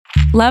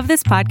Love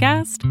this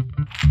podcast?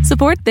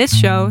 Support this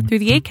show through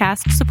the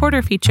Acast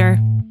supporter feature.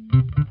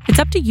 It's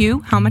up to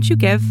you how much you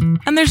give,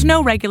 and there's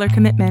no regular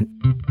commitment.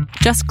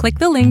 Just click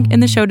the link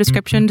in the show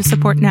description to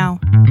support now.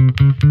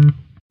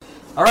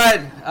 All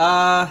right.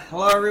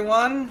 Hello,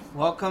 everyone.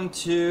 Welcome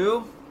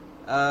to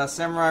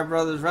Samurai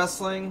Brothers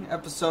Wrestling,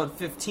 episode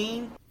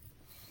 15.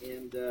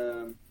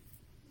 And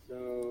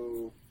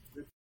so,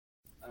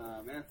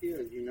 Matthew,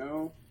 as you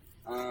know,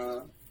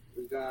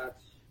 we've got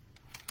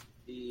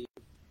the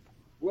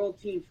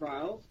World Team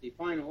Trials. The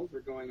finals are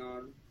going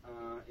on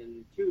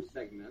in two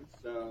segments.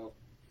 So,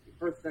 the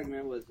first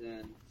segment was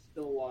in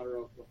Stillwater,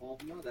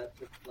 Oklahoma. That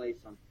took place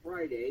on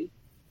Friday,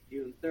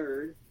 June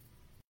 3rd.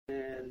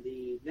 And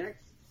the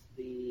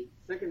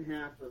second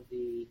half of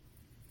the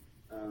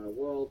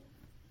World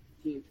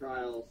Team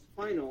Trials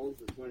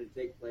finals is going to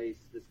take place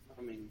this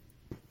coming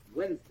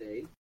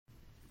Wednesday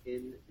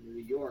in New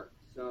York.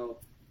 So,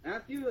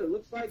 Matthew, it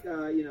looks like,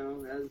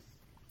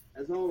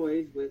 as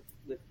always with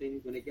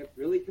things, when it gets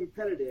really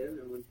competitive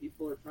and when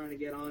people are trying to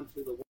get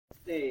onto the world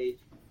stage,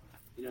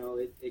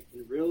 it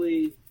can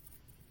really,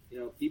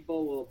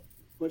 people will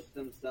push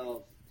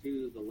themselves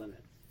to the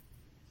limits.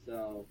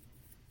 So,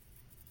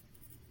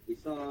 we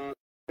saw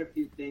a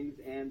few things,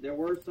 and there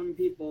were some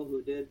people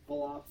who did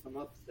pull off some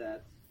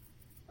upsets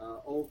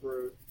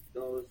over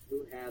those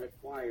who had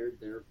acquired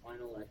their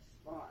Final X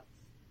spots.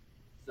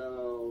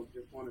 So,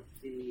 just want to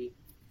see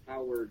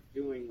how we're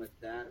doing with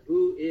that.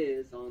 Who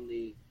is on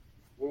the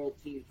World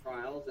Team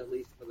Trials, at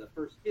least for the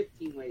first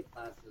 15 weight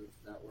classes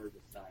that were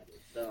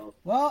decided? So,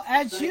 well,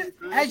 as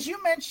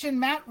you mentioned,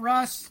 Matt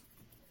Russ,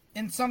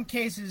 in some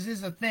cases,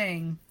 is a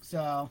thing.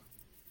 So,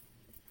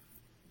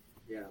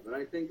 yeah, but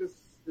I think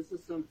this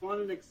is some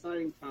fun and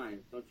exciting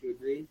times. Don't you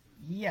agree?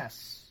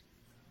 Yes.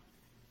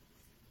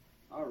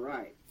 All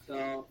right.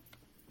 So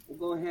we'll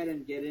go ahead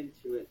and get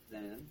into it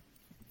then.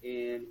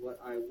 And what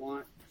I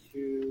want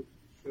to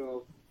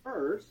show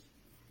first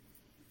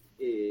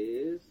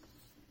is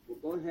we'll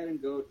go ahead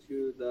and go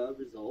to the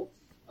results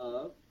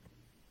of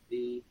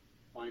the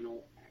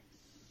Final X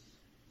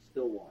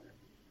Stillwater.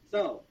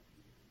 So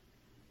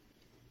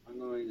I'm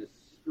going to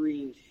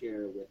screen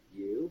share with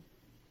you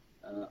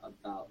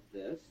about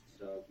this.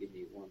 So give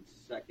me 1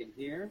 second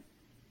here.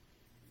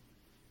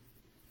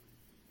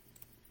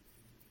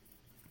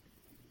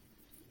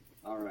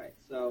 All right.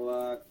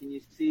 So can you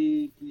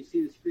see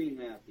the screen,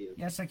 Matthew?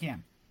 Yes, I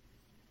can.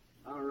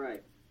 All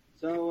right.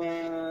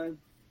 So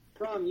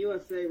from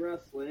USA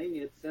Wrestling,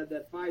 it said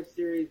that 5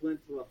 series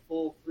went to a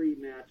full 3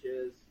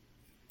 matches,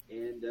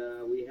 and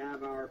we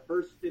have our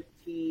first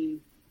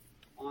 15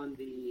 on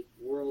the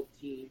World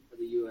Team for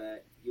the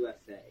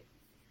USA.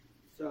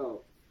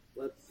 So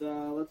let's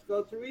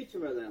go through each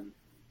of them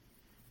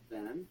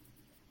then.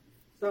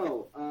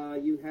 So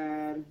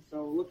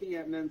looking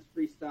at men's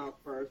freestyle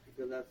first,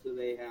 because that's who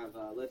they have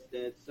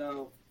listed.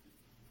 So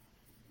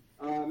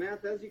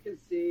Matt, as you can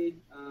see,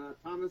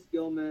 Thomas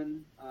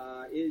Gilman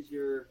is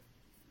your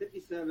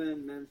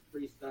 57 men's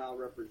freestyle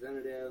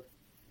representative,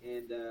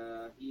 and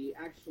he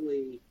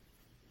actually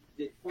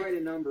did quite a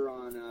number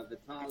on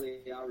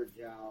Vitaly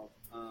Arajau.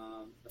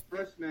 The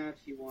first match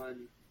he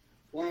won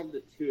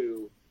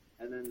 12-2.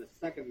 And then the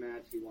second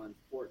match, he won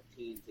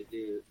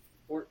 14-2.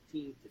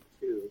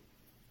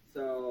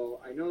 So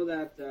I know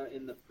that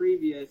in the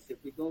previous,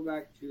 if we go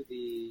back to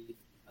the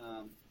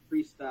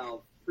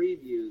freestyle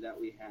preview that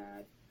we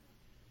had,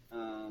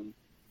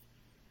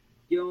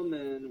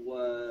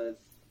 Gilman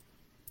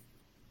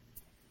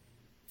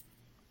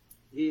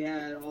he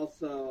had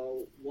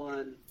also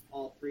won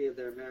all 3 of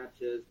their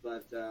matches,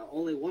 but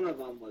only one of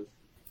them was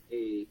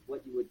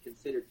what you would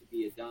consider to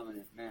be a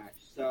dominant match.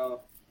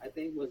 So I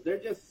think, was there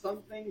just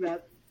something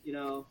that,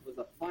 was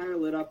a fire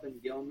lit up in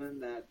Gilman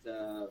that,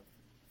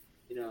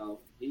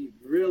 he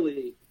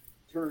really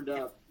turned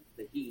up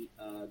the heat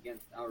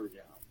against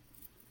Arajau?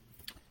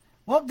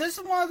 Well, this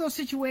is one of those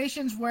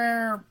situations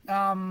where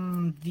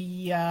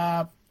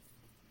the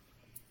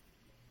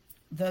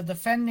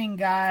defending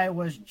guy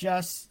was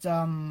just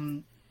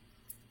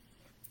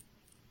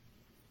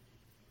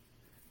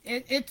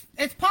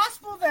it's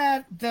possible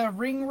that the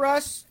ring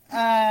rust,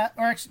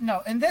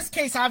 in this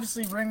case,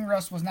 obviously ring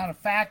rust was not a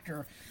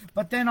factor,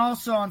 but then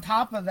also on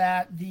top of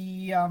that,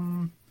 the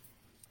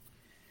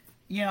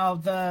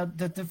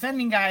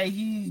defending guy,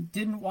 he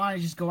didn't want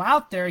to just go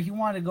out there, he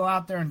wanted to go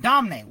out there and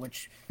dominate,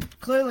 which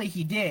clearly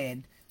he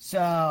did,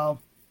 so...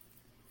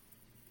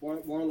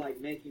 More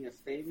like making a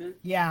statement?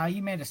 Yeah,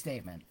 he made a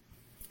statement.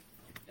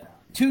 Yeah,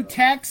 2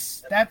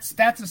 techs, that's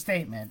a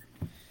statement.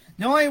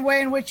 The only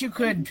way in which you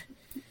could...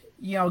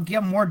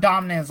 get more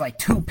dominant is like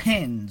 2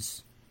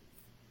 pins.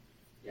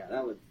 Yeah,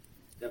 that would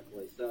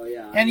definitely. So,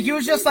 yeah. And he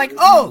was just like,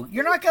 oh,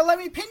 you're not going to let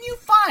me pin you?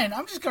 Fine.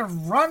 I'm just going to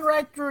run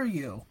right through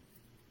you.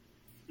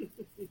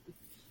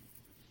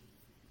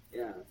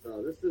 Yeah,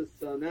 so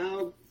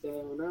now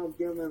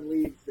Gilman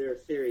leads their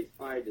series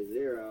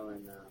 5-0,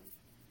 and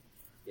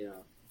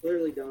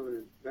clearly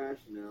dominant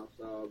fashion now.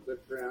 So good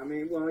for him. I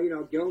mean,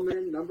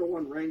 Gilman, number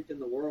 1 ranked in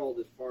the world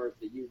as far as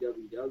the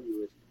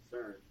UWW is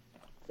concerned.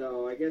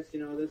 So I guess,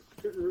 this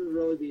shouldn't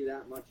really be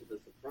that much of a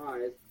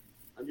surprise.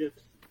 I'm just,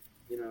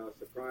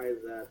 surprised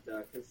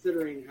that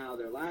considering how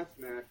their last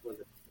match was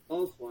a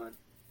close one,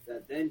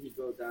 that then he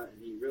goes out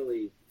and he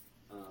really,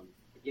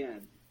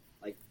 again,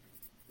 like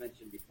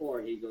mentioned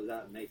before, he goes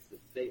out and makes the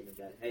statement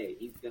that, hey,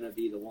 he's going to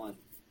be the one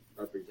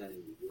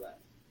representing the U.S.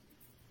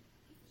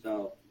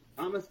 So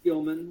Thomas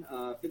Gilman,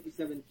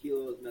 57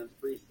 kilos men's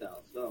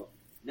freestyle. So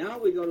now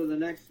we go to the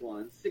next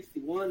one,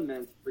 61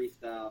 men's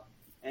freestyle,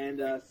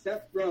 and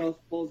Seth Gross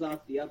pulls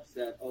off the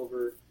upset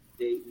over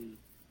Dayton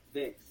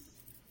Fix.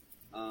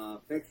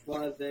 Fix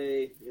was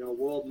a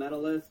world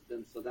medalist,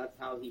 and so that's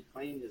how he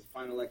claimed his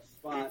final X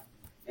spot.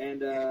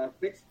 And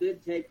Fix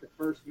did take the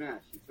first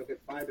match. He took it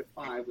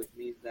 5-5, which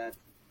means that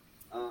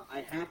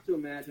I have to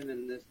imagine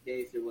in this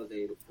case it was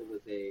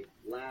a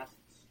last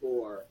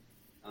score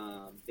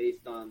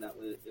based on it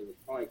was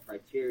probably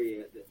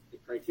criteria. The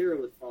criteria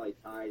was probably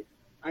tied.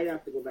 I'd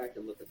have to go back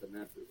and look at the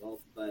match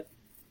results, but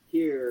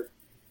here,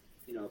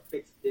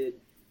 Fix did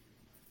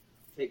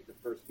take the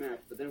first match,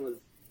 but then it was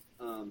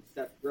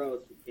Seth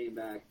Gross who came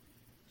back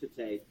to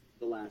take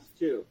the last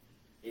two,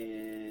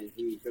 and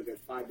he took it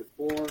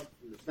 5-4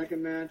 in the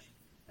second match,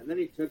 and then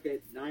he took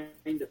it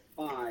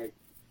 9-5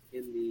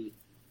 in the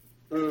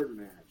third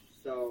match.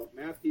 So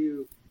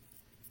Matthew,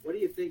 what do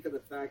you think of the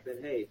fact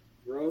that he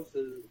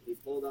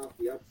pulled off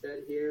the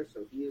upset here,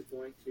 so he is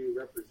going to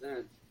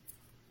represent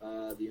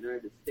the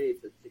United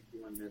States at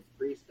 61 men's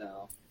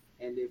freestyle?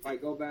 And if I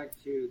go back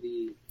to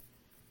the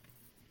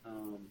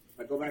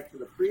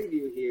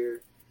preview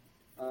here,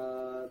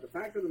 the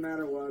fact of the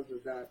matter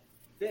is that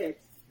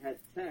Fix had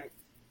teched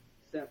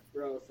Seth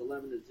Gross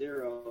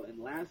 11-0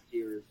 in last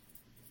year's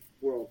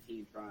World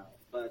Team Trials.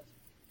 But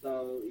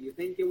so you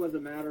think it was a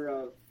matter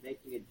of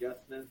making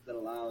adjustments that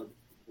allowed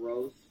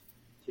Gross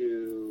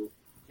to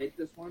take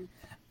this one?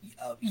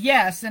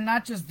 Yes, and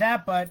not just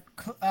that, but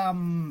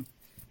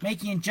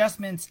making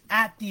adjustments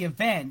at the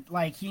event.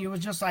 Like, he was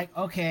just like,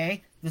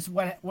 okay, this is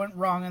what went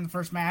wrong in the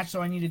first match,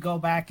 so I need to go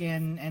back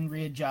and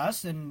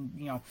readjust,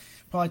 and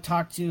probably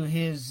talk to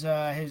his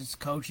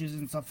coaches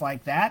and stuff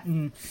like that.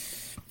 And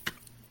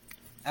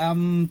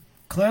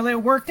clearly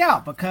it worked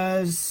out,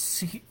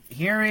 because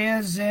here he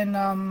is,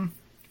 and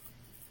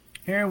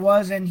here it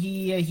was, and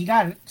he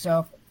got it.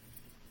 So.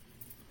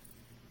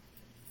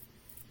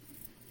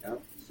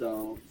 Yep.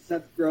 So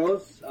Seth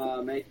Gross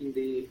making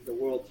the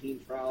World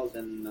Team Trials,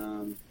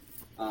 and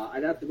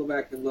I'd have to go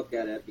back and look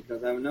at it,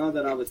 because I know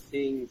that I was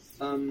seeing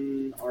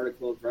some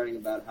articles writing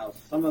about how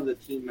some of the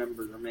team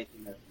members are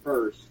making their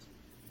first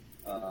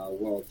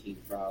World Team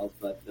Trials.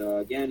 But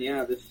again,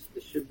 this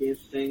should be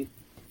interesting.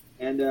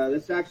 And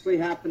this actually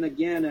happened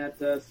again at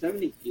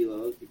 70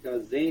 kilos,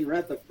 because Zane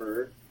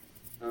Rutherford,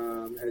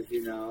 as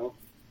you know,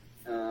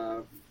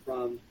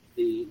 from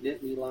the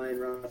Nittany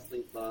Lion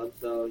Wrestling Club.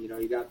 So,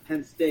 you got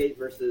Penn State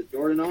versus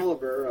Jordan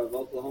Oliver of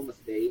Oklahoma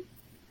State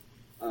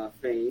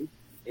fame.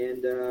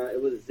 And it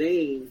was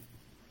Zane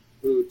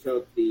who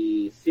took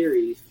the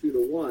series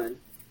 2-1.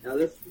 Now,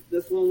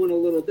 this one went a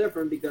little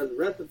different, because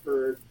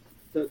Rutherford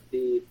took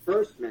the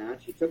first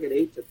match. He took it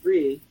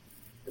 8-3.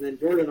 And then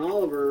Jordan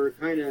Oliver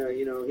kind of,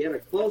 he had a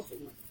close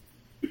one.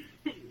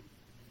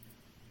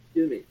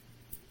 Excuse me.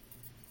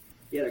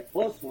 He had a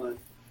close one.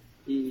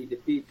 He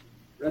defeats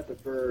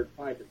Rutherford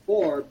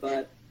 5-4,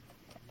 but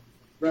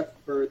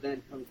Rutherford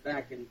then comes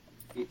back and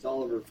beats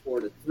Oliver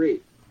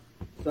 4-3.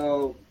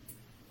 So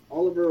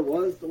Oliver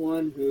was the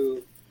one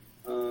who,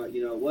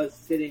 was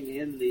sitting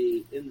in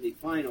the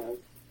finals,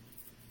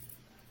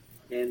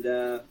 and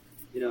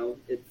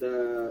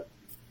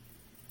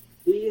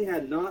he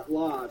had not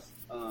lost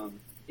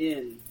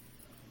in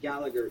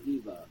Gallagher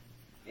Eva,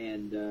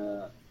 and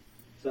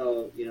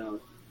so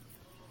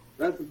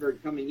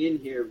Rutherford coming in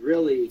here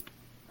really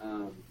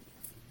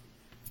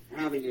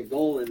having a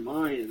goal in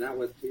mind, and that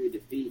was to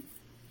defeat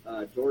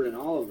Jordan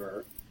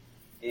Oliver.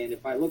 And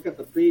if I look at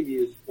the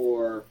previews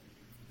for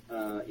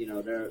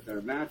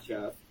their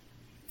matchup,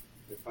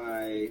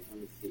 let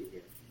me see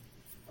here.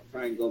 I'll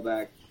try and go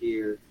back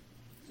here.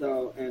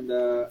 So, and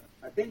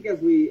I think as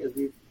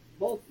we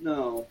both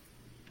know,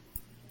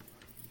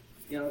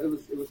 it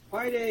was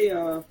quite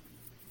an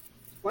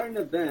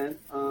event.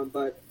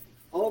 But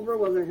Oliver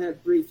was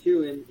ahead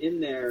 3-2 in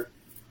their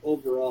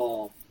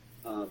overall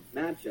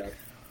matchup.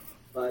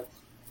 But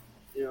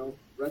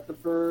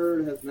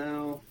Rutherford has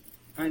now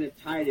kind of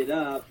tied it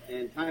up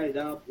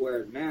where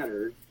it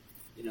mattered.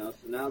 So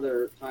now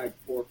they're tied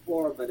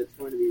 4-4, but it's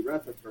going to be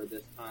Rutherford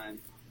this time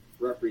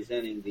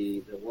representing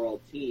the world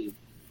team.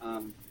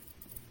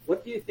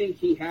 What do you think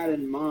he had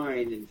in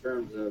mind in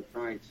terms of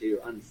trying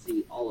to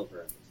unseat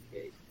Oliver in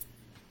this case?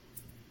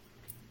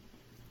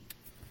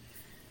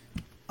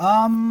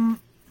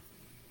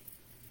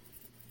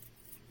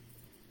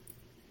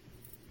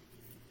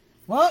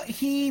 Well,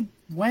 he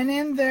went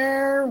in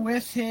there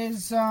with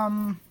his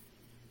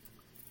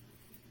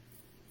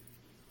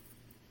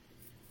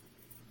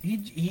he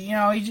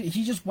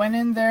just went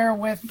in there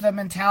with the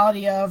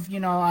mentality of,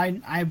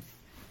 I've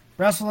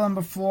wrestled him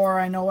before.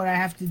 I know what I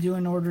have to do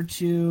in order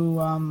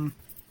to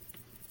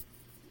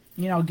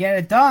get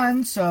it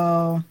done.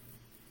 So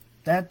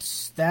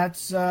that's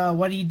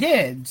what he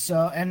did.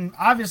 So, and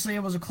obviously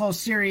it was a close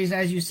series.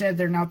 As you said,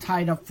 they're now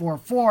tied up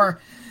 4-4.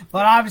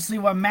 But obviously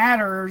what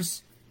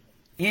matters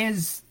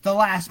is the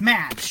last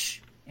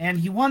match. And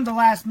he won the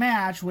last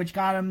match, which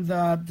got him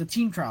the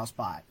team trial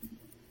spot.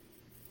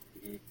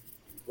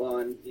 Well,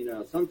 and,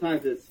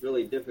 sometimes it's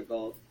really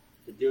difficult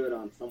to do it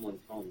on someone's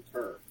home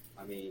turf.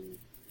 I mean,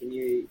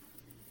 you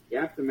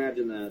have to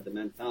imagine the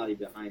mentality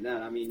behind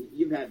that. I mean,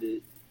 you've had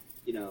to,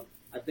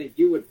 I think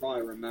you would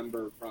probably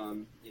remember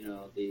from,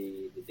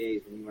 the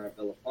days when you were at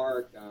Villa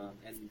Park. Now,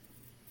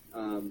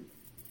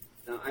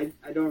 I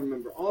don't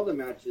remember all the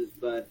matches,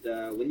 but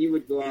when you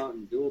would go out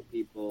and duel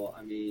people,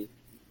 I mean,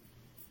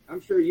 I'm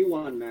sure you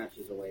won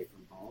matches away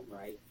from home,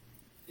 right,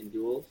 in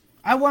duels?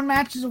 I won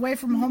matches away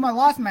from home. I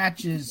lost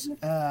matches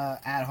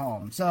at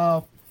home.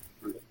 So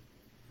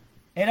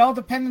it all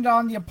depended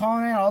on the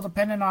opponent. It all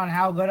depended on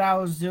how good I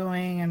was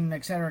doing and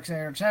et cetera, et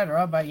cetera, et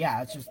cetera. But,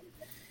 yeah, it's just a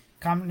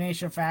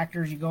combination of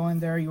factors. You go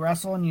in there, you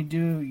wrestle, and you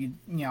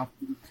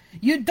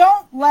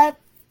don't let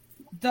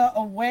the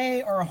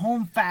away or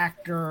home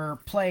factor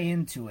play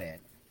into it.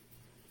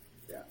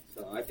 Yeah,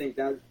 so I think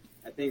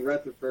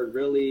Rutherford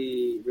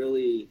really,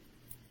 really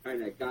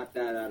kind of got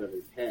that out of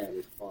his head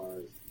as far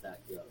as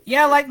that goes.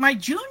 Yeah, like my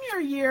junior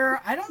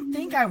year, I don't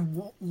think I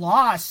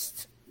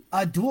lost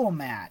a duel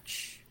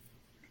match.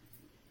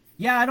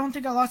 Yeah, I don't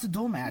think I lost a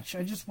duel match.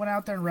 I just went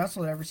out there and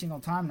wrestled every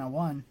single time and I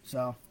won.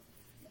 So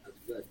that's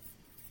good.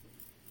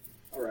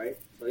 All right.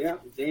 So yeah,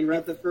 Zane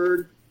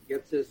Rutherford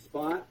gets his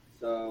spot.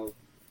 So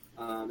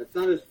it's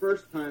not his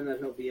first time that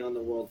he'll be on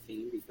the world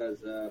team because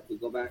if we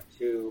go back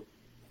to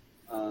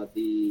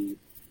the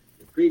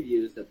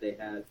previews that they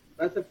had,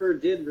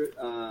 Rutherford did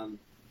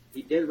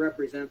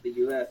represent the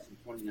U.S. in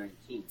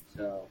 2019.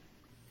 So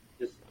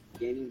just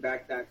gaining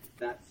back that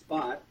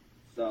spot.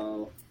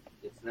 So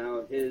it's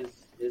now his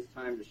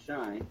time to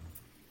shine,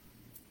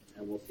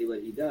 and we'll see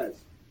what he does.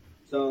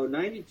 So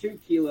 92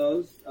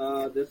 kilos.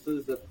 This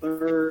is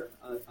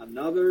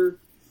another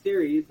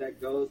series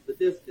that goes the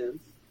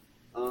distance,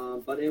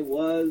 but it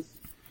was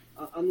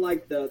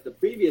unlike the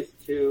previous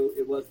two.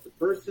 It was the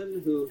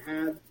person who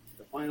had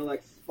the final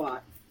X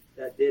spot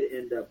that did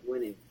end up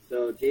winning.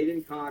 So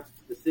Jaden Cox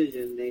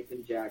decision,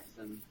 Nathan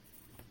Jackson,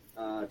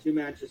 2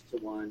 matches to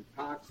 1.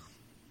 Cox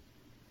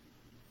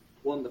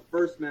won the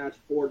first match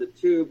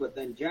 4-2, but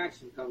then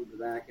Jackson comes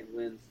back and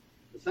wins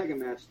the second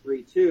match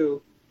 3-2,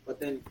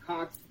 but then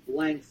Cox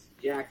blanks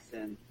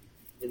Jackson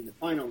in the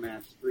final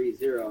match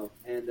 3-0.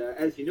 And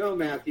as you know,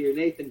 Matthew,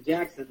 Nathan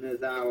Jackson is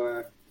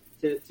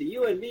to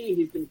you and me,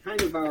 he's been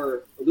kind of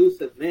our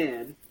elusive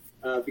man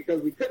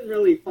because we couldn't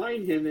really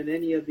find him in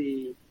any of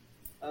the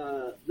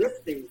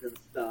listings and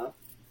stuff.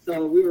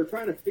 So we were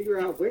trying to figure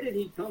out where did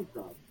he come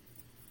from.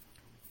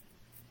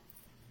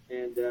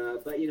 And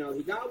but he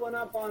got one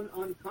up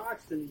on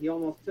Cox and he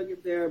almost took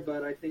it there.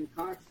 But I think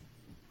Cox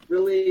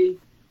really,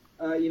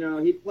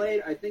 he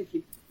played. I think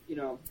he,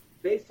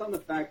 based on the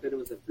fact that it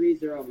was a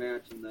 3-0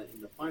 match in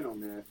the final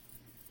match,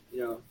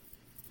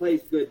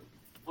 plays good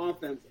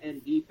offense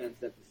and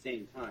defense at the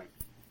same time.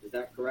 Is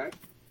that correct?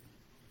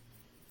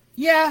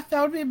 Yeah,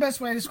 that would be the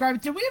best way to describe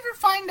it. Did we ever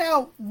find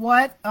out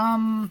what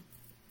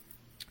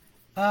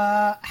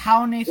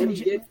how Nathan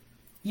did?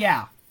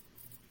 Yeah.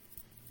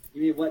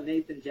 You mean what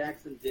Nathan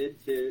Jackson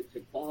did to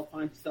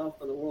qualify himself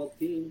for the World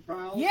Team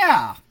Trials?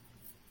 Yeah.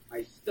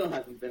 I still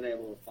haven't been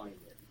able to find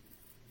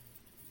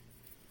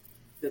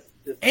it.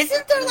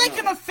 Isn't there like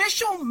an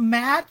official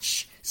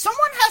match?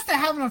 Someone has to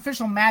have an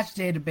official match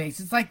database.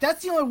 It's like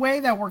that's the only way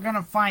that we're going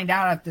to find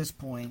out at this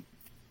point.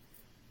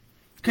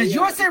 Because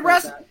USA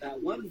Wrestling...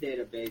 That one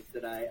database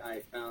that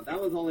I found, that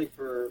was only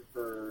for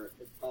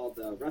it's called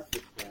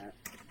WrestleStat,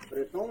 but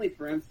it's only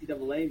for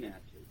NCAA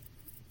matches.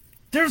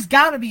 There's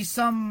got to be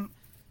some...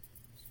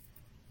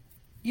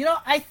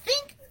 I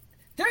think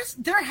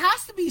there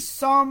has to be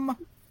some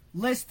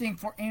listing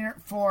for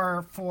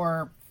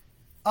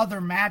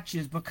other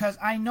matches because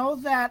I know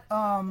that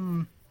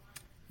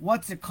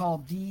what's it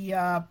called?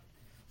 There's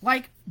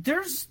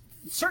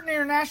certain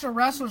international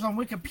wrestlers on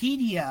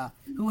Wikipedia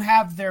who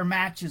have their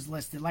matches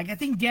listed. Like I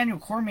think Daniel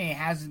Cormier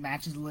has his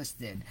matches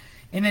listed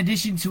in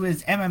addition to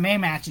his MMA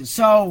matches.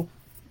 So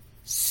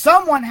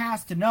someone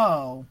has to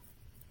know.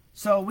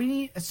 So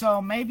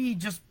maybe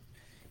just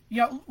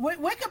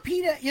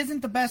Wikipedia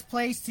isn't the best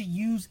place to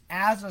use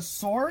as a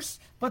source,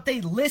 but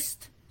they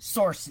list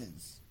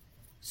sources.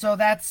 So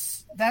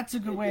that's a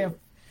good way of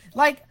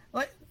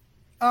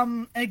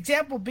an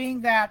example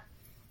being that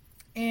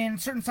in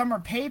certain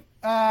summer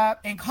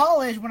in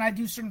college when I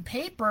do certain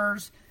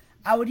papers,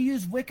 I would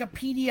use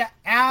Wikipedia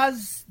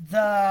as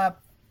the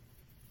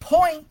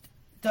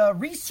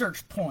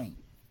research point.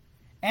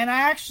 And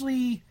I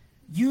actually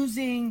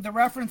using the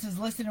references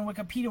listed in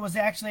Wikipedia was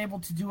actually able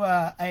to do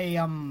a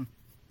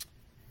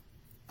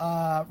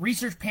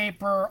research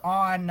paper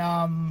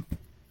on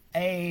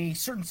a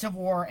certain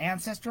Civil War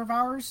ancestor of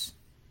ours.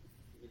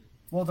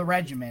 Well, the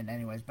regiment,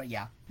 anyways, but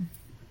yeah.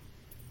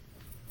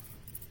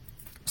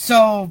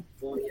 So...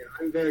 Well, yeah,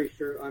 I'm very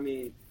sure. I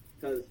mean,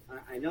 because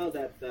I know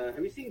that.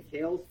 Have you seen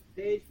Kale's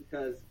page?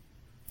 Because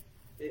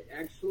it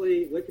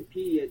actually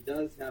Wikipedia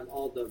does have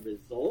all the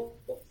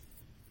results.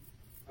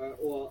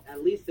 Well,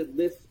 at least it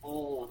lists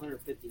all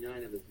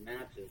 159 of his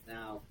matches.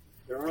 Now,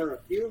 there are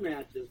a few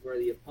matches where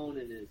the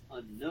opponent is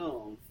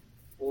unknown,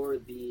 or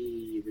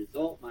the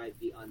result might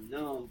be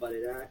unknown, but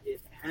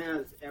it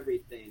has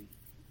everything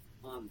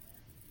on there.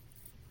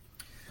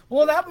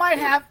 Well, that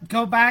might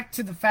go back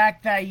to the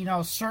fact that, you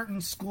know,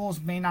 certain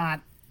schools may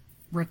not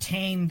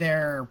retain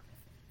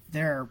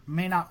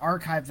may not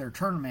archive their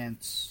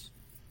tournaments,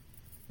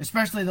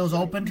 especially those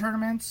open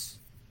tournaments.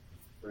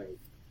 Right.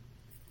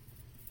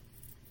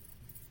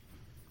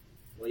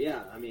 Well,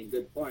 yeah, I mean,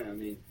 good point. I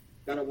mean,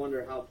 gotta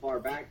wonder how far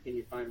back can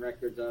you find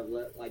records of,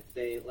 let's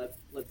say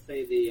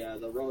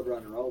the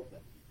Roadrunner Open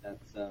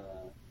that's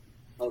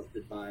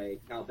hosted by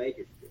Cal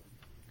Bakersfield.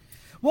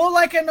 Well,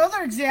 like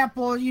another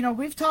example, you know,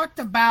 we've talked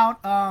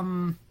about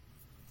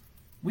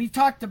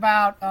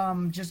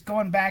just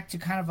going back to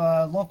kind of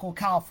a local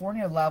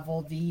California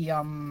level, the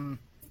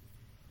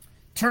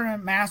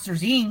Tournament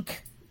Masters Inc.,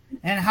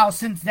 and how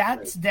since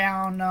that's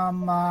down,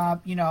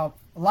 you know,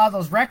 a lot of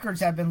those records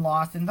have been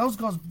lost, and those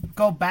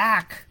go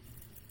back.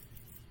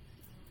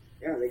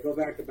 Yeah, they go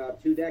back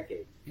about 2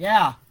 decades.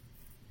 Yeah.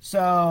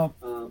 So.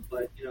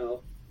 But you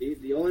know,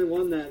 the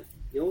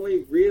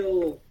only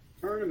real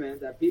tournament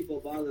that people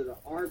bothered to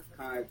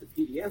archive the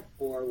PDF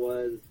for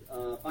was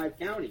 5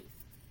 counties.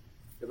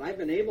 Because I've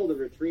been able to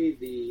retrieve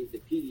the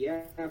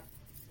PDF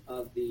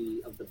of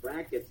the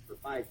brackets for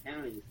 5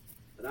 counties,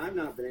 but I've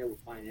not been able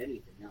to find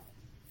anything else.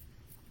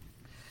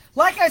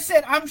 Like I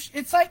said,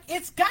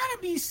 it's got to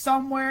be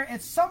somewhere.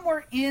 It's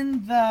somewhere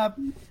in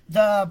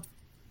the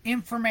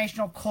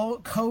informational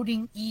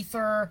coding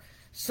ether.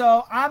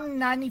 So I'm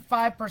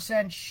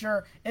 95%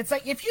 sure. It's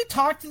like if you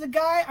talk to the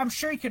guy, I'm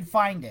sure you could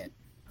find it.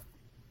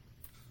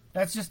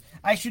 That's just,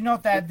 I should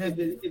note that if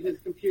his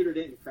computer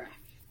didn't crash.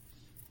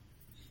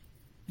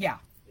 Yeah.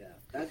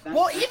 Yeah.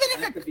 Well,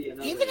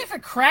 even if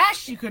it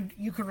crashed, you could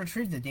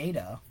retrieve the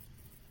data.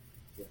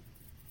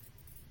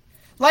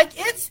 Like,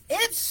 it's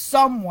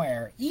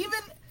somewhere. Even,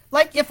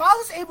 like, if I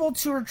was able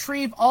to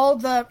retrieve all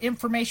the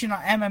information on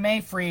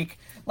MMA Freak,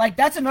 like,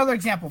 that's another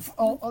example.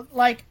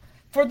 Like,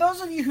 for those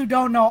of you who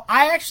don't know,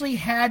 I actually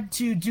had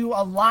to do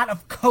a lot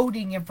of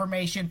coding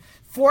information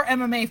for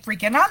MMA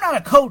Freak, and I'm not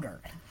a coder.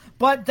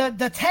 But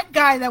the tech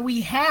guy that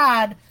we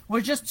had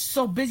was just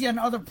so busy on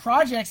other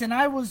projects, and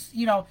I was,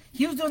 you know,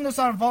 he was doing this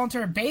on a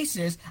voluntary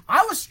basis.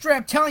 I was straight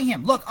up telling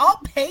him, look, I'll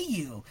pay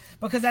you,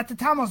 because at the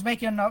time I was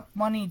making enough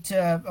money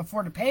to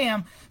afford to pay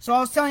him. So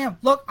I was telling him,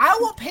 look, I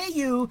will pay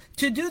you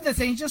to do this.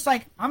 And he's just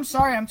like, I'm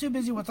sorry, I'm too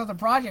busy with other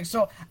projects.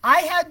 So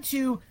I had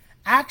to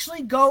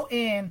actually go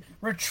in,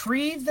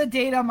 retrieve the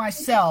data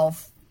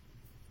myself,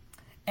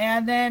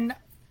 and then,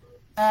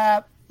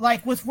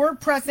 like with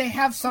WordPress, they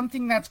have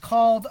something that's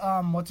called,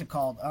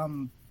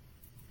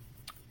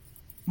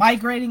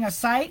 migrating a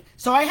site.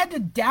 So I had to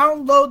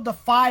download the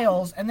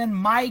files and then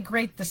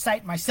migrate the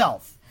site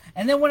myself.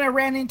 And then when I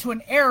ran into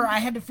an error, I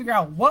had to figure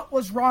out what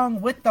was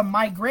wrong with the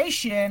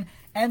migration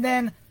and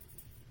then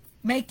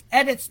make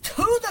edits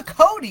to the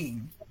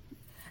coding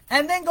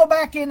and then go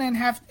back in and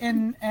have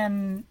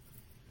and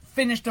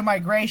finish the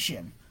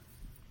migration.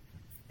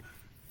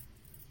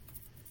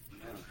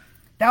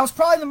 That was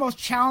probably the most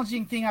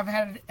challenging thing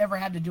I've ever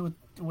had to do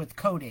with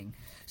coding.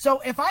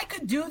 So if I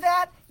could do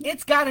that,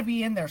 it's got to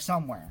be in there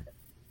somewhere.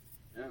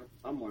 Yeah,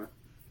 somewhere.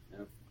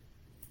 Yeah.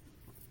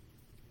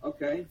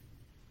 Okay.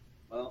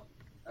 Well,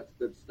 that's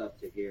good stuff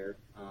to hear.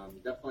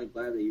 Definitely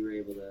glad that you were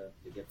able to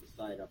get the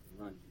site up and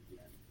running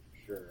again. For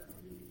sure.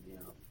 I mean, you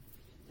know,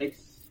 it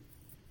takes,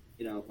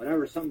 you know,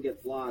 whenever something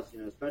gets lost,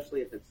 you know,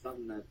 especially if it's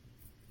something that,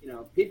 you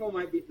know, people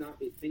might not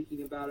be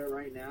thinking about it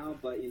right now,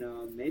 but, you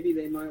know, maybe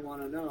they might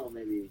want to know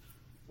maybe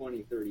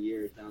 20, 30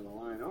 years down the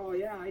line, oh,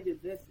 yeah, I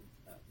did this and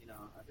stuff. You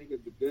know, I think it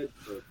would be good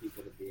for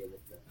people to be able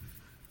to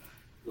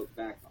look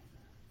back on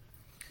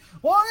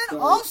that. Well,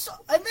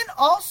 and then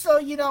also,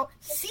 you know,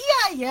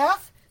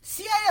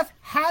 CIF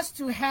has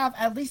to have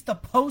at least the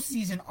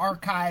postseason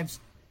archives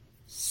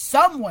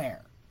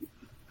somewhere.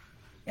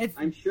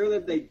 I'm sure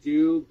that they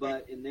do,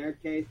 but in their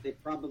case, they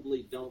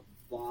probably don't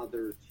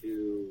bother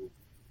to.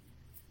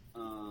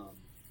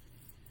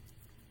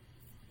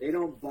 They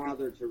don't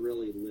bother to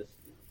really list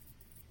them.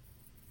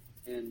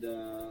 And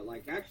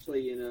like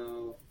actually, you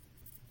know,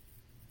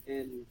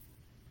 and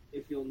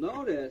if you'll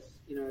notice,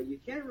 you know, you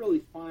can't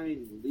really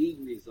find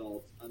league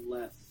results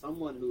unless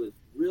someone who is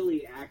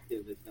really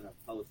active is going to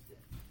post it.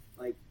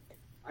 Like,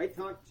 I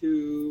talked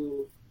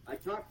to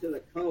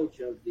the coach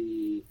of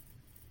the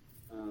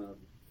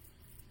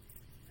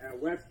at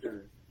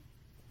Western.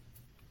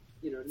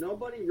 You know,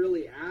 nobody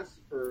really asks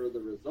for the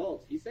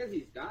results. He says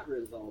he's got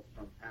results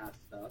from past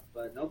stuff,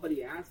 but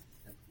nobody asks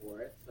him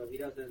for it, so he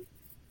doesn't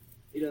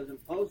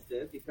post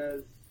it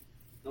because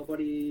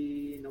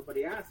nobody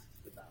asks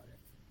about it.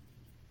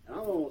 And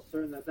I'm almost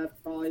certain that that's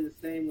probably the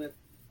same with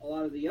a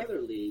lot of the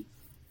other leagues.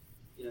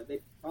 You know, they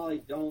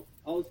probably don't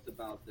post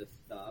about this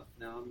stuff.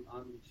 Now,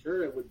 I'm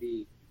sure it would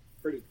be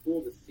pretty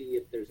cool to see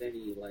if there's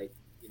any, like,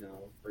 you know,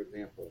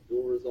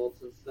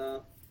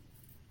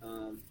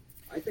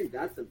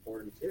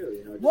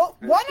 Well,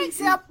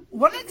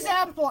 one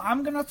example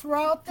I'm gonna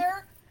throw out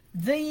there,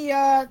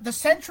 the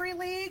Century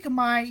League,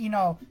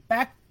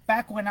 back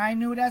when I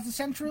knew it as the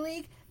Century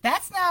League,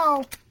 that's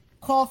now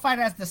qualified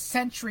as the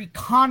Century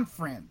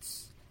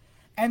Conference.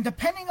 And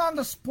depending on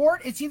the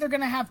sport, it's either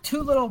going to have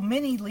two little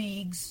mini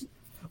leagues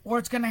or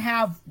it's going to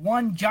have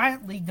one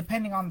giant league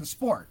depending on the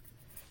sport.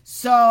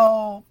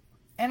 So,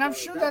 and I'm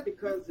sure that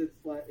because it's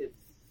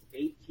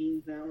 8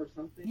 teams now or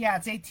something? Yeah,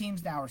 it's 8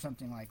 teams now or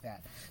something like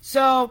that.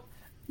 So,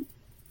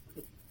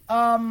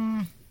 that's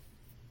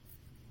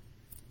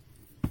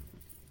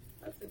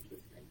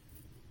interesting.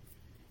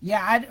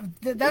 Yeah,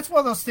 that's one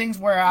of those things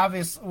where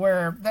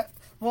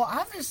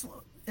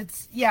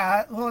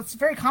it's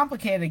very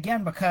complicated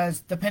again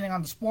because depending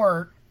on the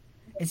sport,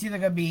 it's either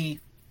going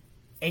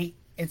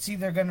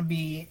to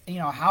be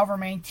however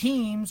many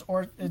teams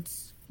or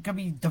it's going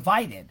to be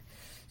divided.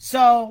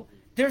 So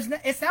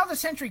it's now the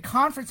Century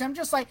Conference. I'm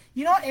just like,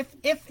 if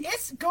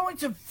it's going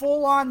to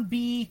full on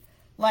be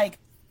like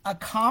a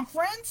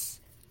conference,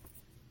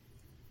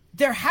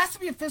 there has to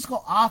be a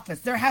physical office.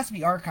 There has to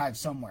be archives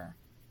somewhere.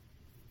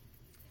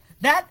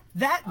 That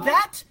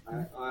entity.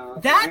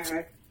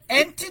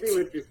 I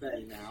see what you're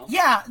saying now.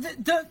 Yeah,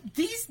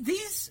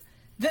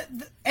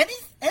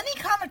 any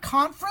kind of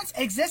conference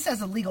exists as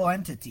a legal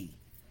entity,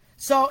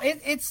 so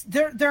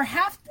there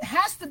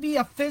has to be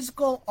a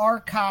physical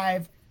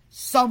archive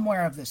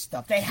somewhere of this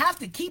stuff. They have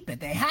to keep it.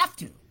 They have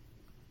to.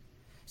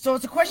 So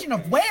it's a question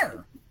of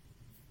where.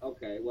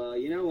 Okay, well,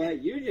 you know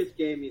what? You just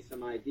gave me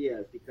some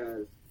ideas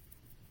because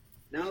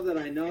now that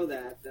I know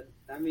that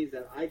means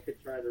that I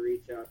could try to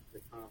reach out to the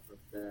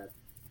conference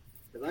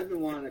because I've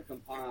been wanting to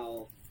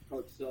compile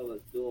Coach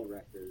Silva's dual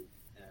records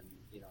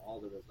and all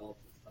the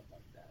results and stuff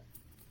like that.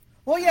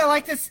 Well, yeah,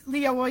 like this,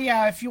 Leo. Well,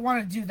 yeah, if you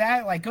want to do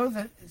that, like go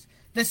to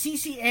the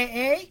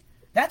CCAA.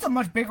 That's a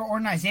much bigger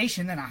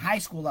organization than a high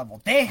school level.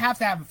 They have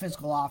to have a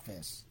physical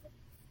office.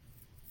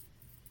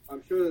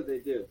 I'm sure that they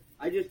do.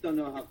 I just don't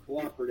know how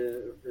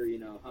cooperative, or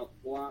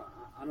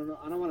I don't know.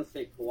 I don't want to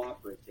say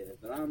cooperative,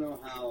 but I don't know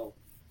how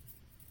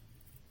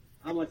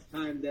much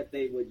time that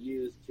they would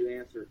use to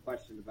answer a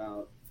question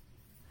about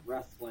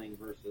wrestling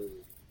versus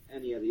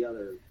any of the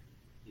other.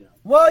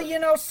 Well,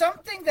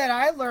 something that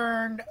I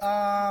learned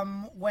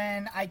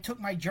when I took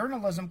my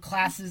journalism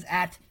classes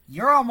at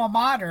your alma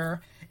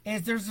mater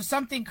is there's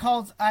something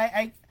called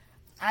I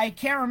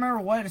can't remember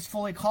what it's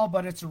fully called,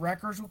 but it's a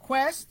records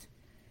request.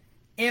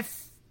 You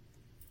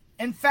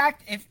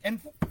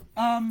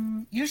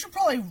should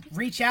probably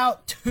reach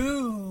out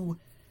to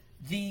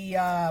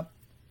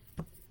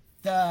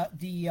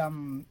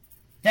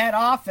that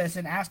office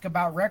and ask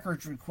about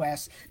records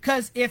requests,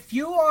 because if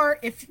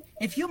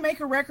you make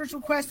a records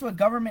request to a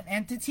government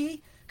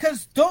entity,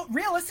 because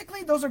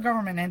realistically those are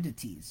government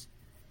entities,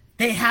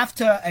 they have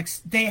to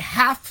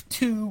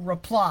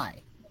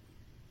reply,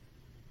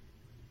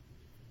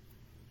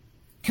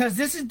 because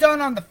this is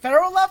done on the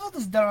federal level,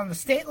 this is done on the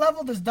state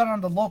level, this is done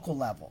on the local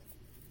level.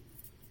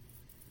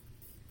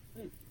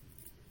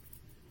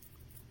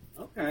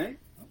 Okay.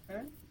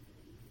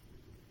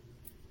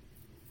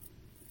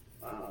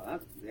 Wow,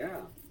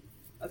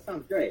 that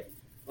sounds great.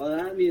 Well,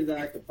 that means that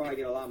I could probably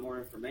get a lot more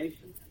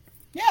information.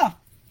 Yeah.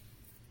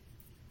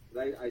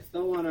 I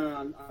still want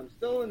to. I'm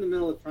still in the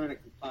middle of trying to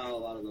compile a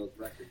lot of those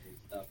records and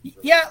stuff.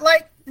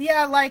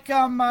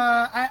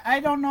 I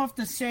don't know if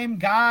the same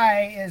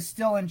guy is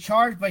still in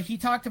charge, but he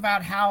talked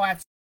about how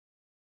at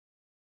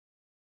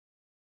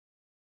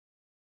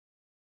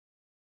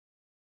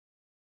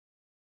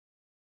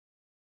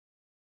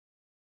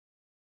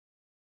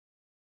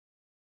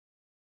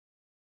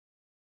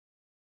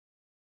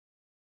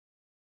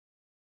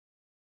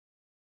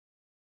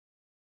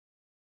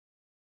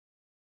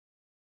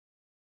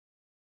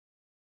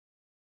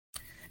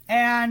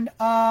and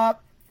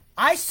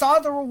I saw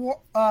the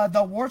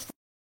awards.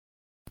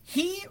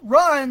 He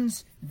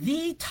runs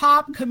the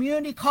top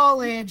community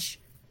college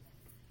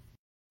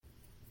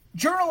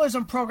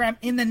journalism program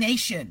in the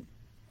nation,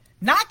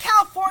 not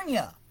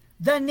California,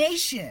 the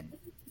nation.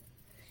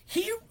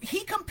 He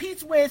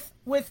competes with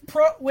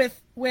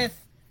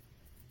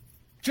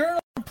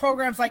journalism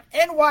programs like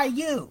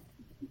NYU.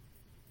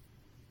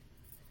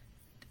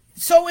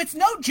 So it's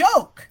no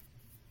joke.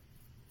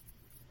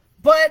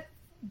 But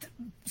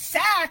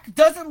SAC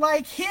doesn't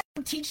like him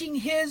teaching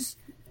his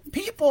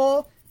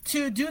people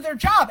to do their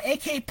job,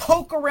 aka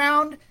poke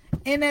around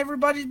in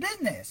everybody's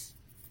business.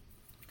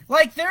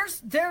 Like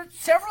there's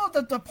several of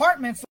the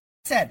departments, like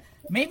I said,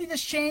 maybe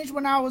this changed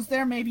when I was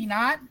there, maybe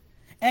not.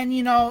 And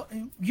you know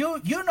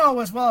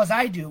as well as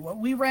I do,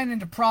 I ran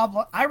into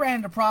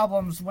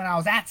problems when I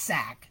was at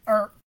SAC,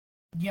 or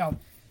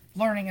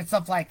learning and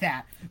stuff like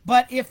that.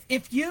 But if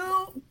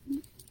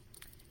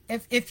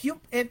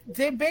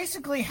they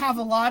basically have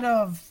a lot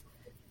of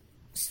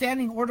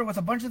standing order with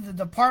a bunch of the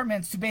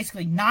departments to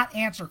basically not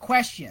answer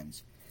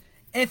questions.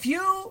 But if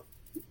you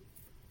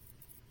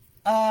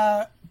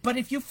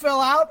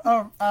fill out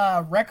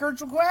a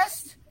records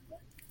request,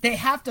 they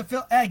have to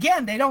fill,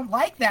 again, they don't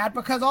like that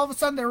because all of a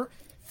sudden they're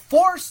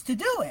forced to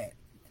do it.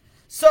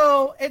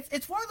 So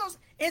it's one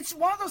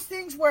of those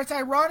things where it's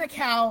ironic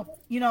how,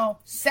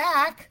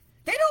 SAC,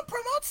 they don't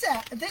promote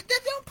SAC. They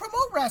don't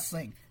promote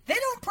wrestling. They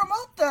don't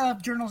promote the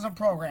journalism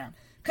program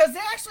because they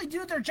actually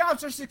do their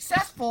jobs. They're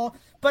successful,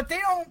 but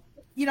they don't,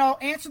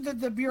 answer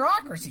the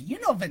bureaucracy. You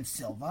know Vince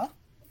Silva.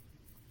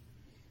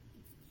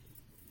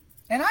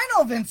 And I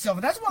know Vince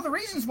Silva. That's one of the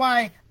reasons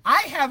why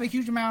I have a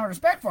huge amount of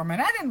respect for him.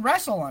 And I didn't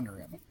wrestle under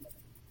him.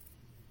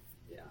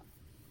 Yeah.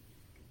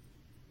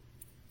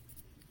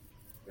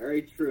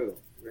 Very true.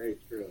 Very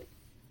true.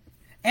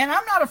 And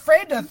I'm not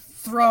afraid to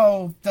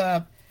throw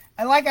the.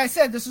 And like I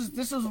said, this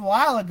was a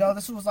while ago.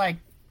 This was like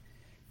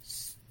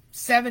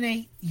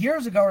 7-8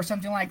 years ago or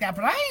something like that.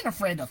 But I ain't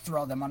afraid to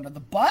throw them under the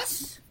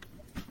bus.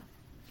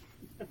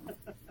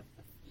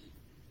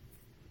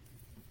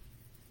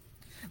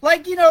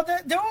 Like, there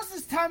was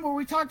this time where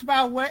we talked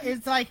about what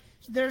it's like.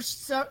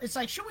 It's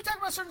like, should we talk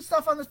about certain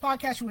stuff on this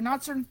podcast? Should we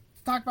not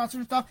talk about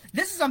certain stuff?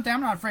 This is something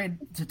I'm not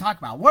afraid to talk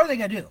about. What are they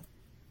gonna do?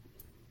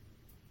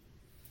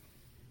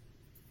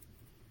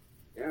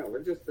 Yeah,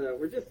 we're just a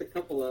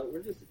couple of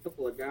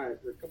guys.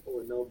 We're a couple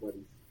of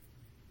nobodies.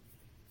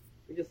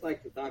 We just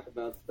like to talk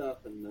about stuff,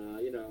 and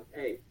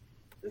hey,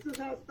 this is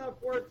how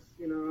stuff works.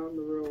 Out in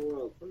the real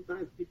world.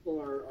 Sometimes people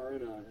are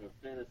in a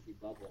fantasy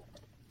bubble.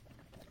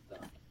 So,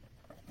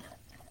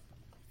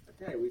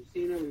 okay, we've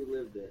seen it, we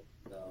lived it.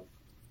 So,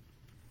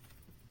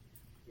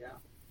 yeah.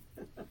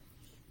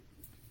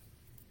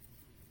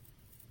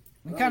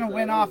 We kind of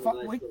went off.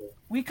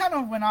 We kind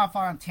of went off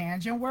on a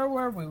tangent. Where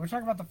were we? We're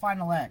talking about the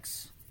Final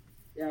X.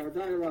 Yeah, we're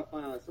talking about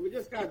Final X. So we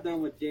just got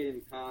done with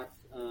Jaden Cox,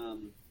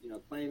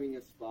 claiming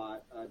his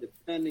spot,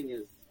 defending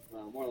his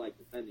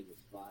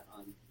spot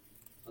on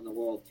the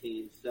world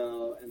team.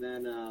 So, and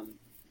then the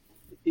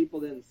people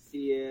didn't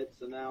see it.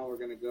 So now we're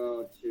going to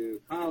go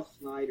to Kyle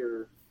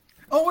Snyder.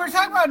 Oh, we're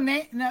talking about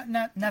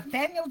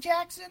Nathaniel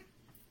Jackson.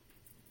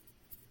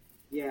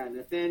 Yeah,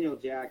 Nathaniel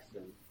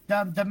Jackson.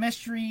 The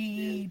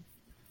mystery.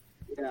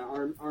 Yeah,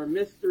 our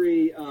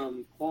mystery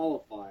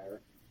qualifier.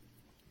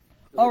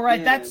 So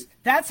right,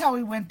 that's how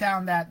we went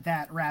down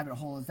that rabbit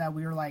hole. Is that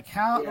we were like,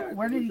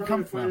 where did he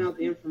come from? Find out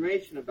the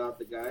information about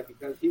the guy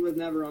because he was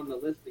never on the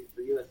listing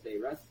for USA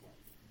Wrestling.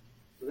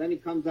 So then he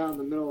comes out in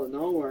the middle of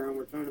nowhere, and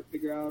we're trying to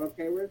figure out,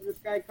 okay, where did this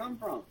guy come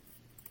from?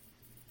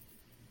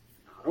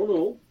 I don't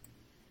know.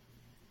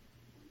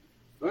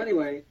 So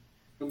anyway,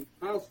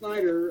 Kyle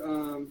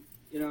Snyder,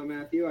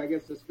 Matthew, I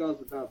guess this goes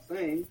without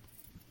saying.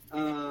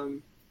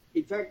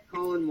 He took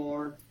Colin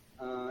Moore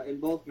in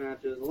both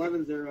matches,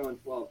 11-0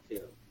 and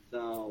 12-2.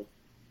 So.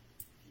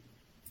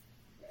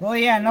 Well,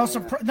 yeah, no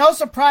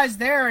surprise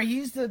there.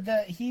 He's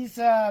it's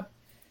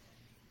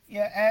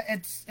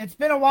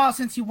been a while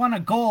since he won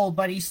a gold,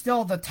 but he's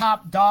still the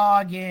top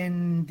dog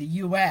in the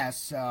U.S.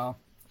 So.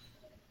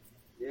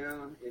 Yeah,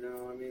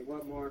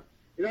 what more?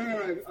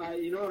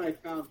 What I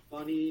found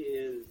funny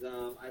is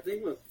I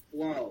think it was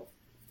Flo.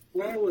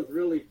 Flo was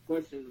really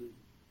pushing.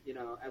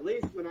 At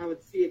least when I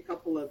would see a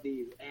couple of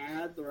these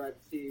ads or I'd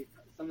see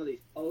some of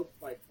these posts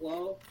by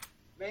Flo,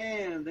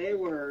 man, they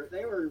were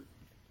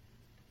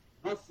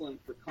hustling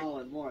for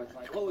Colin Moore. It's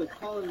like, is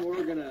Colin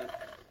Moore gonna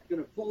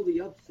pull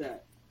the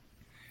upset?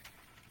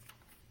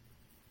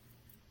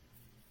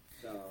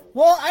 So.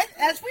 Well,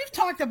 as we've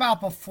talked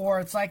about before,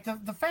 it's like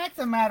the fact of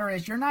the matter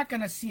is you're not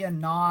going to see a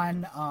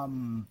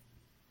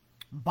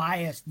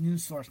biased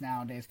news source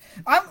nowadays.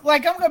 I'm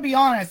going to be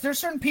honest. There's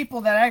certain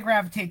people that I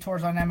gravitate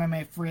towards on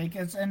MMA Freak,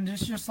 and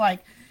it's just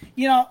like,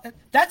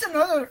 that's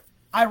another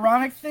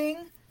ironic thing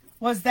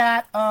was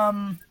that,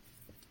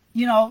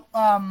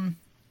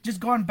 just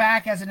going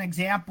back as an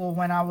example,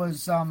 when I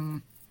was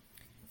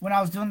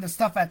doing the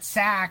stuff at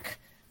SAC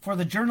for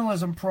the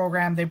journalism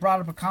program, they brought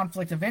up a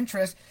conflict of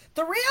interest.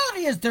 The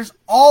reality is there's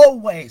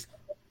always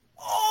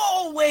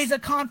a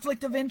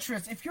conflict of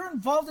interest. If you're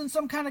involved in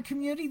some kind of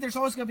community, there's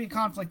always going to be a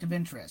conflict of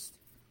interest.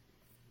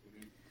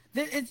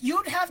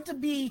 You'd have to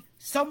be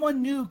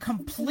someone new,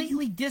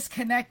 completely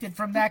disconnected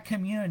from that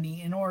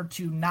community in order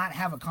to not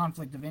have a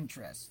conflict of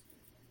interest.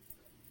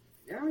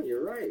 Yeah,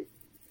 you're right.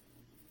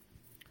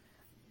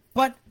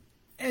 But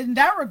in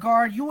that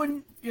regard,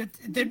 you'd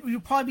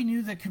probably be new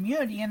to the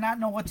community and not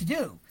know what to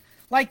do.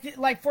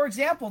 Like for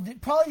example,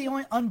 probably the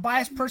only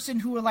unbiased person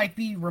who would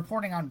be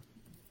reporting on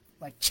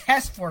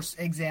chess, for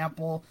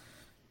example,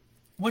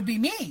 would be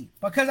me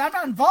because I'm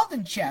not involved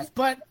in chess,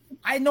 but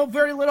I know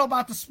very little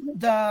about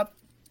the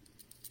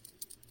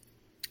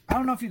I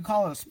don't know if you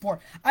call it a sport.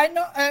 I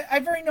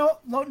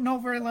know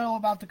very little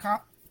about the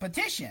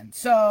competition.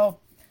 So,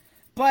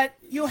 but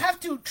you have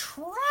to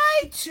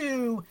try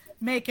to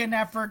make an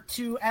effort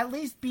to at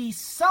least be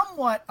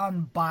somewhat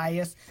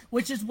unbiased,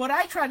 which is what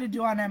I try to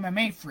do on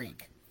MMA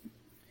Freak.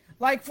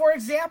 Like, for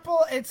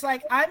example, it's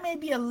like I may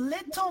be a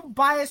little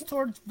biased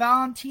towards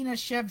Valentina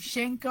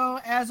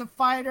Shevchenko as a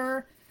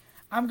fighter.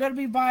 I'm going to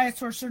be biased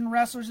towards certain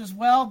wrestlers as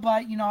well,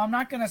 but, I'm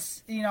not going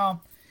to,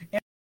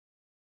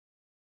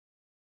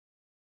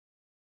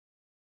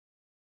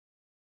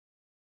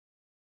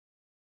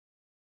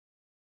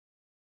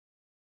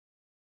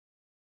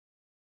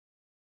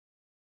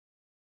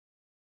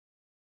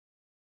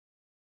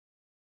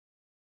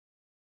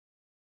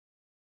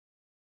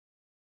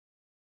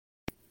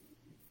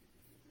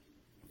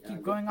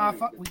 keep going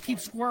off. We keep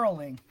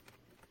squirreling.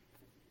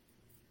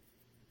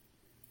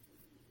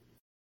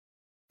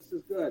 This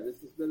is good. This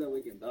is good that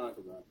we can talk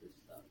about this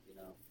stuff. It's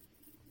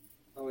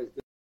always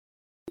good.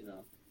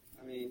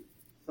 I mean,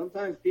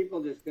 sometimes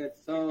people just get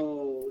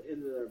so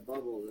into their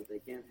bubble that they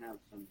can't have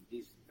some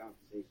decent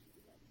conversations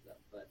about stuff.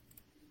 But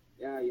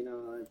yeah,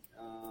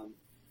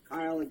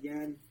 Kyle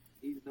again,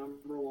 he's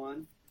number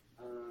one.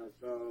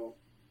 So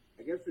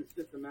I guess it's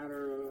just a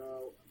matter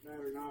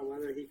now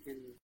whether he can.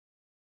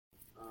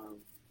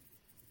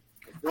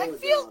 I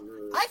feel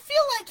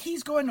like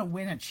he's going to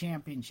win a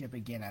championship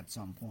again at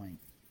some point.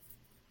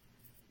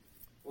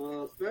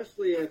 Well,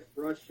 especially if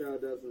Russia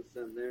doesn't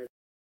send their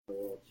the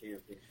World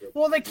Championship.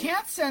 Well, they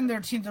can't send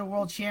their team to the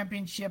World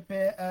Championship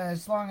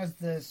as long as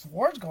this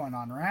war's going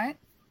on, right?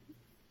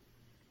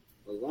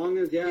 As long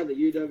as, the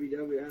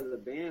UWW has a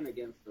ban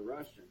against the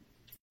Russians.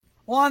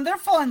 Well, and they're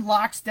following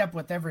lockstep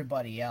with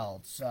everybody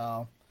else,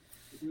 so...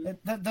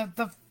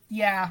 Mm-hmm.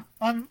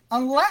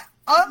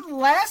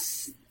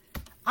 Unless...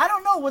 I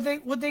don't know,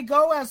 would they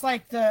go as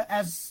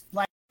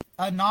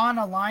a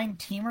non-aligned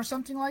team or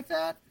something like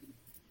that?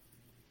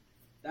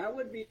 That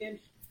would be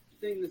interesting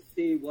to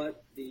see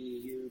what the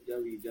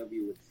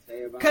UWW would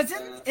say about that. Because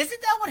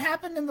isn't that what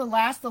happened in the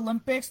last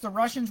Olympics? The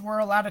Russians were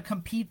allowed to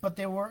compete, but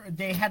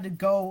they had to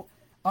go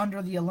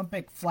under the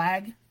Olympic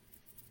flag.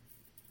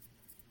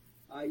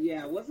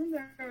 Yeah, wasn't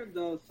there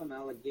though some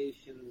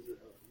allegations?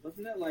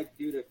 Wasn't it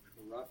due to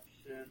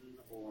corruption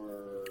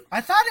or?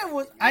 I thought it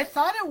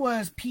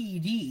was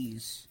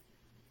PEDs.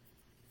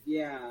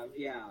 Yeah.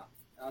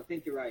 I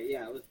think you're right.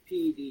 Yeah, it was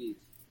PEDs.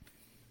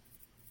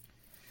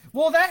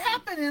 Well, that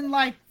happened in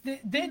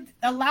they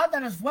allowed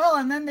that as well,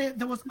 and then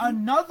there was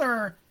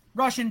another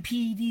Russian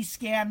PED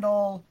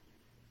scandal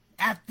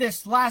at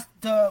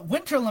the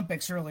Winter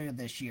Olympics earlier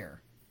this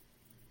year.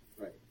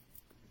 Right.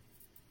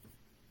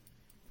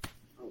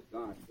 Oh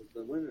gosh,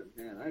 the winter,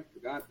 man! I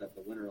forgot that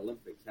the Winter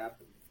Olympics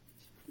happened.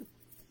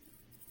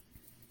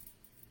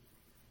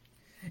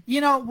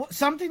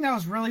 Something that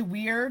was really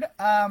weird.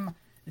 I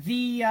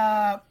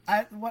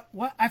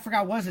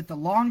forgot. Was it the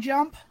long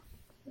jump?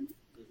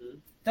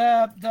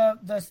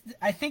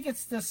 I think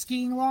it's the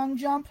skiing long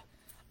jump.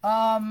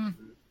 I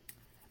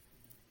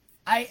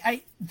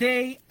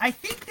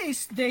think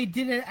they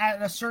did it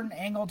at a certain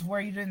angle to where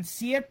you didn't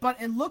see it,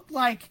 but it looked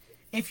like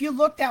if you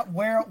looked at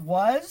where it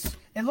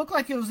looked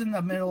like it was in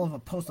the middle of a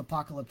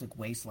post-apocalyptic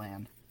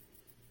wasteland.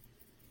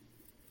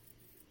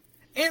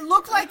 It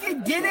looked like they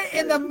did it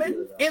in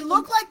the. It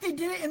looked like they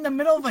did it in the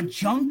middle of a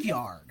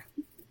junkyard.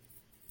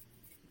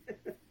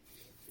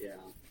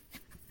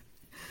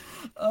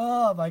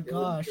 Oh my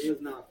gosh! It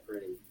was not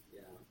pretty.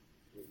 Yeah,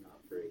 it was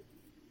not pretty.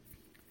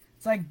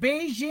 It's like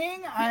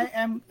Beijing.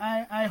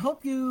 I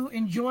hope you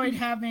enjoyed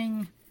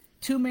having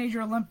two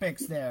major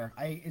Olympics there.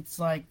 It's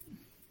like.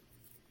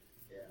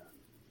 Yeah.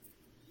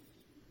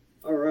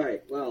 All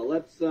right. Well,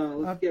 let's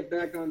get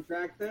back on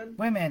track then.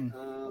 Women.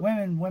 Go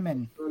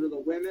to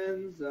the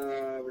women's.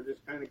 We're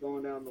just kind of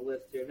going down the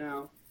list here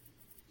now.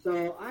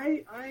 So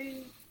I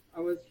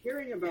was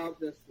hearing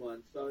about this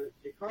one. So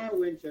Jakara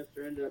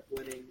Winchester ended up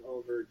winning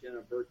over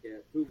Jenna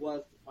Burkett, who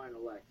was the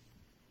final X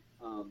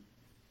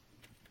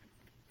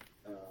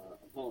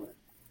opponent.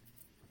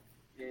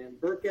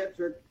 And Burkett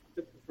took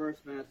the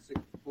first match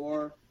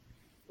 6-4.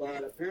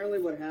 But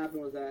apparently what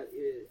happened was that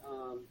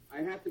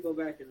I have to go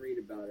back and read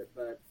about it.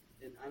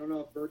 And I don't know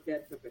if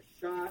Burkett took a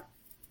shot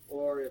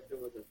or if it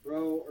was a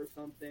throw or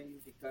something,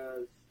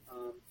 because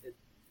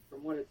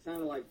from what it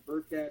sounded like,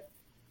 Burkett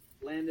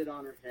landed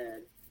on her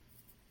head.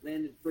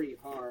 Landed pretty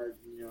hard,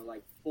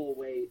 full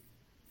weight,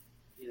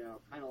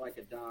 kind of like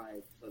a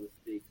dive, so to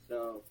speak.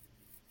 So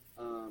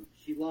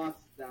she lost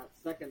that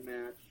second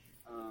match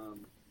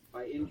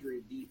by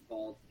injury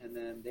default, and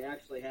then they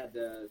actually had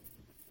to,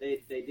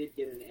 they did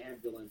get an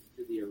ambulance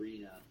to the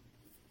arena,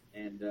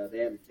 and they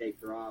had to take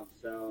her off.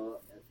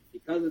 So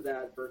because of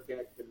that,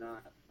 Burkett could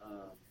not,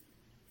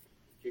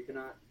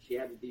 she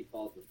had to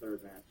default the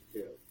third match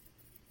too.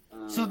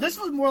 So this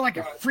was more like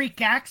a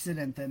freak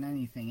accident than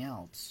anything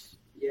else.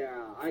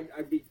 Yeah,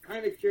 I'd be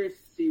kind of curious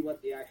to see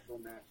what the actual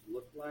match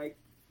looked like.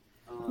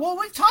 Well,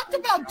 we talked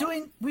about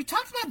doing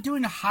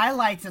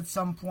highlights at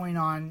some point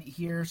on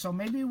here, so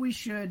maybe we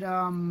should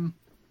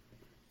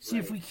see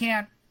if we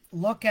can't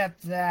look at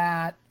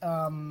that.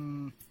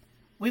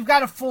 We've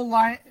got a full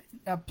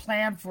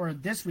plan for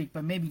this week,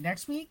 but maybe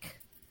next week.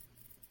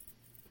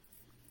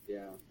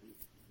 Yeah,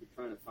 we're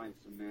trying to find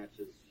some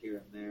matches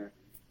here and there,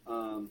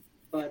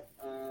 but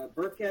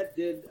Burkett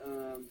did.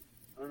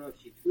 I don't know if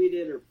she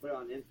tweeted or put it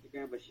on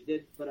Instagram, but she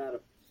did put out a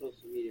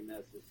social media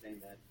message saying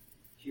that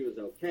she was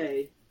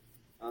okay,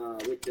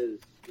 which is,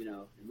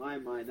 in my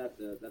mind, that's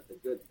a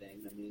good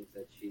thing. That means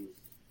that she's,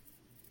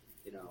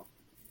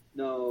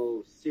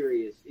 no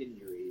serious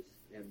injuries.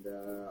 And,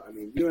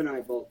 you and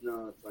I both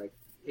know it's like,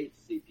 hate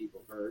to see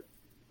people hurt.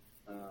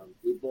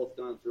 We've both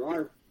gone through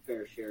our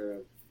fair share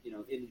of,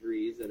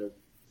 injuries that have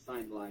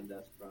sidelined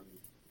us from,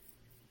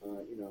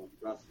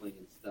 wrestling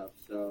and stuff.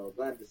 So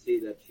glad to see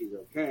that she's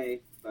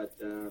okay. But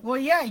well,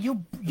 yeah,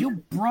 you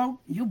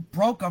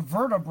broke a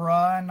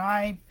vertebra, and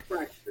I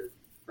fractured.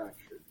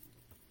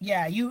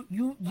 Yeah, you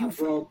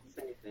broke,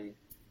 same thing.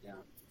 Yeah.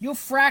 You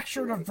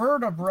fractured a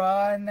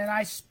vertebra, and then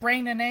I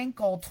sprained an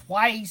ankle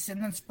twice,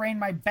 and then sprained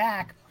my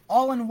back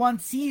all in one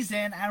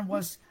season, and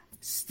was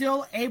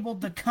still able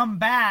to come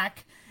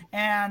back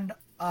and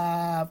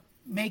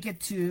make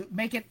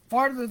it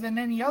farther than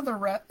any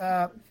other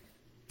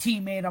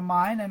teammate of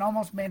mine, and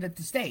almost made it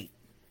to state.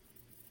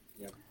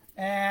 Yep.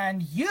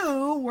 And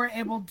you were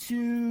able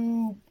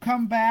to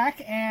come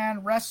back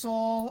and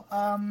wrestle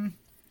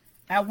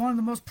at one of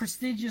the most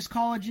prestigious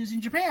colleges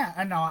in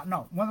Japan.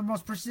 No, one of the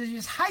most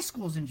prestigious high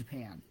schools in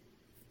Japan.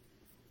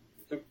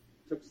 Took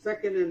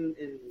second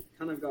in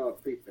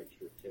Kanagawa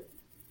Prefecture too.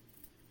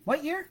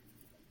 What year?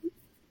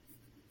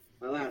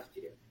 My last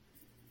year.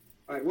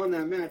 If I'd won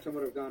that match, I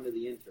would have gone to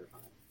the Inter High.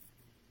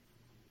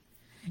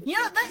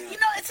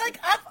 It's like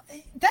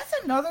that's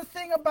another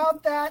thing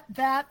about that.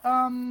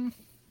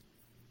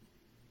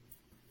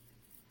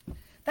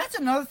 That's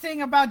another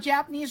thing about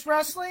Japanese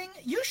wrestling.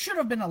 You should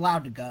have been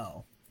allowed to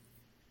go.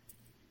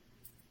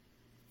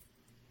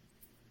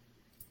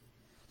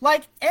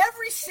 Like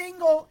every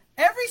single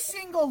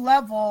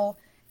level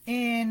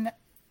in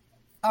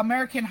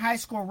American high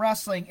school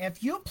wrestling,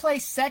 if you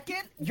place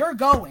second, you're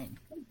going.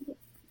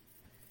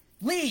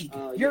 League.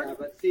 Yeah,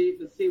 but see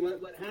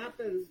what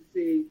happens.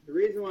 See, the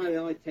reason why they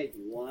only take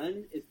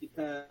one is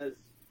because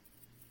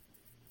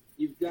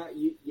you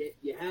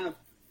have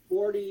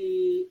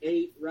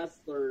 48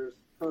 wrestlers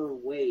per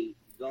weight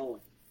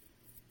going,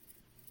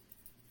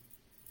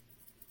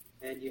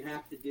 and you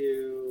have to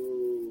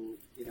do.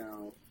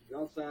 You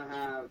also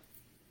have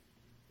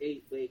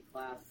 8 weight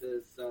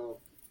classes, so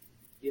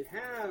you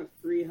have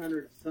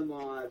 300 some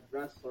odd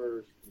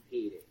wrestlers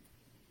competing.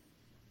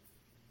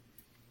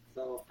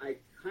 So I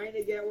kind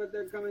of get what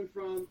they're coming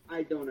from.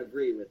 I don't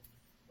agree with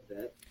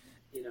it.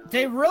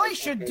 They really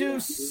should do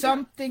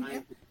something.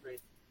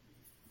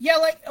 Yeah,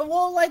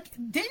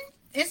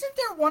 isn't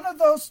there one of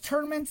those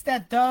tournaments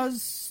that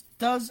does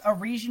a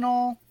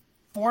regional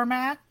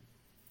format?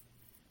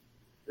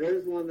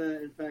 There's one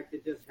that, in fact,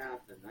 it just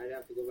happened. I'd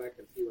have to go back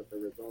and see what the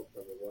results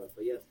of it was.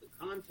 But yes, the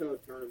Kanto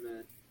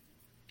tournament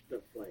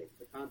took place,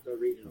 the Kanto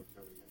regional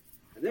tournament.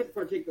 And this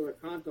particular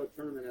Kanto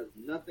tournament has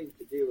nothing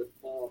to do with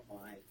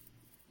qualifying.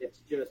 It's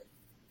just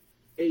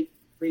 8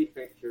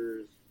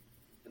 prefectures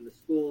and the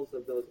schools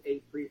of those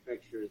 8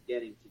 prefectures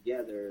getting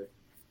together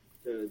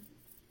to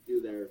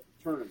do their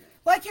tournament.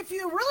 Like, if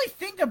you really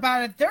think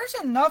about it, there's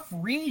enough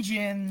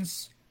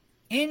regions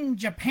in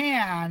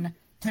Japan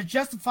to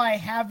justify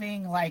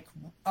having, like,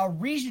 a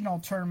regional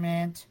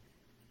tournament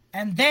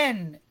and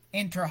then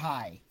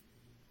inter-high.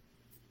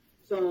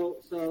 So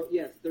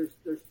yes, there's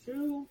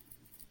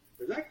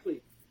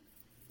actually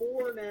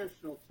 4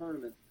 national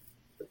tournaments.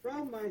 The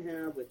problem I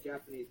have with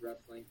Japanese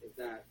wrestling is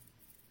that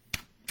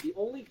the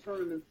only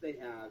tournaments they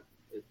have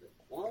is the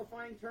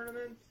qualifying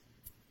tournaments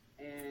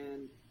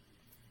and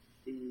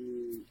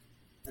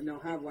they'll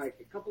have like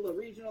a couple of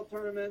regional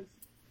tournaments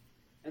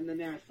and the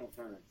national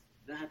tournaments.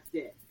 That's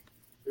it.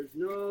 There's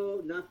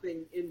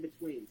nothing in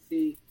between.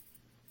 See,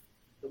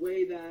 the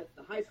way that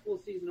the high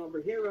school season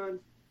over here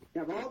runs,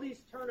 you have all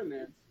these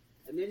tournaments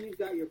and then you've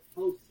got your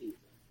postseason.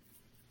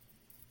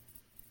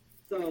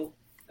 So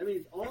that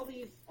means all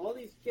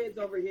these kids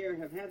over here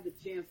have had the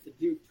chance to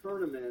do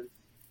tournaments,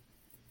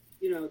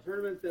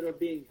 tournaments that are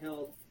being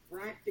held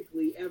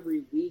practically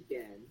every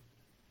weekend,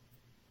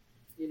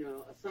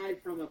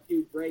 aside from a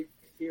few breaks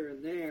here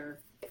and there.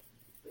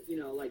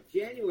 Like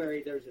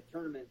January, there's a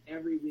tournament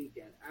every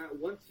weekend.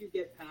 Once you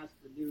get past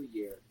the new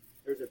year,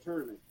 there's a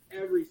tournament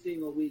every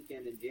single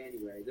weekend in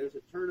January. There's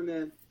a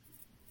tournament,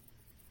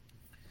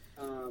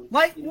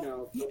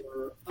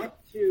 for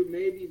up to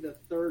maybe the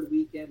 3rd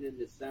weekend in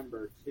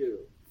December too,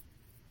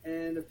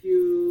 and a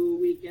few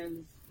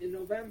weekends in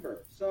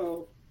November.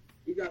 So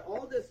you got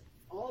all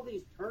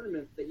these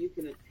tournaments that you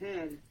can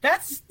attend.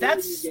 That's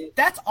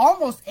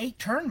almost 8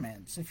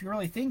 tournaments if you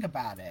really think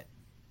about it.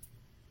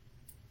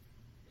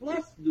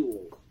 Plus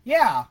duels.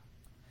 Yeah.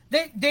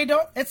 They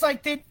don't it's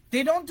like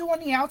they don't do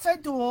any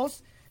outside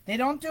duels. They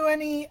don't do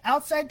any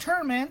outside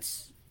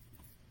tournaments.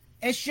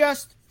 It's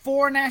just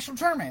 4 national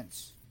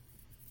tournaments.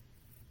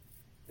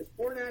 It's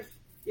 4 national.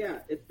 Yeah,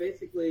 it's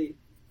basically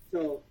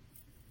so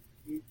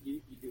you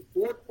do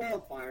 4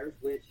 qualifiers,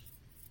 which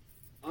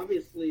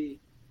obviously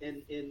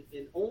in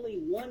only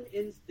one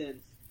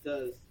instance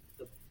does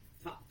the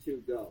top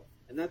 2 go,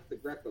 and that's the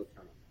Greco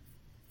tournament.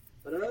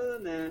 But other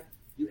than that,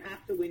 you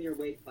have to win your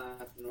weight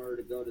class in order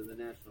to go to the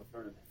national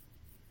tournament.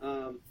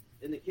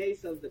 In the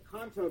case of the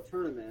Kanto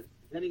tournament,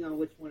 depending on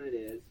which one it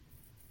is,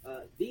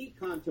 the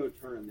Kanto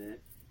tournament,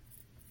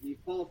 you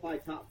qualify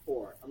top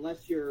 4.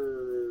 Unless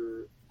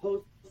you're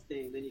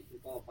hosting, then you can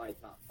qualify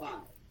top 5.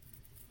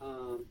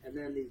 And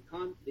then the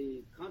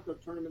Kanto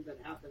tournament that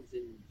happens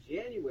in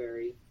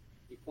January,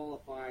 you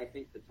qualify, I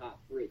think, the top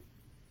 3.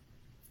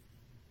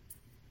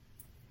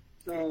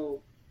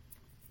 So,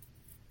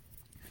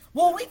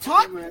 Well, we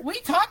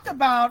talked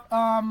about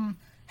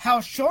how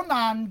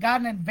Shonan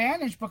got an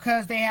advantage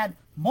because they had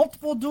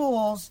multiple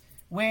duels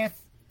with.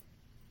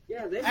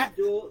 Yeah, they had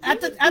duel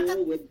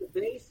with the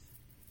base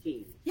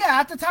team. Yeah,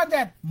 at the time they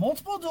had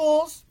multiple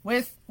duels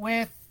with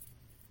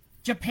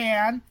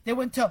Japan. They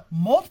went to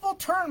multiple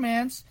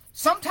tournaments.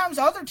 Sometimes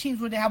other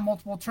teams would have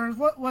multiple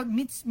tournaments. What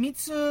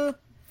Mitsu?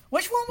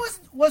 Which one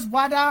was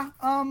Wada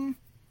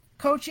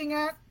coaching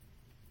at?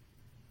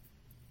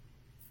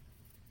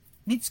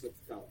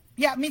 Mitsukawa.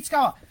 Yeah,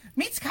 Mitsukawa.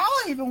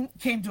 Mitsukawa even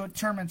came to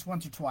tournaments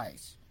once or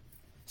twice.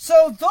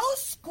 So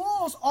those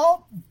schools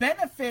all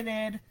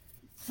benefited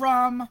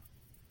from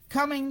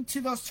coming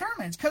to those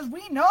tournaments because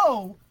we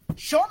know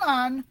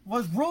Shonan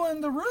was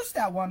ruling the roost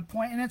at one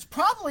point, and it's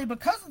probably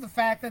because of the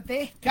fact that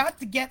they got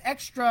to get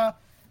extra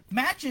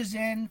matches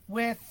in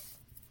with,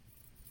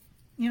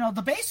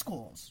 the base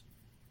schools.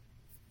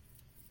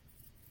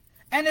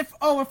 And if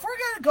we're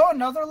gonna go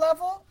another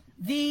level,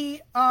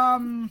 the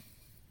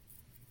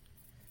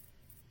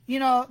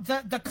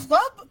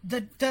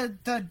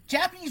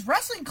Japanese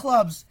wrestling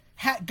clubs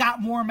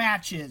got more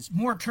matches,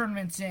 more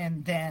tournaments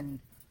in than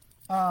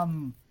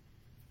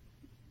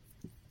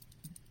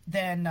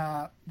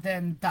the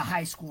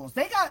high schools.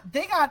 They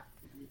got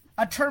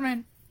a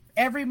tournament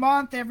every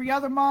month, every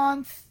other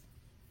month.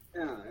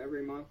 Yeah,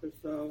 every month or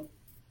so.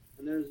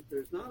 And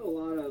there's not a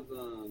lot of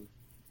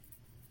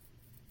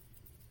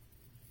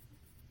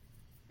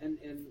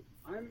and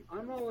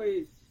I'm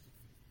always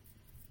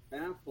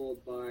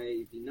baffled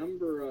by the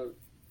number of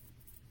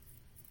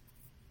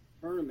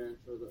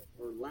tournaments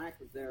or lack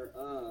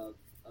thereof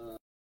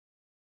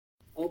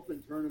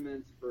open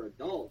tournaments for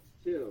adults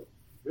too.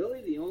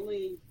 Really, the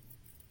only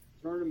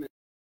tournaments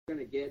you're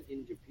going to get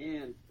in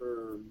Japan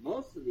for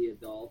most of the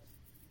adults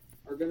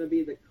are going to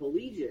be the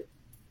collegiate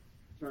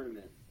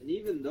tournaments, and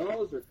even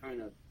those are kind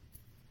of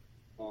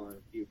far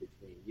and few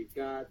between. You've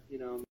got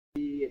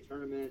maybe a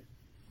tournament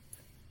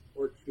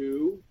or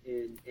two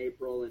in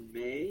April and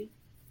May.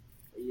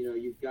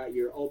 You've got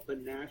your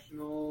open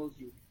nationals.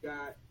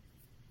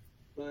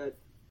 But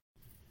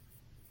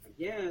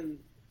again,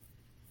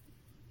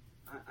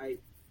 I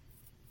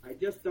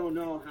just don't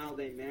know how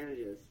they manage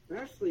it,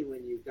 especially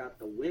when you've got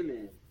the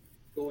women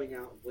going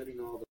out and winning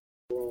all the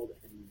world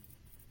and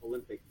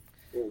Olympic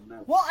gold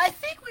medals. Well, I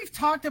think we've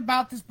talked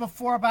about this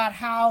before about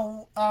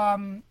how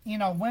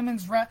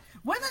women's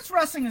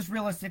wrestling is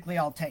realistically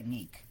all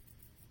technique.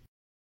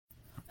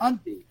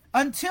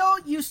 Until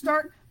you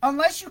start,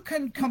 unless you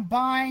can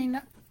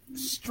combine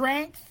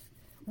strength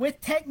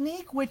with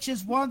technique, which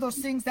is one of those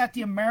things that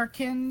the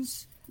American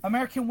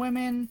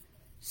women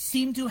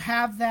seem to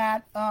have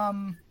that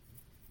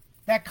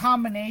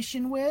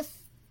combination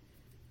with.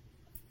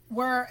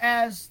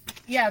 Whereas,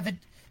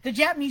 the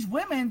Japanese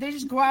women, they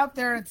just go out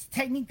there. It's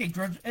technique.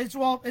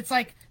 It's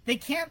like they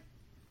can't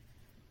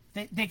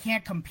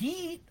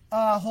compete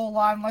a whole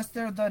lot unless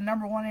they're the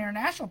number one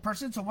international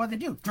person. So what do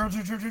they do?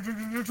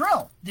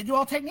 Drill. They do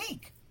all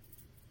technique.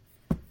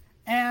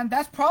 And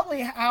that's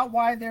probably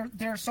why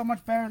they're so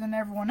much better than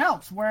everyone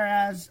else.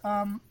 Whereas,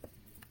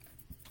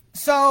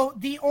 so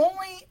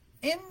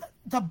in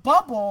the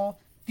bubble,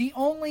 the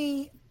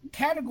only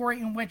category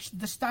in which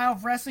the style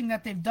of wrestling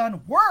that they've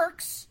done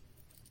works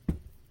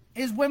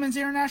is women's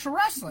international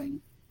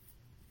wrestling.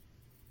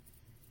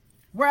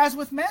 Whereas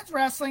with men's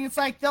wrestling, it's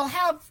like they'll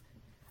have.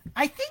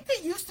 I think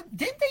they used to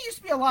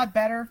be a lot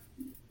better?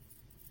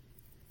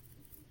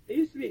 They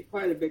used to be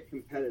quite a bit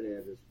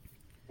competitive, as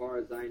far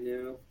as I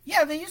knew.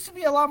 Yeah, they used to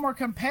be a lot more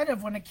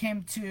competitive when it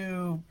came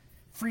to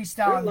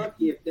freestyle. They're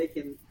lucky if they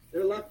can.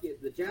 They're lucky.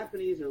 The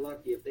Japanese are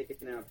lucky if they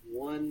can have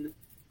one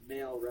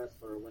male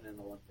wrestler win an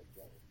Olympic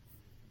gold.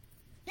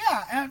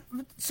 Yeah,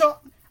 and so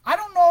I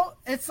don't know.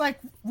 It's like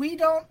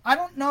I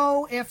don't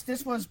know if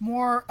this was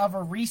more of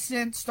a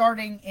recent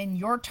starting in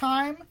your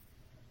time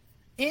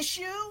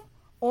issue,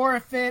 or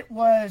if it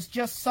was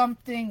just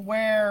something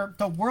where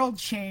the world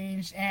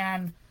changed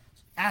and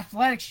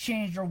athletics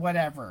changed or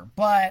whatever.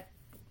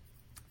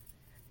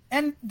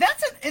 And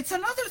it's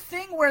another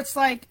thing where it's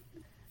like,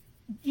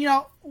 we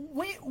are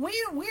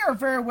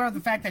very aware of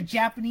the fact that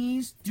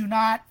Japanese do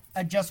not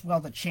adjust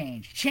well to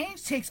change.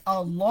 Change takes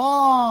a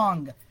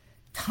long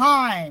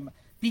time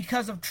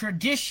because of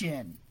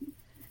tradition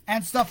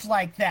and stuff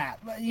like that.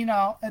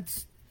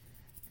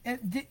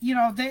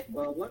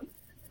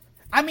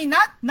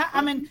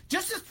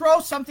 Just to throw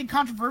something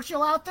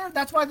controversial out there,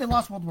 that's why they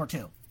lost World War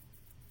II.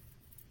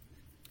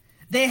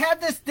 They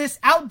had this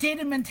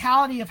outdated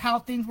mentality of how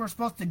things were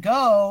supposed to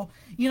go.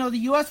 The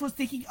U.S. was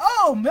thinking,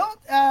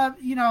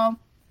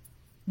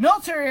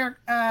 military,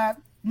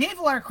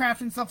 naval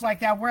aircraft and stuff like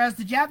that, whereas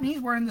the Japanese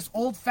were in this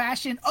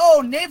old-fashioned,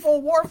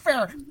 naval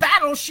warfare,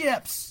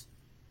 battleships.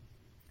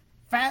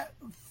 Fat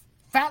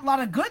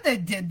lot of good they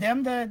did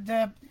them.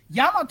 The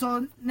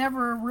Yamato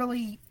never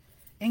really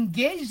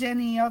engaged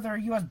any other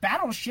U.S.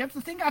 battleships.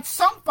 The thing got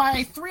sunk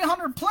by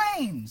 300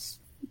 planes.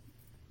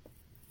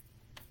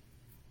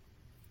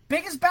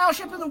 Biggest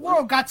battleship in the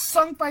world got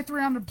sunk by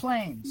 300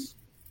 planes.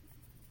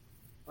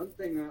 One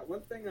thing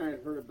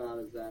I've heard about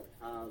is that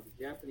how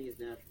the Japanese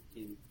national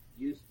team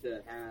used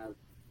to have,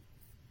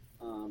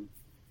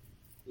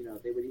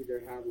 they would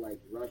either have like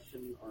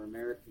Russian or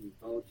American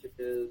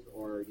coaches,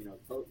 or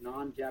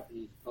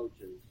non-Japanese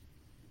coaches,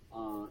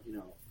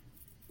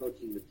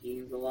 coaching the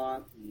teams a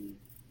lot. And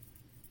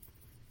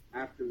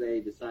after they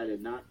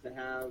decided not to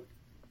have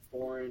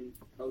foreign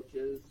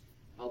coaches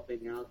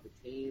helping out the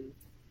team,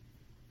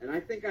 and I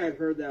think I had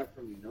heard that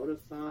from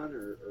Noda-san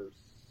or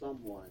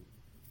someone.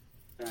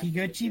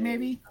 Kiguchi,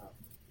 maybe?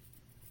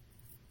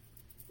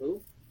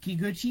 Who?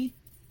 Kiguchi?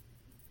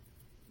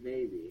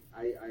 Maybe.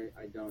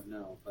 I don't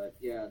know. But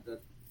yeah,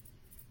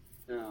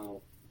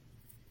 now,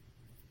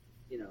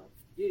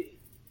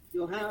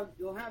 you'll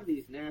have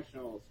these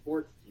national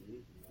sports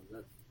teams,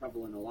 that's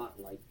prevalent a lot,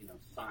 like,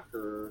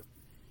 soccer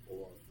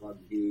or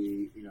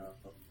rugby,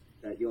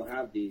 that you'll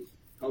have these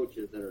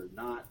coaches that are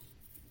not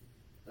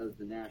of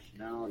the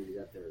nationality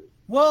that they're.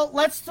 Well,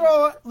 let's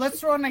throw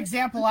an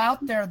example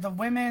out there. The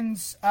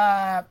women's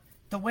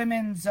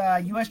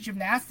U.S.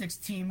 gymnastics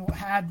team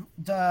had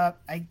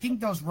I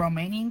think those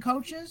Romanian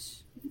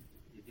coaches,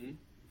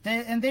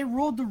 and they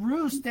ruled the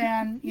roost,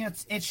 and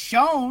it's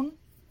shown.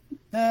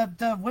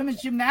 The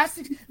women's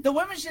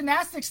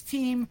gymnastics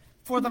team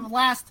for the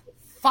last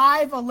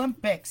 5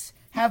 Olympics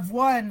have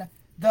won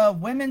the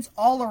women's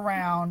all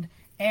around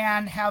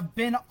and have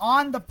been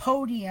on the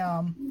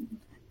podium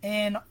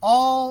in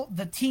all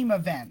the team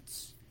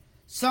events.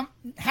 Some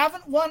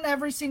haven't won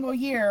every single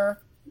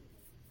year.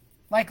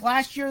 Like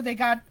last year, they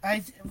got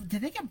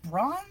did they get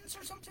bronze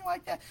or something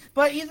like that?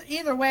 But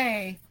either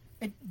way,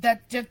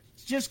 that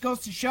just goes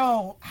to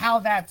show how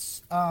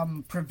that's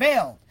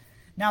prevailed.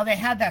 Now they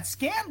had that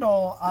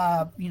scandal,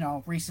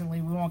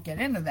 recently. We won't get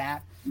into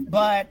that,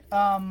 but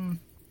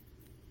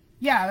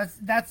yeah,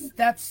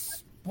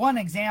 that's one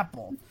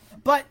example.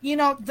 But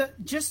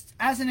just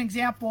as an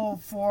example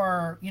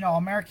for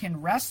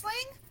American wrestling,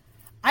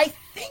 I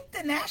think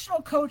the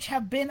national coach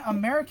have been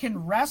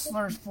American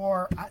wrestlers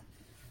for.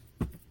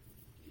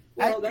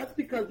 Well, that's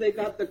because they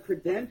got the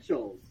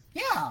credentials.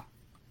 Yeah,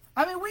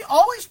 I mean, we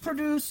always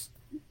produce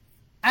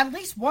at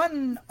least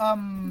one.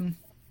 I'm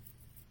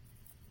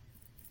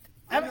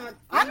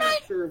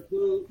not sure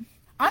who.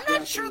 I'm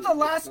not sure the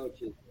last.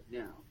 Coaches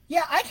now.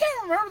 Yeah, I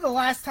can't remember the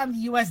last time the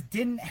U.S.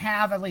 didn't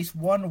have at least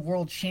one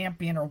world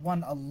champion or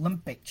one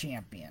Olympic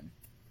champion.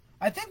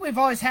 I think we've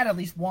always had at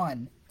least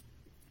one.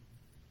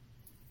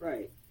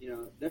 Right. You're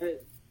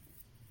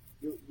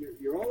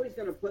always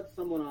going to put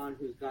someone on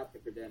who's got the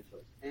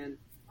credentials. And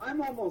I'm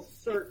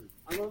almost certain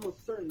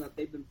that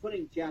they've been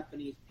putting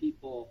Japanese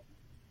people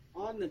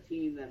on the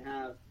team that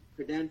have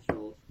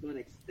credentials to an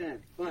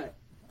extent. But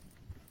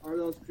are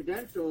those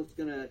credentials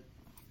going to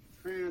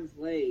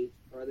translate,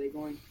 or are they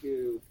going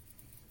to...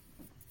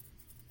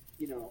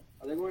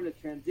 are they going to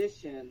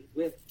transition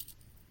with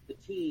the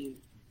team,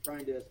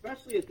 trying to,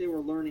 especially if they were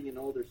learning an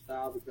older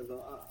style, because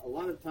a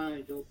lot of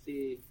times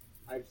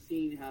I've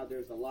seen how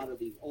there's a lot of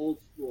these old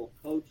school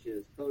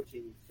coaches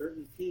coaching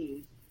certain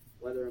teams,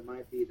 whether it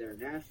might be their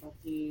national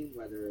team,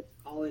 whether it's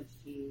college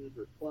teams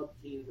or club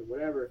teams or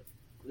whatever,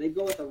 and they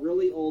go with a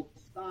really old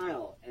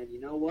style, and you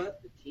know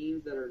what? The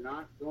teams that are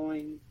not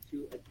going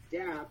to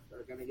adapt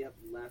are going to get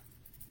left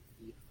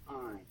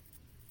behind.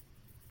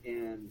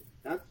 And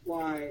that's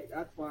why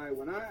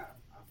when I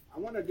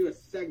want to do a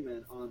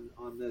segment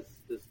on this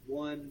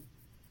one,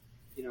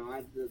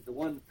 the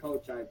one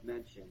coach I've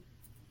mentioned,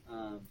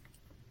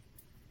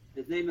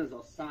 his name is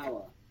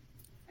Osawa,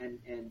 and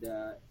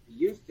he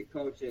used to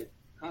coach at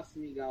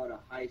Kasamigawa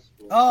High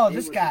School. Oh,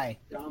 this guy.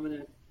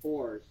 Dominant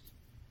force.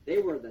 They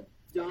were the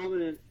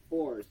dominant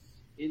force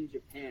in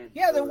Japan.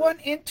 Yeah, they won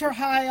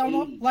inter-high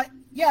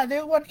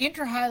they won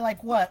inter-high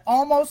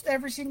almost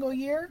every single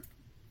year.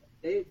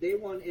 They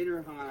won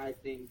inter-high, I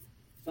think,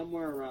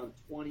 somewhere around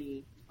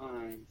 20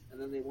 times, and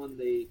then they won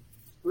the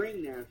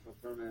spring national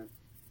tournament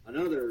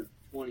another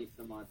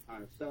 20-some-odd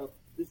times. So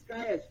this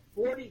guy has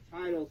 40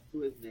 titles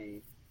to his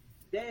name.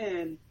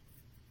 Then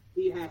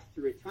he has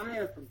to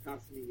retire from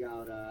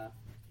Kasamigawa,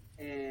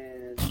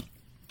 and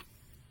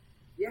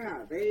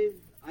yeah,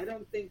 I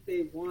don't think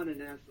they've won a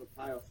national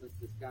title since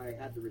this guy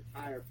had to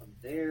retire from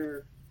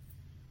their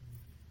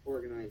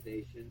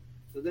organization.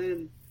 So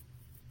then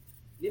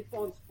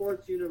Nippon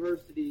Sports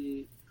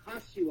University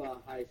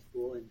Kashiwa High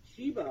School in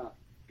Chiba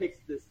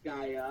picks this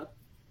guy up,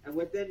 and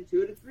within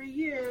 2 to 3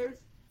 years,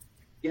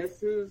 guess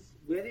who's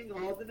winning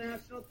all the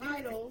national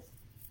titles?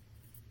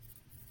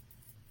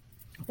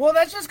 Well,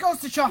 that just goes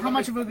to show how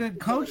much of a good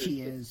coach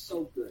he is.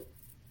 So good.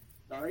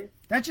 Sorry?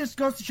 That just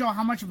goes to show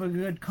how much of a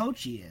good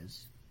coach he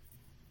is.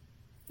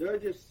 There are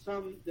just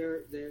some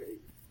there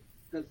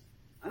because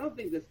I don't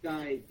think this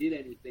guy did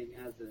anything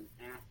as an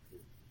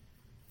athlete.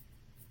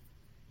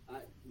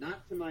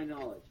 Not to my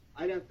knowledge.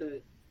 I'd have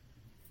to.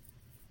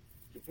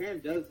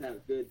 Japan does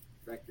have good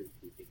record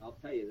keeping. I'll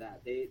tell you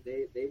that.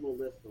 They will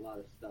list a lot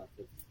of stuff.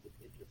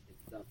 It's interesting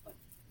stuff, but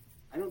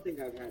I don't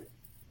think I've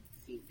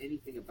seen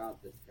anything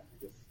about this guy,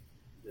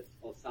 this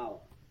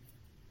Osawa.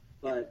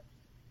 But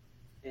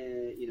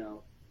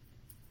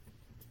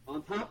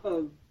on top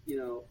of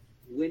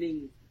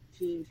winning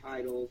team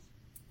titles,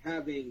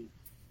 having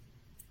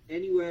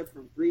anywhere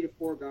from 3 to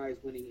 4 guys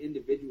winning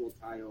individual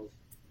titles.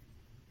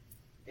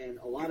 And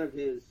a lot of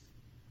his,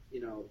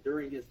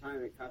 during his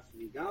time at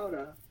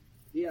Kasumi-Gawda,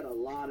 he had a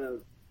lot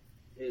of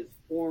his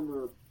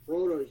former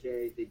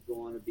proteges. They'd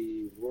go on to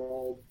be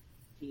world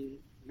team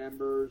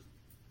members,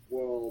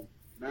 world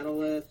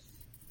medalists,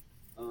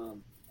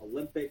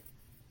 Olympic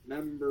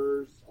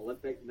members,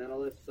 Olympic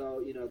medalists.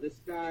 So, this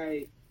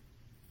guy,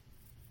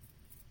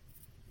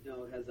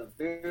 has a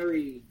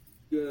very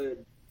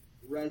good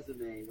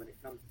resume when it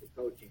comes to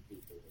coaching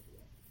people as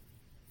well.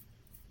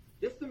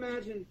 Just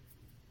imagine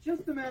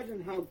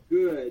how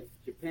good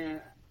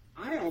Japan.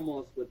 I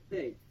almost would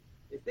think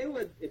if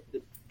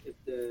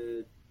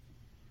the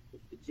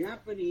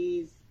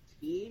Japanese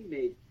team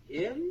made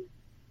him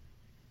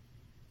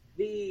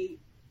the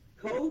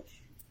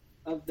coach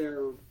of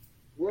their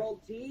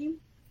world team,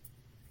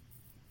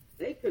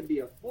 they could be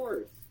a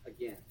force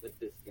again with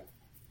this guy.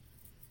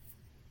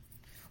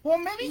 Well,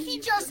 maybe he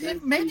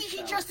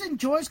just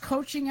enjoys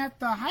coaching at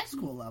the high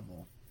school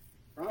level.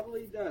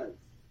 Probably does.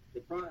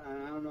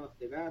 I don't know if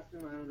they've asked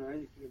him. I don't know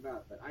anything about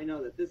it, but I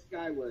know that this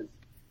guy was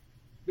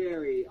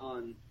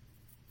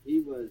he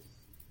was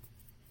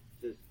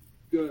just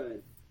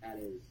good at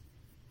his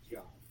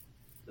job.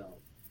 So,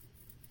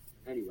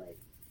 anyway.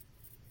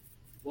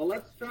 Well,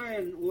 let's try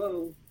and,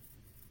 going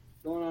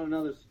on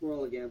another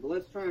scroll again, but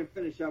let's try and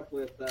finish up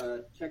with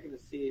checking to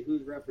see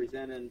who's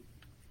representing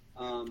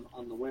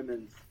on the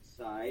women's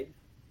side.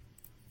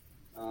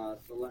 So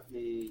let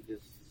me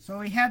just. So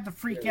we had the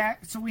freak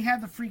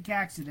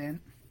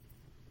accident.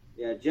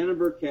 Yeah, Jenna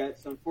Burkett.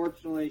 So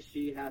unfortunately,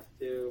 she has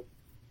to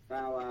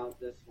bow out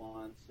this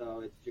one.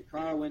 So it's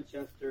Jakara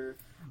Winchester.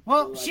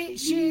 Well,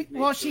 she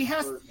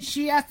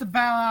has to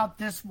bow out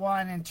this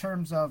one in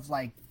terms of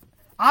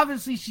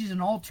obviously she's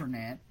an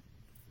alternate,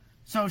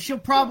 so she'll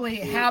probably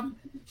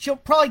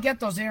get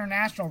those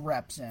international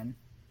reps in.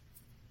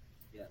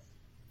 Yes.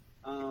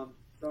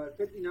 So at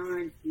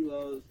 59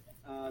 kilos,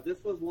 this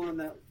was one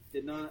that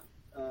did not.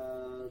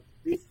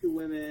 These two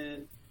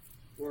women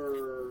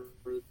were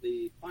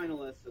the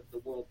finalists of the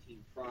World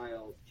Team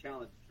Trials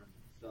Challenge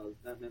Tournament, so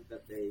that meant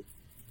that they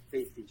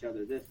faced each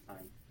other this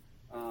time.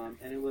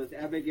 And it was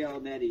Abigail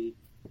Nettie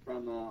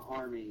from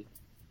Army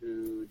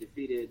who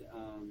defeated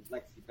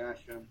Lexi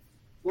Basham.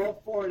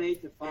 12-4 and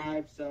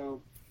 8-5.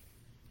 So,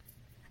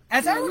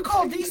 as I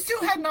recall, these two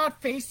had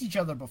not faced each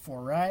other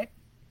before, right?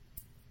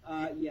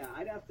 Yeah,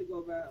 I'd have to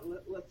go back.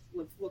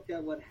 Let's look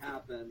at what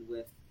happened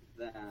with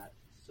that.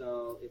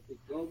 So if we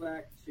go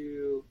back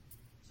to,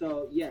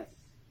 yes,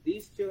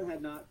 these two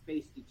had not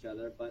faced each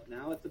other, but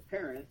now it's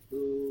apparent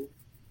who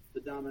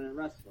the dominant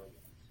wrestler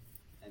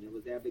was, and it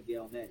was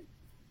Abigail Nettie.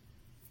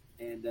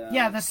 And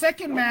the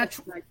second match.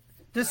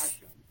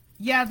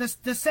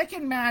 The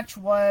second match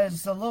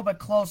was a little bit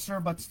closer,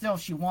 but still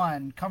she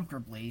won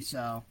comfortably.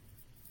 So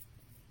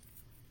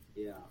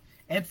yeah,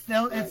 it's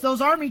those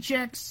Army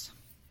chicks.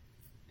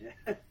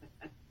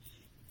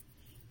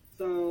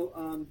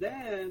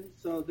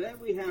 Then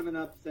we have an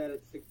upset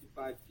at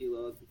 65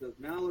 kilos because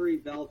Mallory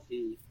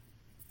Velty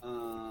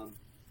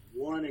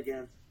won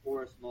against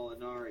Forrest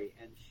Molinari,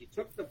 and she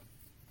took the.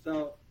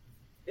 So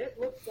it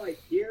looks like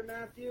here,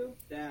 Matthew,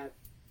 that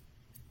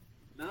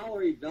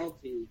Mallory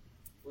Velty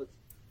was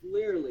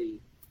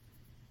clearly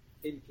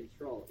in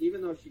control,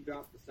 even though she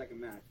dropped the second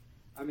match.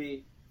 I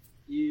mean,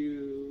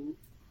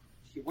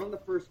 she won the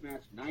first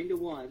match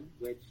 9-1,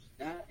 which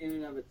that in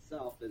and of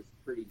itself is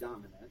pretty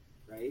dominant,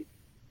 right?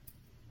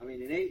 I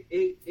mean, an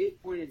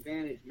eight point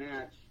advantage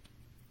match,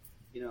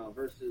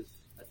 versus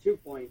a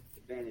 2-point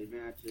advantage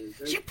match is.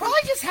 She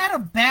probably just had a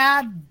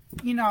bad,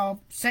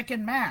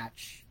 second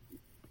match.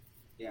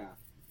 Yeah.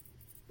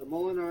 So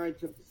Molinari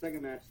took the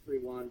second match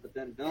 3-1, but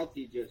then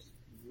Velty just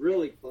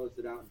really closed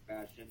it out in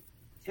fashion.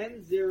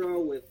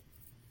 10-0 with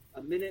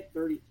a minute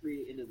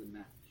 33 into the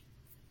match.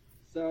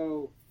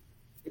 So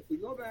if we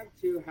go back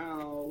to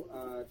how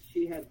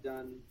she had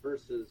done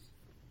versus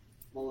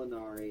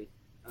Molinari,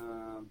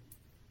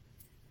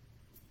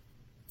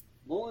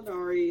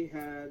 Molinari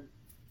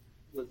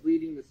was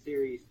leading the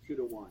series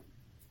 2-1.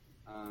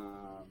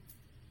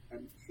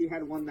 And she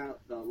had won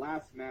the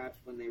last match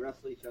when they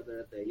wrestled each other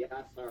at the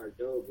Yasar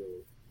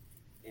Dogu.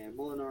 And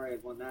Molinari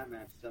had won that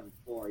match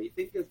 7-4. You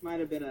think this might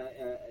have been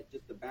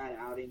just a bad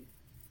outing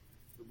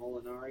for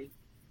Molinari?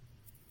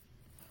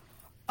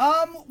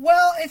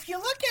 Well, if you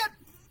look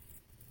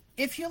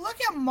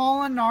at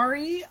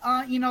Molinari,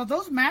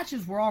 those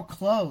matches were all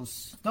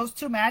close. Those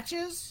two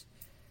matches.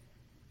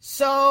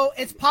 So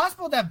it's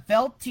possible that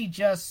Velty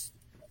just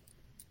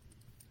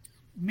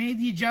made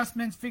the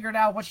adjustments, figured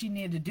out what she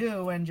needed to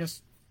do, and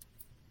just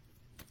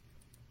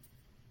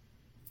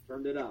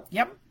turned it up.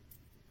 Yep.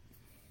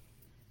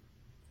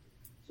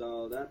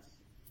 So that's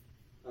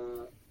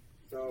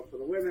so for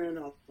the women.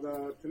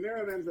 Although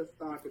Tamira Menza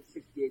stock at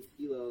 68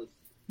 kilos.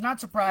 Not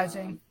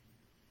surprising.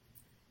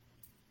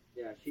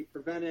 Yeah, she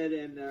prevented,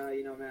 and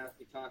Matt,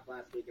 we talked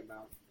last week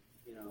about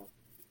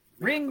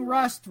ring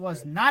rust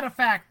was not a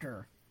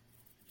factor.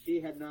 She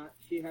had not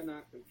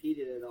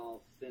competed at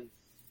all since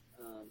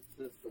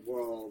the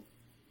World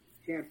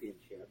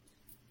Championships.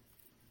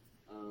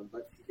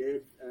 But she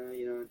did,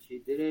 she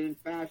did it in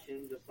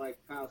fashion, just like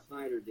Kyle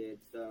Snyder did.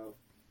 So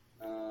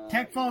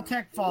Tech fall,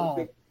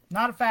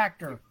 not a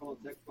factor.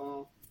 Tech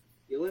fall.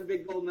 The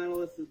Olympic gold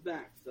medalist is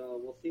back, so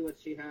we'll see what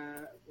she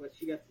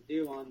gets to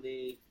do on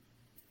the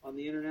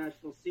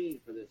international scene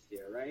for this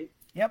year, right?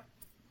 Yep.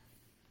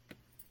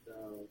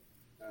 So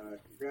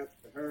congrats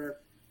to her.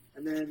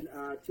 And then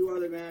two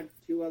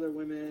other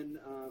women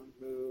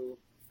who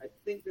I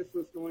think this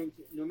was going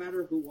to, no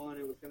matter who won,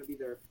 it was going to be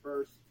their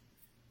first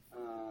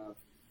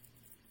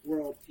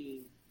world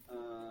team,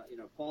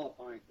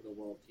 qualifying for the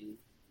world team.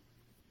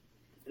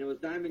 And it was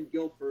Diamond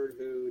Guilford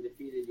who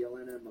defeated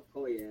Yelena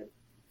Makoyed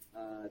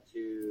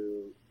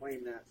to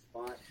claim that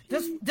spot.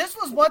 This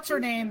was what's her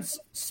name's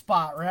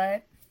spot,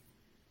 right?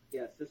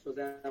 Yes, this was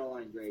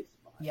Adeline Gray's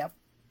spot. Yep.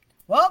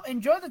 Well,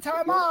 enjoy the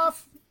time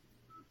off.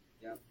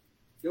 Yep.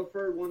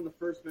 Guilford won the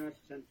first match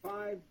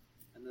 10-5,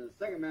 and then the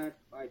second match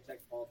by tech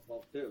fall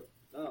 12-2.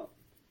 So,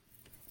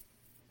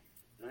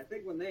 and I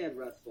think when they had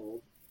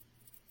wrestled,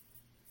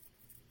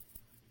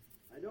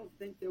 I don't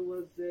think there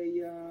was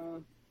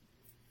a.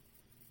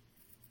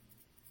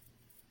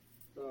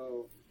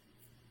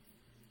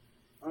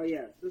 Oh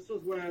yes, this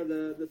was where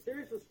the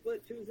series was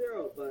split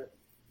 2-0, but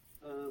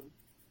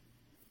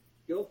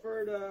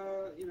Guilford,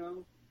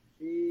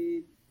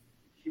 she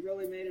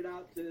really made it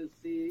out to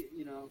see,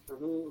 for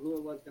who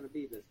it was going to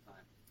be this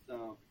time.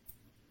 So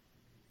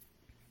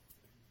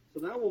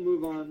now we'll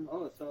move on.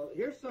 Oh, so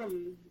here's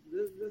some.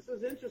 This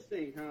is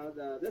interesting. How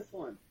this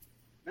one,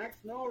 Max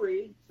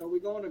Nori. So we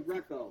go into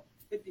Greco,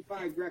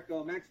 55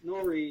 Greco. Max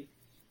Nori,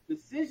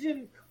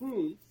 decision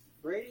Kuntz,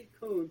 Brady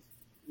Kuntz,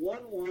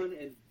 1-1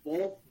 in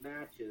both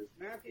matches.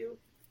 Matthew,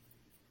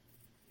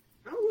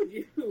 how would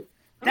you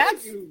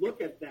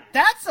look at that?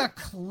 That's a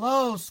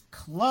close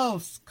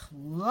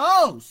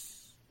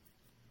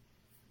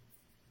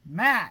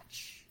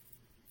match.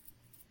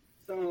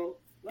 So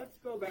let's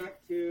go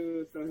back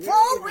to. So for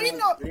all we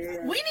know,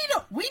 we need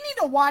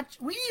to watch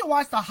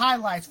the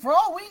highlights. For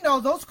all we know,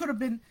 those could have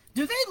been.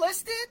 Do they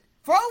list it?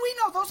 For all we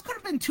know, those could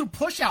have been 2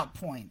 push-out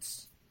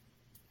points.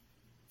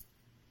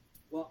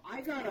 Well,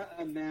 I gotta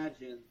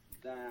imagine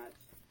that.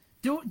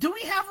 Do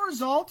we have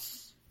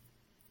results?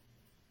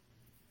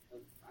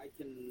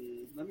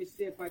 Let me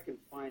see if I can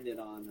find it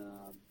on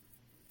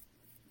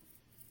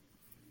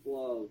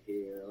Flow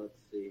here. Let's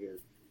see here.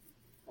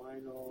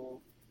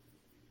 Final.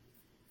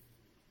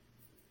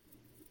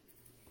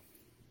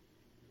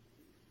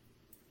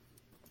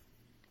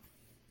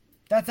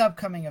 That's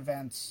upcoming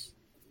events.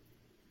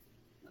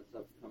 That's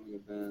upcoming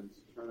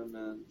events,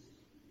 tournaments.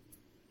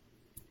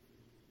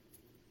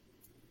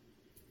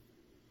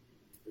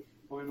 There's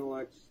Final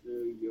X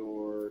New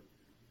York.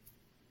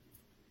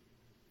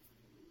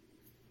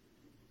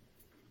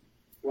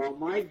 Well,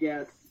 my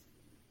guess,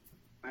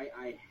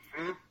 I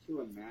have to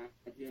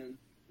imagine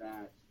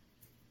that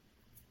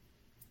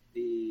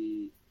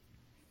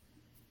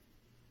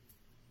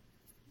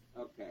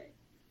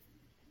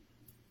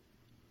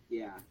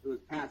yeah, it was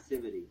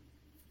passivity.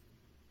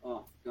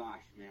 Oh,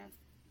 gosh, man.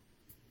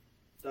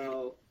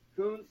 So,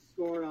 Kuntz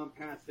scored on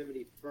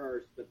passivity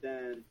first, but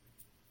then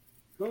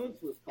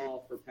Kuntz was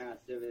called for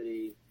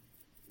passivity.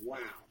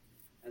 Wow.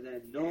 And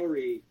then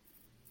Nori...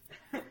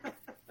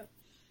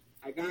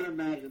 I gotta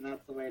imagine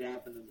that's the way it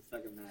happened in the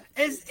second match.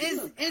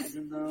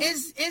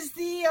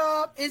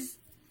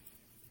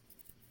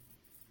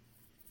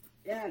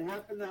 Yeah, it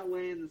happened that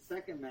way in the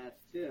second match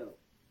too.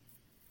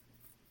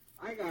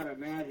 I gotta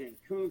imagine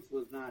Kuntz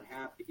was not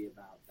happy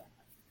about that.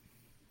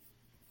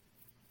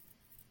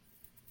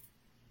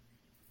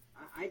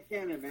 I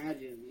can't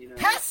imagine,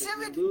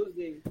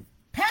 losing.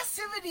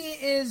 Passivity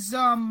is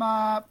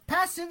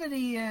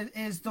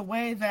the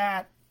way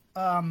that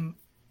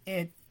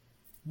it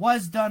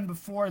was done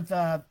before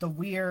the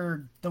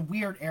weird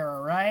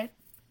era, right?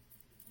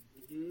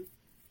 Mm-hmm.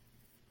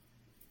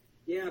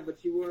 Yeah, but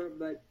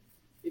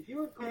if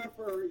you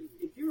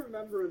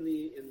remember in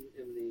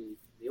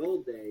the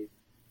old days,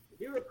 if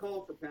you were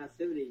called for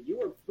passivity, you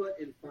were put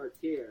in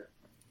parterre,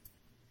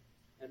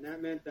 and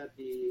that meant that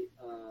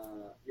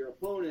your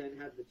opponent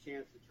had the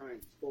chance to try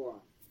and score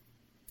on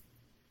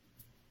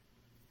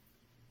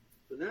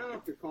you. So now,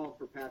 if you're called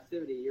for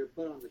passivity, you're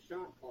put on the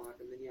shot clock,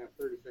 and then you have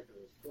 30 seconds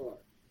to score.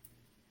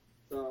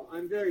 So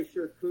I'm very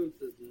sure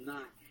Kuntz is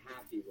not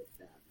happy with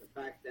that. The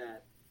fact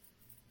that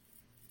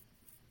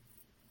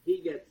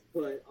he gets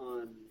put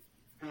on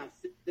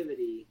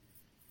passivity,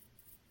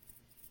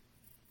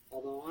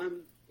 although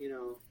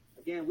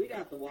again, we'd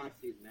have to watch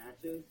these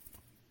matches.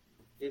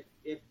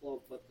 If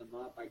Flo put them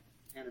up, I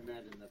can't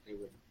imagine that they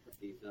would put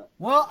these up.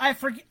 Well, I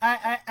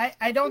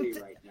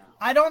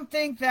don't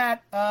think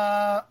that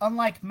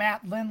unlike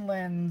Matt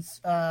Lindland's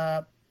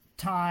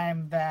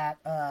time that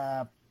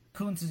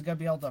Kuntz is going to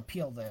be able to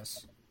appeal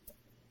this.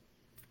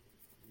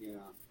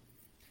 Yeah.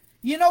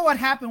 You know what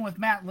happened with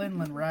Matt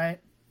Lindland, right?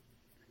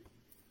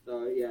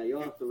 So, yeah,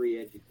 you'll have to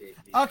re-educate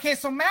me. Okay,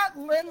 so Matt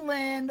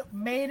Lindland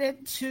made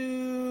it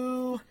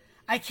to...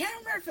 I can't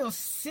remember if it was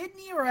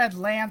Sydney or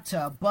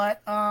Atlanta,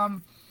 but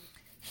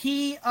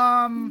he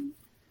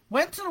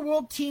went to the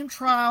World Team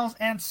Trials,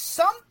 and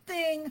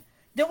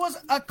there was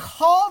a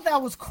call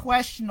that was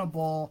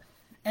questionable,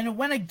 and it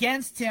went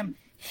against him.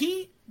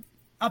 He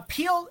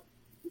appealed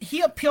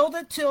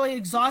it till he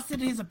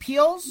exhausted his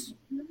appeals,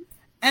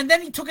 and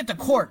then he took it to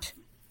court.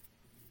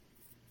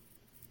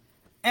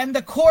 And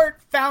the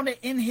court found it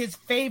in his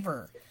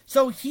favor.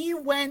 So he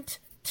went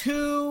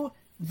to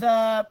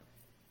the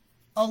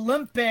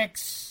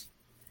Olympics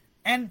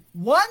and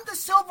won the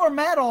silver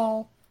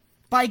medal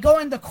by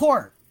going to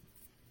court.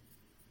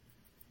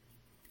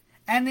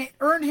 And it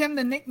earned him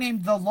the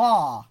nickname The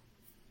Law.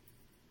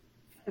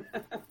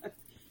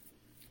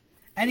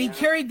 And he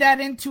carried that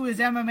into his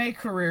MMA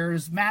career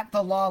as Matt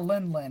The Law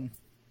Lindland.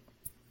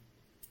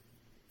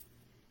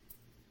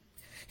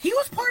 He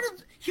was part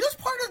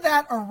of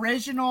that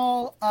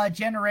original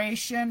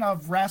generation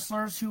of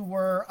wrestlers who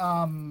were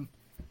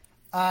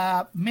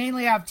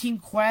mainly out of Team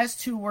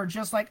Quest, who were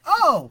just like,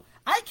 oh,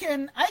 I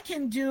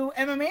can do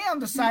MMA on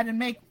the side and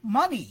make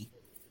money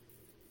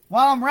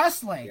while I'm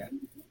wrestling. Yeah.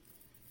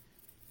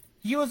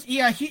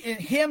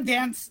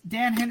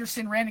 Dan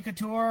Henderson, Randy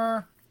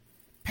Couture,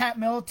 Pat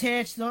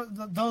Miletich,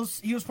 those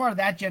he was part of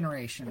that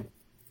generation.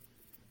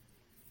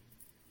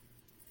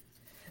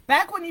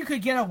 Back when you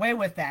could get away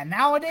with that.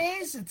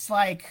 Nowadays, it's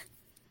like,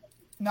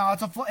 no,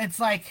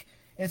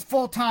 it's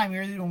full time.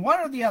 You're doing one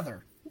or the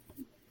other.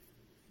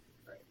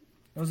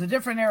 It was a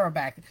different era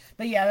back then.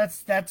 But yeah,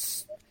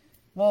 that's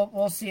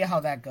we'll see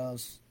how that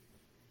goes.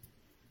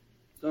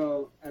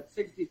 So at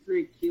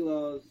 63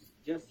 kilos,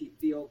 Jesse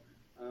Fielk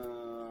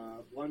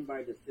won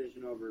by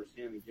decision over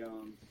Sammy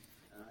Jones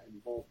in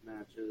both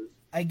matches.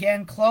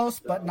 Again, close,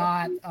 but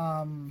not.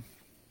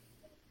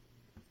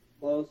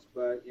 Close,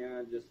 but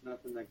yeah, just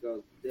nothing that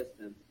goes the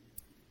distance.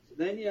 So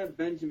then you have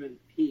Benjamin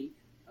Peake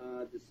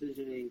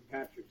decisioning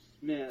Patrick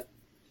Smith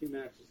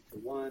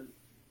 2-1.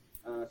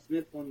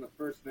 Smith won the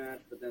first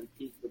match, but then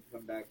Peake would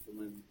come back to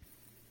win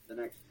the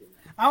next 2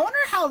 matches. I wonder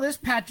how this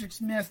Patrick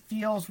Smith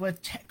feels with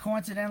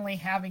coincidentally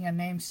having a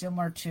name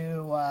similar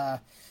to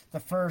the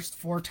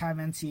first 4-time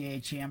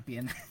NCAA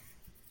champion.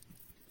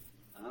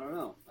 I don't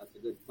know. That's a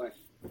good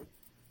question.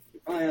 He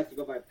probably has to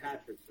go by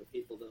Patrick so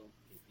people don't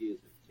confuse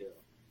him too.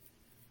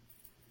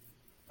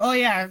 Oh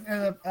yeah,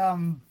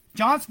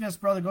 John Smith's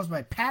brother goes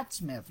by Pat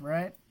Smith,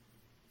 right?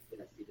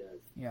 Yes, he does.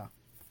 Yeah.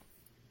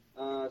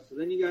 So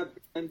then you got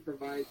Ben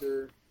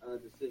Provisor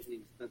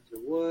decisioning Spencer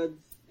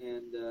Woods,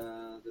 and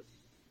this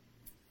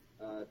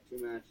 2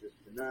 matches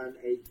to none,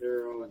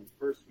 8-0 in the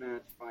first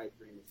match, 5-3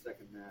 in the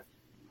second match.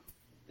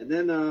 And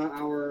then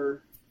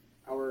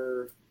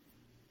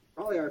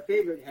probably our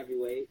favorite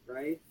heavyweight,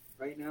 right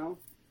now?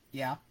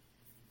 Yeah.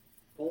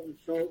 Colton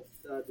Schultz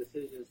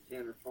decisions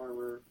Tanner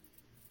Farmer,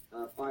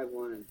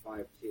 5-1 and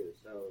 5-2.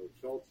 So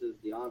Schultz is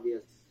the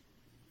obvious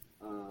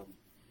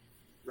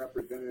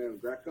representative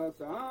of Greco.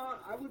 So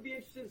I would be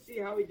interested to see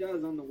how he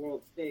does on the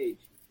world stage.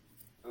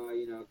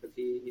 Because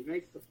he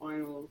makes the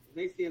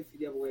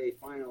NCAA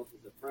finals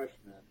as a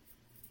freshman.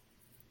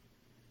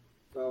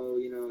 So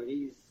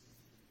he's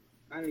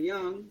kind of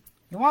young.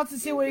 He wants to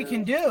see what he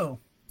can do.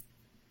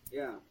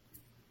 Yeah.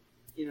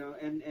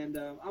 And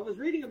I was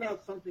reading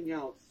about something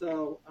else.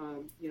 So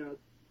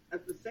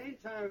at the same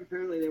time,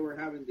 apparently they were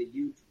having the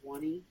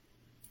U20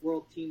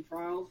 World Team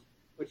Trials,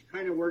 which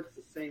kind of works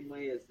the same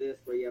way as this,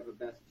 where you have a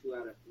best 2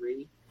 out of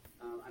 3.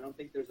 I don't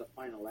think there's a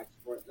final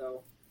export,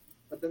 though.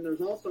 But then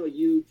there's also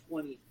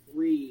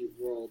U23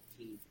 World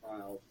Team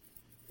Trials.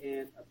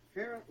 And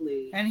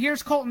apparently... And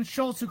here's Colton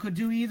Schultz, who could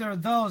do either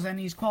of those, and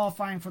he's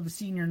qualifying for the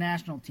senior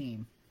national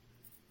team.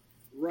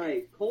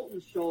 Right.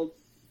 Colton Schultz,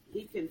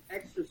 he can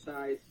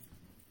exercise...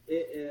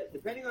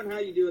 depending on how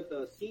you do it,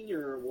 the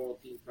senior World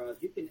Team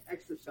Trials, you can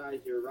exercise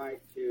your right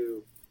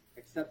to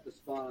accept the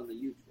spot on the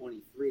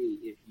U23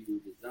 if you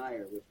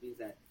desire, which means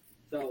that...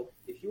 So,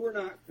 if you were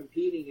not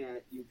competing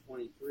at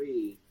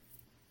U23...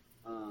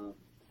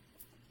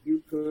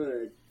 you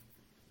could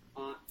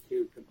opt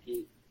to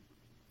compete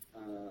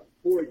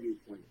for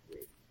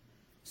U23.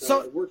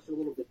 So it works a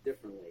little bit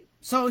differently.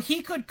 So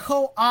he could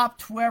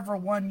co-opt whoever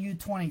won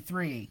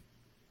U23.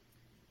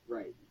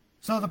 Right.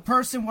 So the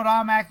person would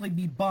automatically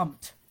be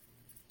bumped.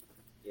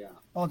 Yeah.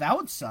 Oh, that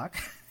would suck.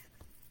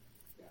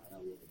 Yeah,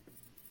 that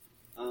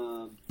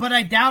would. But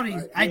I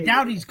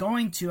doubt he's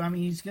going to. I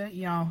mean, he's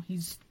gonna.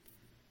 He's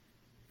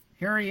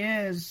here. He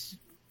is.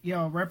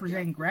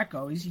 Representing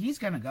Greco. He's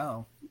gonna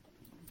go.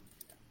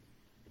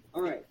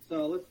 All right,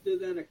 so let's do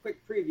then a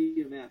quick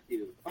preview,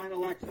 Matthew.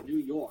 Final X, New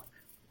York.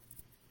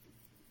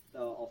 So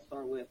I'll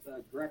start with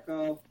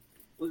Greco.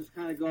 We'll just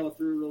kind of go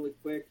through really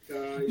quick.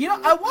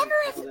 I wonder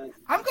if,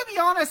 I'm going to be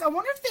honest, I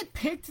wonder if they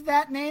picked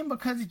that name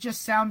because it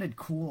just sounded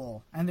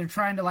cool, and they're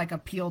trying to,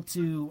 appeal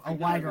to a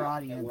wider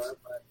audience.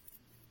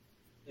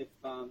 If,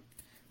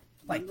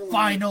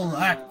 Final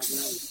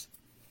X.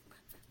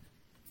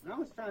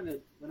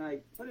 When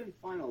I put in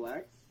Final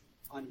X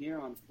on here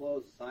on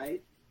Flo's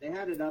site, they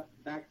had it up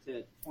back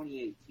to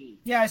 2018.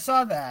 Yeah, I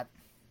saw that.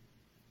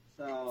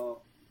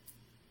 So,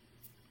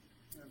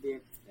 that'll be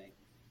interesting.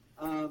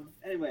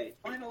 Anyway,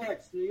 Final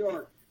X, New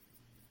York.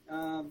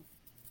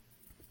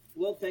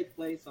 will take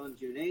place on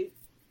June 8th.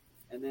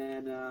 And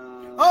then...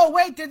 oh,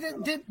 wait, did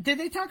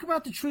they talk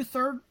about the true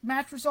third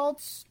match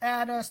results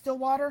at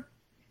Stillwater?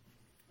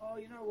 Oh,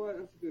 you know what?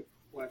 That's a good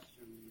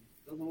question.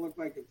 Doesn't look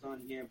like it's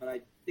on here, but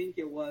I think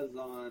it was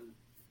on...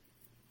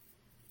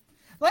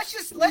 Let's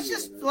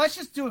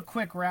just do a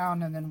quick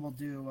round, and then we'll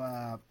do...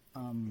 I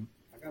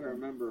gotta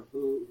remember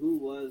who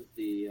was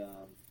the...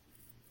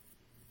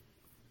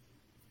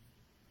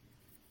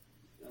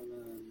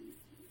 7...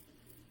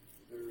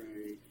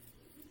 3...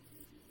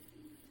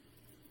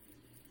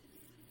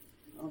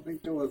 I don't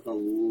think there was a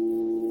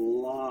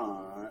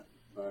lot,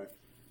 but...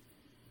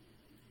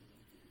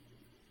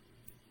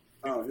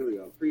 Oh, here we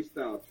go.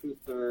 Freestyle, true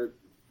third.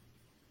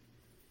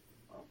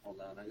 Oh,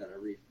 hold on. I gotta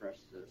refresh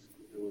this.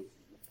 It was...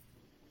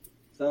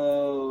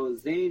 So,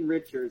 Zane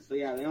Richards. So,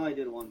 yeah, they only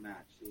did one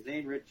match. So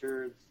Zane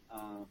Richards,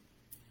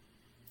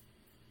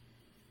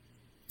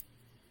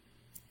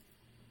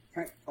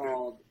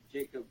 called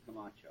Jacob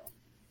Camacho.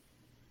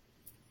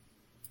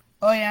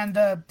 Oh, yeah, and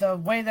the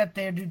way that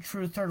they do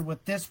true third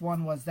with this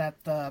one was that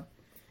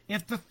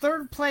if the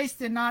third place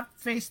did not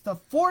face the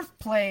fourth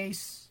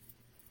place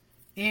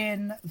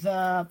in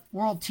the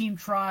World Team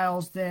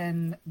Trials,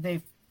 then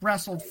they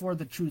wrestled for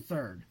the true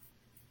third.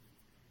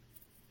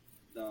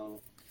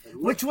 So,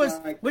 which was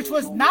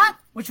not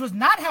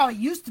how it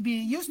used to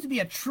be. It used to be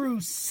a true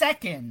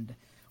second,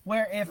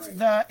 where if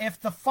the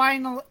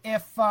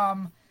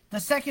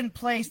second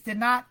place did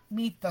not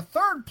meet the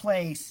third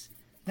place,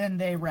 then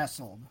they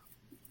wrestled.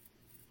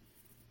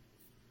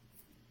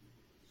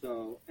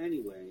 So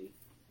anyway,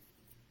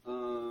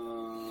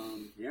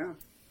 yeah,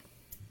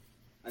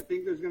 I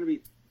think there's going to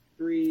be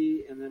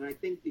 3, and then I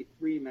think the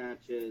 3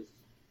 matches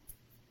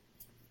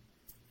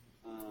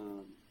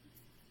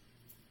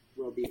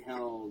will be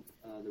held.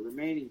 The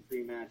remaining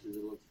 3 matches,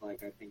 it looks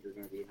like, I think are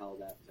going to be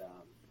held at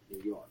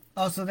New York.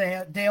 Oh, so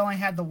they only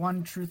had the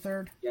one true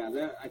third?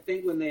 Yeah, I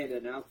think when they had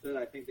announced it,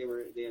 I think they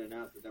had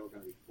announced that there were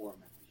going to be 4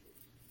 matches.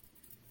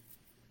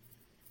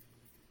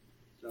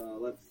 So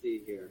let's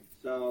see here.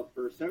 So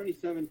for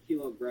 77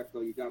 kilo Greco,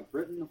 you got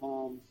Britton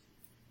Holmes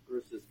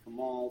versus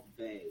Kamal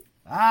Bey.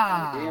 They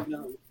have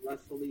not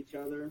wrestled each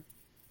other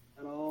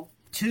at all.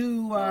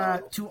 Two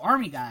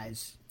Army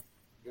guys.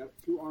 Yep,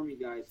 2 Army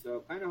guys.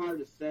 So kind of hard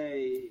to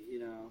say.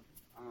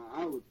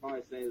 I would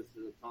probably say this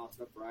is a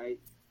toss-up, right?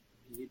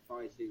 And you'd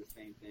probably say the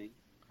same thing.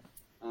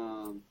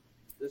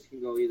 This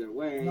can go either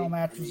way. No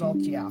match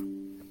results, yeah.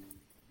 I'm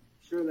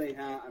sure they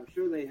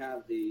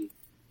have the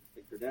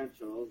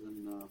credentials,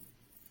 and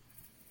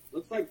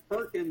looks like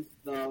Perkins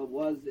though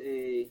was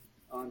a.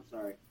 Oh, I'm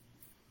sorry.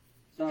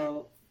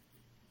 So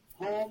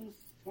Holmes,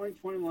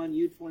 2021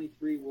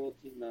 U23 World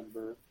Team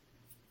member.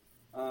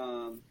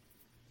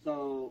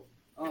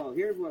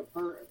 Here's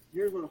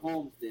what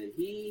Holmes did.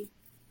 He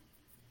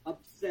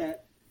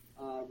upset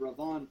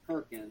Ravon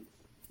Perkins,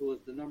 who was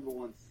the number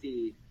 1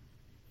 seed,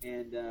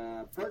 and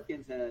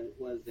Perkins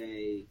was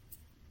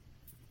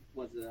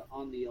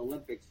on the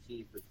Olympics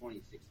team for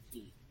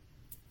 2016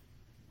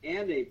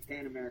 and a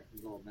Pan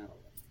American gold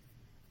medalist.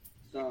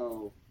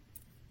 So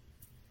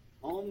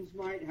Holmes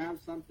might have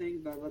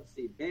something, but let's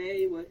see.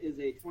 Bay is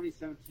a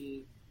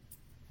 2017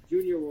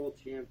 junior world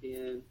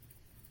champion,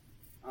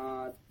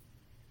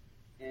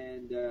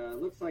 and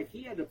looks like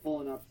he had to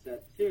pull an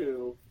upset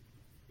too,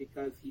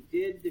 because he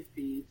did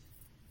defeat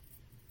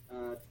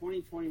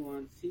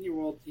 2021 senior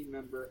world team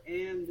member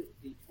and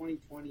the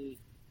 2020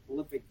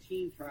 Olympic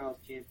team trials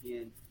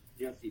champion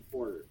Jesse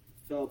Porter.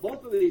 So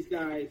both of these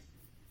guys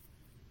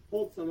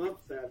pulled some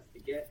upsets to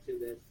get to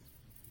this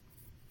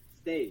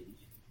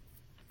stage,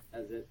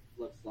 as it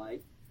looks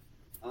like.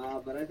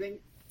 But I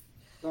think,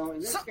 so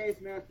in this case,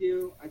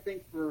 Matthew, I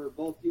think for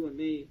both you and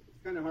me,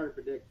 it's kind of hard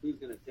to predict who's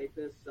going to take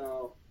this.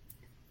 So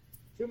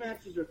 2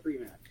 matches or 3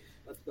 matches?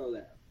 Let's go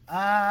there.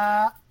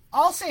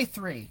 I'll say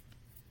 3.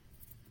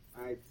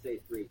 I'd say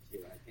 3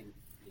 too. I think,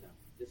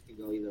 this can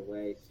go either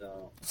way.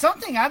 So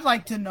something I'd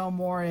like to know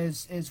more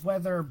is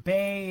whether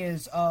Bay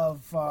is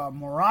of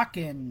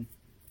Moroccan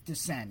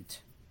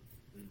descent,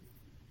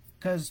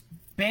 because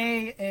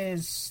Bay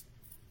is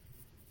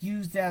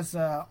used as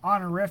a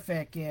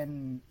honorific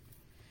in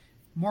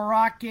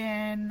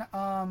Moroccan,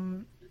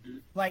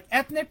 like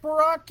ethnic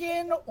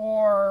Moroccan,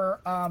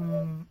 or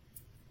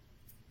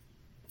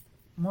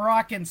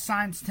Moroccan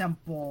Science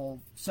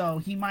Temple. So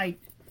he might,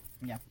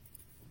 yeah.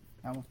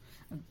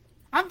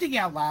 I'm thinking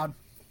out loud.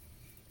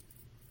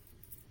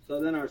 So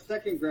then our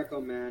second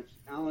Greco match,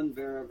 Alan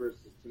Vera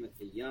versus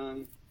Timothy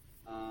Young.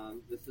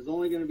 This is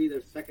only going to be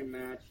their second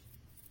match,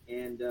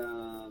 and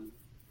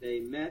they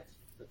met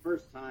the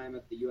first time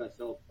at the U.S.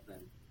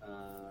 Open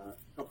a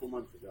couple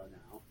months ago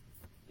now,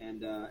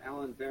 and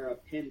Alan Vera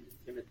pinned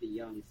Timothy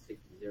Young 6-0.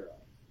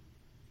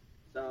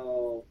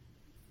 So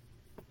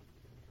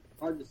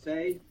hard to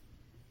say.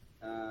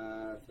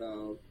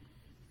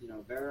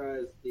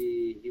 Vera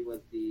he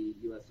was the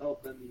U.S.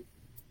 Open.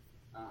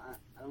 I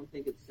don't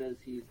think it says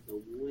he's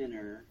the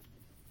winner.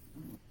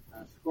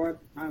 Score at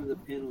the time of the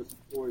pin was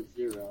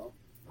 4-0.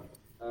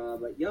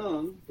 But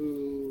Young,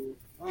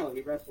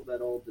 he wrestled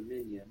at Old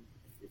Dominion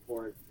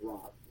before it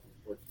dropped.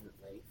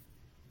 unfortunately.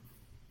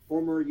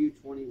 Former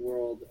U20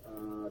 World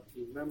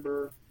Team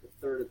member, the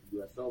third at the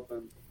U.S.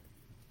 Open.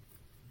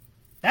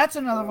 That's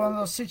another one of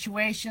those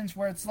situations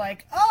where it's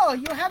like, oh,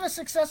 you had a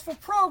successful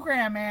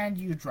program and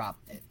you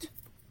dropped it.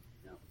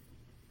 No.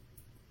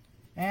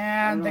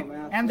 And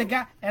the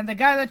guy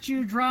that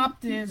you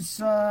dropped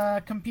is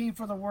competing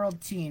for the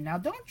world team. Now,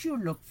 don't you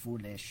look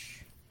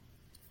foolish?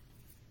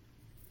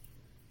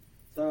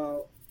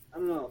 So I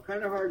don't know.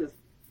 Kind of hard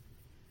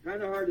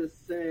to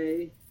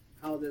say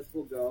how this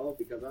will go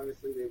because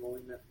obviously they've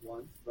only met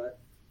once, but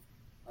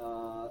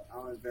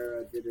Alan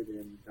Vera did it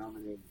in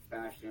dominating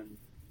fashion.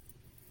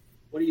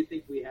 What do you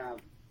think we have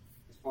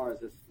as far as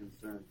this is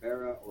concerned,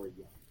 Vera or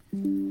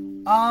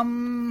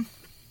Young?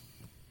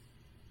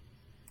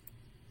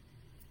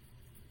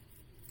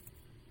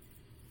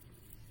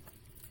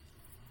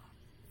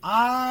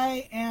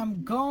 I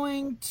am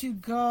going to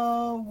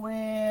go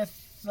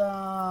with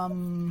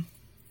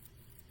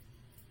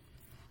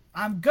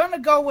I'm gonna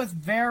go with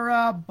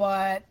Vera,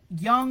 but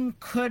Young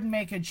could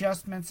make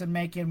adjustments and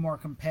make it a more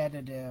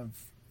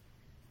competitive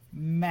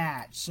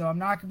match. So I'm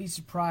not gonna be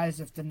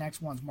surprised if the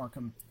next one's more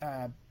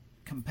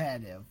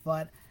competitive.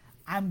 But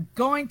I'm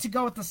going to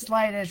go with the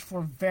slight edge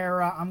for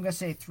Vera. I'm gonna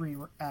say three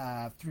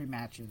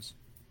matches.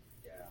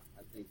 Yeah,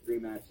 I think 3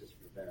 matches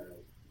for Vera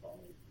is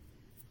probably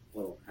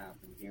what will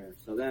happen here.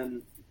 So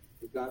then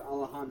we've got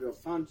Alejandro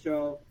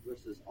Sancho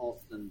versus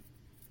Alston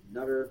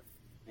Nutter.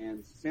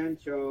 And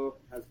Sancho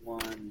has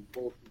won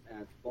both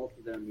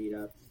of their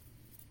meetups.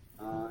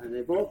 And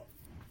they both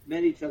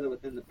met each other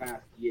within the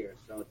past year,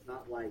 so it's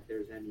not like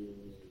there's any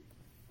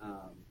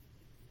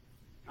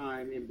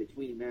time in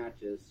between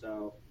matches.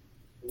 So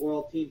the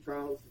World Team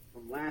Trials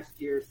from last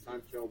year,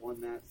 Sancho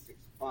won that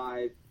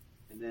 6-5.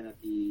 And then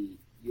at the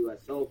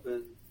U.S.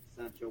 Open,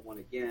 Sancho won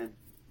again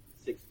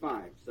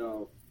 6-5.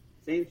 So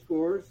same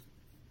scores,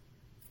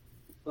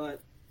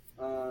 but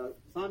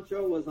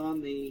Sancho was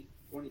on the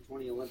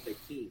 2020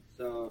 Olympic team,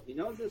 so he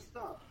knows his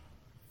stuff.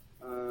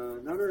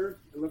 Nutter,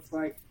 it looks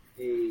like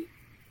a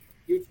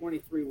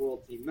U23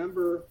 World Team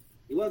member.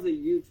 He was a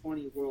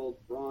U20 World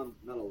Bronze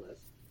medalist,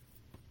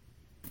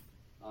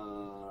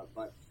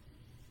 but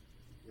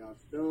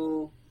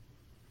still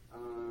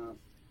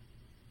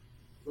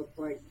looks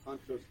like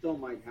Sancho still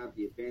might have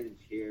the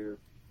advantage here.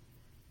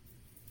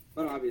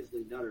 But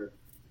obviously Nutter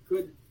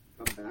could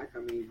come back. I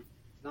mean,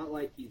 it's not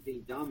like he's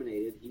being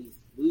dominated. He's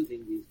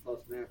losing these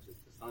close matches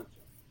to Sancho.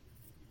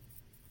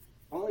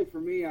 Probably for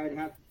me, I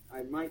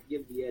might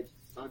give the edge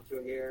to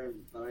Sancho here,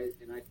 but I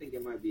think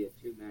it might be a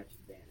 2-match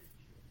advantage.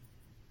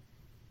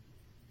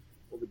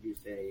 What would you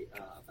say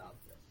about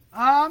this?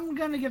 I'm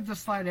gonna give the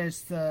slight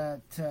edge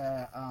to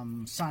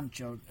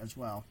Sancho as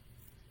well.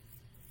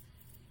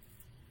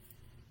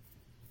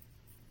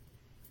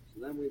 So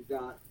then we've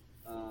got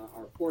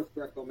our 4th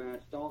Greco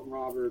match: Dalton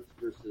Roberts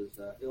versus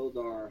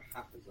Ildar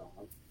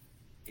Hafizov,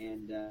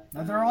 and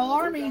now they're all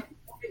Army.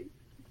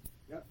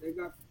 They've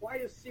got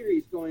quite a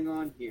series going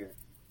on here.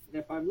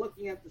 And if I'm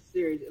looking at the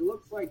series, it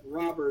looks like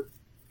Roberts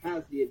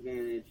has the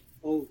advantage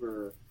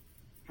over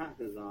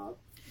Hafizov.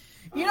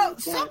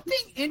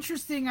 Something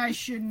interesting I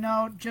should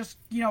note, just,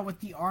 with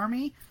the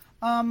Army,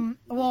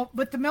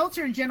 with the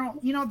military in general,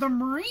 the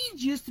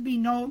Marines used to be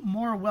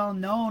more well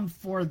known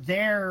for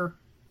their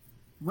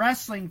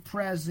wrestling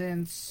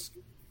presence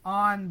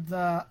on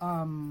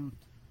the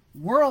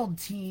world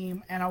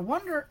team, and I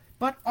wonder,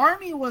 but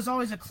Army was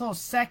always a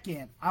close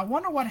second. I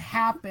wonder what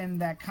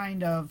happened that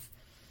kind of,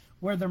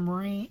 where the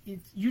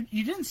you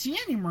didn't see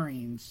any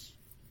Marines.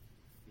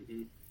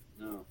 Mm-hmm.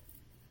 No.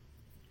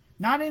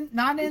 Not at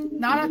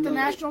the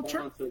national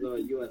tournament. To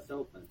the U.S.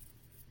 Open.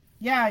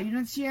 Yeah, you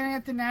didn't see any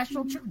at the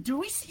national tournament. Do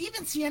we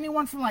even see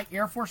anyone from like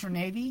Air Force or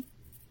Navy?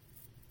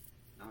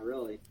 Not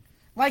really.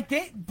 Like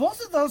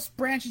both of those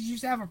branches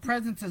used to have a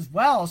presence as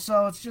well.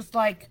 So it's just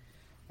like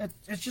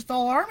it's just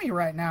all Army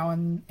right now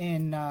in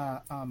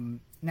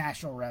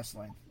national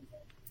wrestling.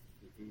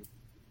 Mm-hmm.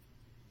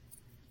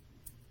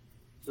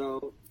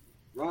 So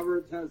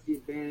Roberts has the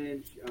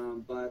advantage,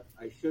 but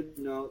I should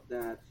note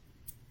that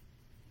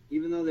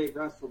even though they've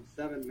wrestled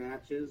 7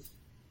 matches,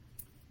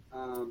 6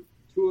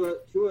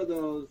 of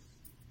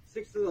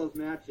those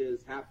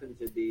matches happened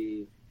to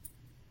be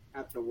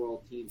at the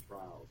World Team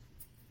Trials.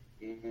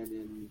 And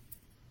in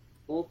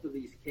both of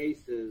these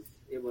cases,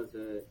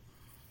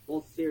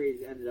 both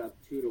series ended up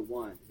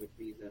 2-1, which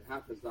means that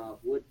Hafizov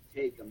would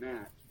take a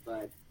match.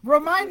 But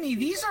remind me,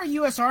 these are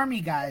U.S.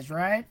 Army guys,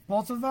 right?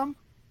 Both of them?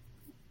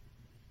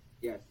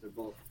 Yes, they're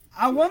both.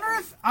 I wonder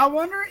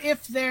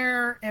if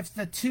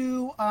the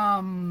two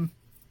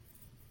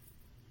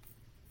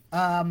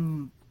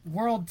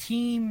world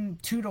team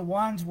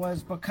 2-1s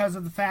was because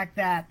of the fact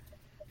that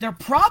they're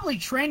probably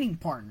training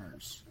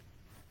partners.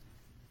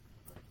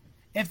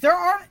 If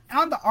they're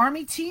on the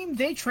Army team,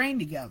 they train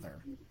together.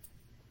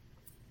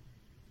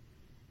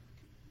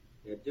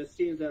 It just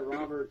seems that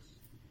Roberts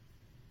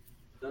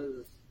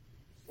does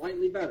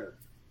slightly better.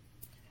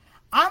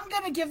 I'm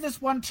going to give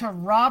this one to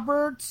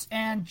Roberts,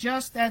 and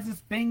just as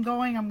it's been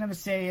going, I'm going to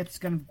say it's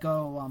going to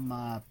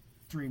go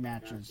 3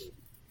 matches.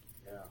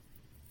 Yeah.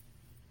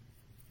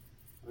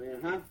 I mean,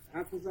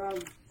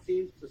 Hafizov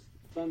seems to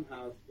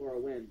somehow score a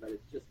win, but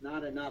it's just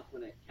not enough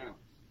when it counts.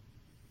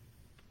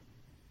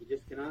 He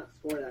just cannot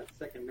score that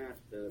second match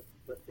to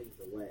put things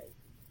away.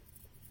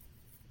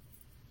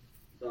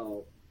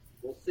 So,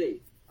 we'll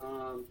see.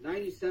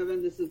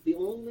 97, this is the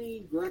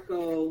only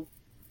Greco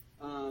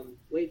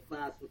weight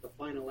class with a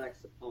Final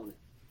X opponent.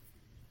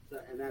 So,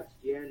 and that's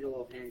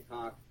D'Angelo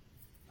Hancock,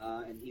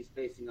 and he's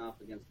facing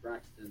off against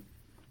Braxton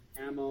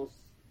Amos.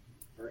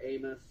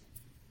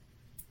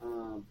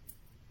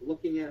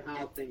 Looking at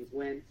how things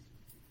went,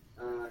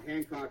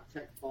 Hancock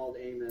tech-falled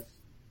Amos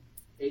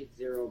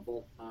 8-0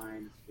 both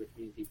times, which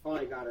means he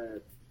probably got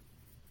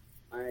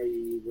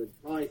I would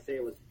probably say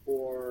it was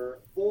four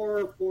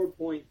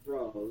 4-point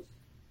throws.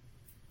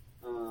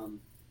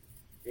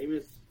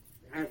 Amos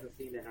hasn't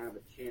seemed to have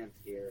a chance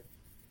here.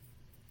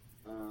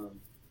 I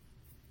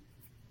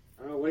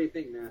don't know. What do you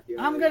think, Matthew?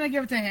 I'm going to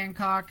give it to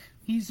Hancock.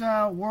 He's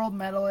a world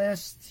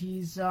medalist.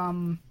 He's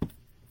the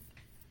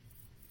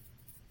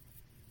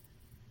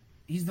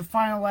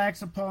Final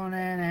X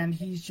opponent, and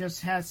he's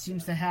just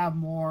seems to have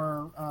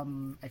more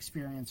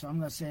experience. So I'm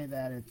going to say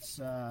that it's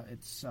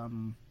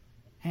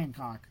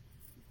Hancock.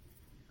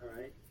 All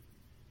right.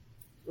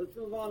 Let's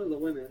move on to the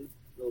women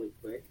really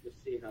quick, just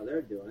see how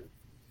they're doing.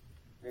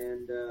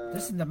 And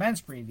this is the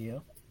men's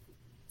preview.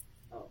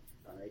 Oh,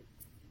 sorry.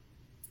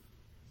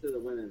 To the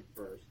women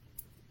first.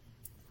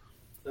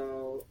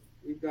 So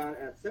we've got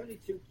at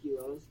 72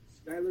 kilos,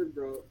 Skylar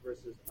Grote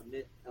versus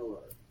Amit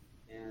Eller,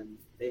 and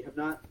they have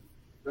not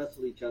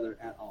wrestled each other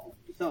at all.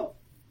 So,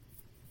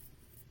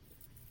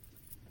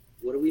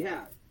 what do we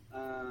have?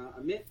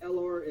 Amit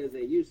Eller is a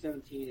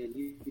U17 and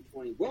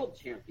U20 world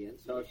champion,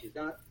 so she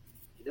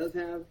does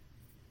have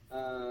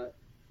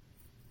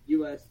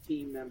U.S.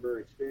 team member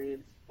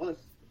experience, plus,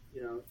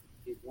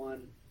 she's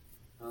won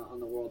on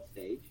the world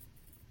stage.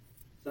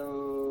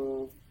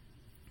 So,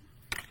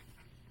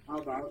 how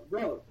about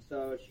Grote?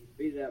 So, she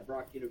competed at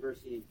Brock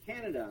University in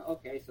Canada.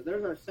 Okay, so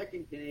there's our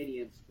second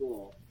Canadian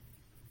school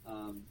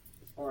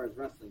as far as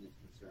wrestling is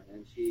concerned,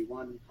 and she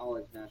won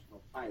college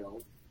national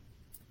titles,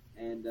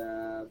 and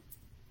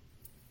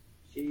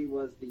she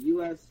was the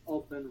U.S.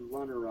 Open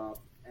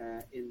runner-up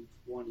in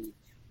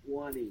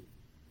 2020,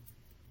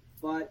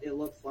 but it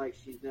looks like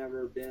she's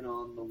never been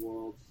on the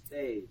world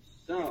stage.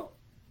 So,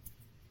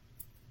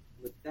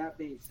 with that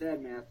being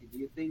said, Matthew, do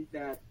you think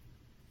that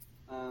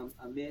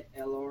Amit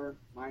Eller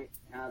might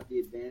have the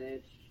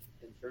advantage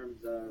in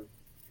terms of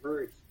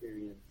her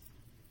experience,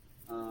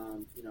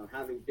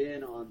 having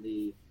been on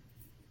the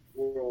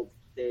world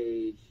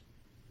stage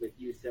with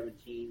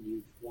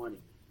U17, U20,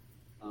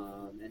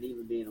 and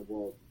even being a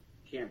world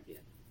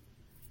champion?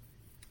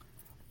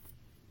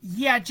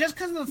 Yeah, just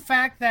because of the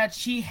fact that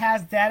she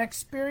has that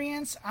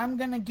experience, I'm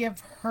gonna give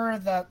her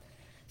the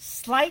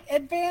slight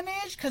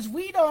advantage, because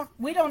we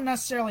don't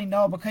necessarily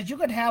know, because you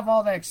could have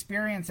all that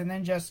experience and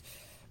then just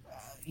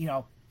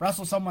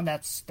wrestle someone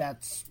that's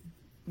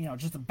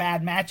just a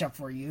bad matchup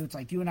for you. It's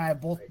like you and I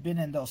have both been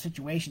in those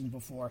situations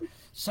before.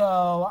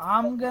 So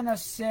I'm gonna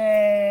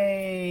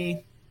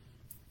say,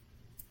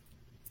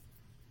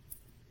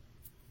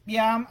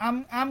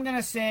 I'm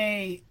gonna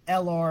say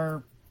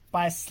Eller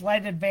by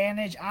slight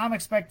advantage. I'm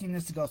expecting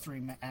this to go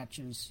 3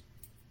 matches.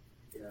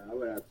 Yeah, I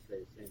would have to say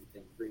the same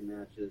thing. 3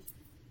 matches.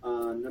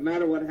 No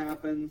matter what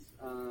happens,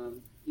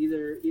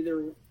 either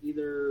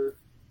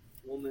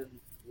woman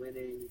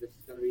winning, this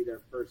is going to be their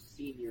first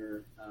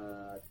senior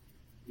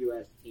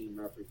U.S. team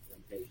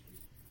representation.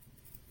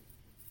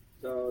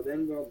 So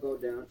then we'll go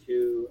down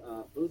to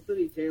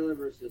Felicity Taylor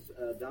versus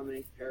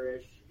Dominique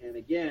Parrish, and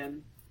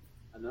again,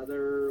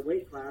 another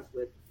weight class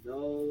with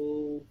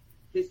no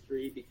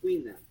history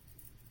between them.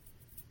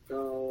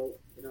 So,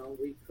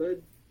 we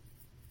could,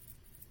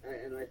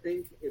 and I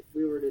think if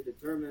we were to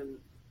determine,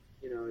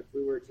 if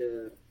we were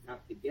to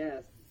have to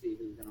guess to see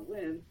who's going to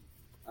win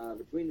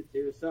between the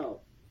two.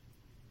 So,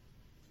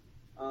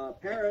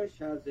 Parrish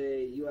has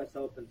a U.S.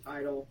 Open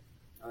title.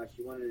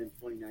 She won it in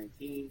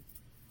 2019,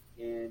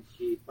 and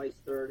she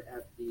placed 3rd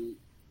at the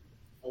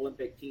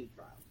Olympic team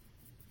trials.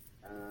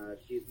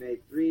 She's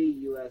made 3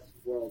 U.S.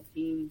 world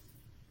teams.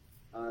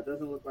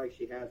 Doesn't look like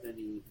she has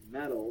any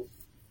medals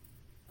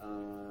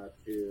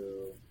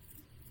to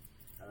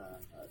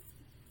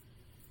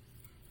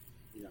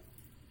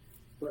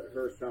put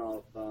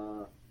herself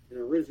in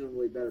a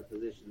reasonably better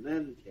position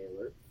than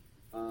Taylor.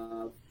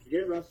 She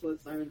did wrestle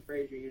at Simon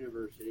Fraser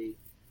University,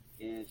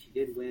 and she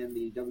did win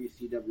the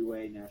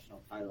WCWA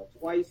national title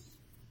twice.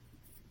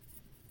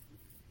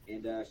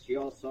 And she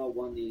also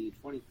won the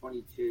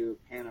 2022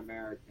 Pan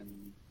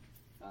American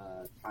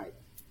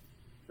title.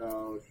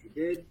 So she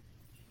did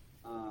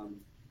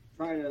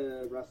try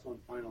to wrestle in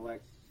Final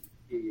X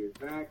a few years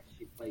back.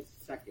 She placed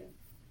 2nd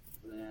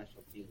for the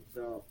national team.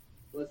 So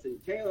Felicity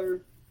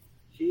Taylor,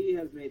 she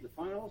has made the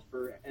finals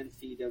for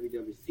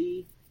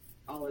NCWWC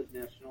College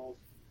Nationals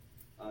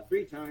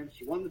 3 times.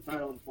 She won the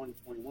title in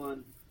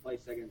 2021,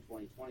 placed 2nd in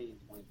 2020 and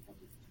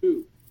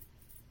 2022.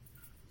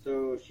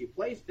 So she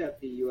placed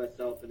at the U.S.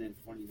 Open in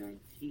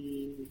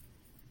 2019,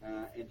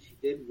 and she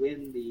did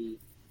win the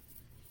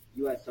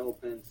U.S.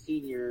 Open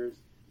Seniors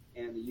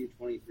and the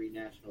U23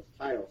 Nationals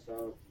title.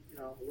 So,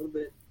 a little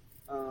bit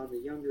on the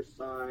younger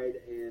side.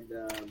 And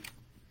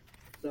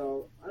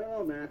so, I don't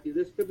know, Matthew.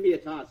 This could be a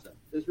toss-up.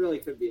 This really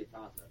could be a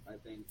toss-up, I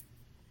think.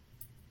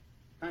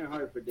 Kind of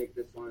hard to predict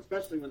this one,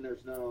 especially when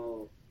there's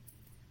no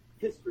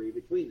history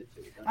between the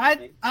two.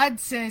 I'd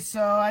say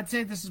so. I'd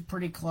say this is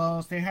pretty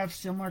close. They have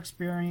similar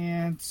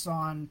experience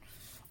on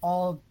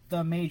all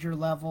the major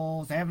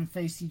levels. They haven't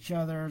faced each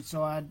other,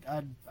 so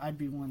I'd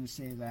be willing to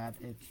say that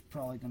it's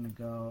probably going to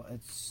go.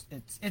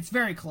 It's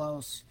very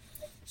close.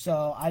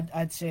 So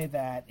I'd say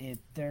that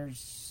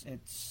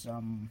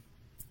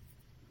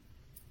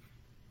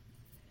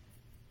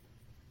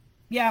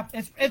yeah,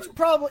 it's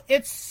probably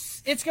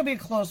gonna be a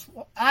close.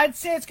 I'd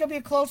say it's gonna be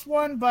a close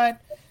one, but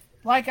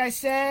like I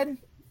said,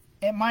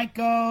 it might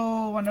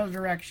go another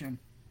direction.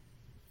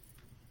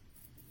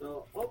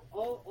 So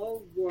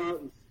I'll go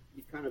out and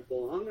be kind of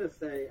bold. I'm gonna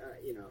say,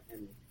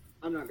 and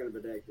I'm not gonna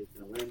predict who's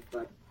gonna win,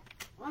 but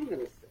I'm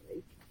gonna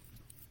say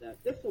that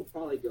this will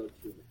probably go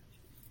 2 matches.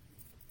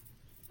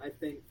 I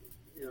think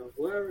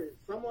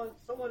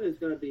someone is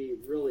gonna be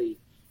really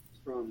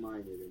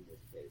strong-minded in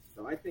this case.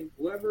 So I think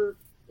whichever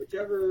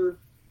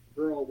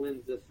girl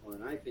wins this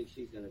one, I think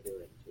she's going to do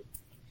it too.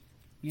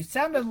 You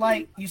sounded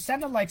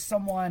like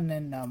someone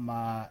in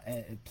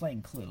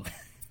playing Clue.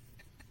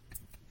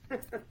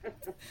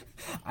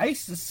 I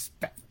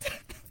suspect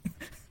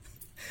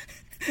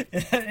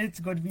it's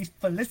going to be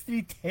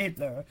Felicity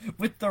Taylor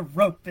with the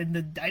rope in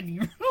the dining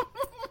room.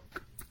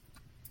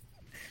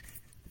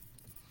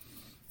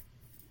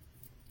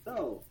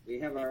 So we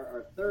have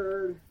our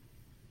third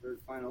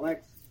final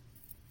X.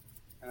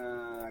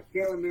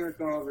 Kayla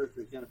Miracle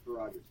versus Jennifer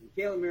Rogers. And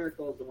Kayla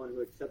Miracle is the one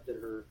who accepted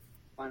her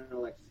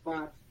final X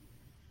spot.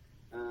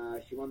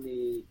 She won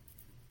the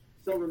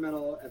silver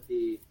medal at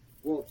the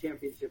World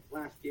Championships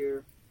last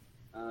year.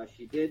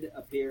 She did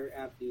appear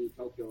at the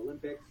Tokyo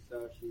Olympics,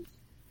 so she's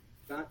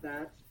got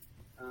that.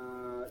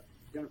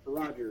 Jennifer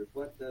Rogers,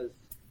 what does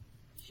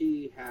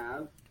she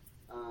have?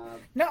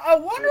 Now, I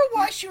wonder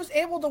why she was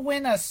able to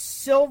win a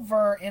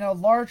silver in a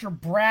larger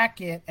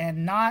bracket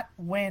and not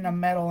win a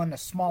medal in a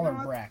smaller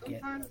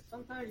bracket.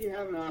 Sometimes you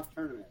have an off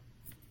tournament.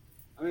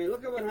 I mean,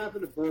 look at what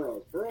happened to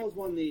Burroughs. Burroughs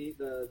won the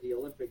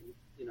Olympic,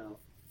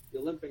 the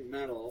Olympic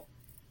medal,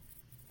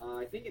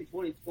 I think in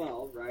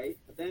 2012, right?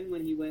 But then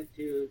when he went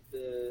to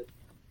the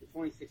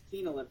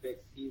 2016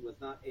 Olympics, he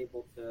was not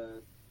able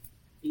to.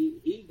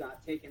 He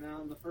got taken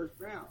out in the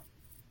first round.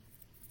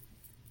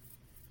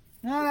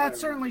 No, that's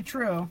certainly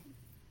true.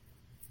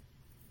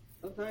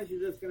 Sometimes you're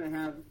just gonna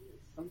have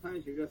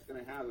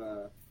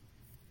a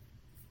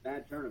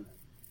bad tournament.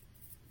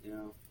 It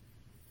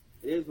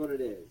is what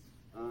it is.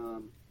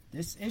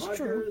 This is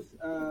Rogers,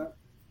 true.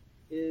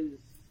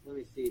 Let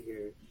me see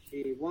here.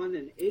 She won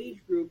an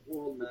age group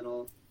world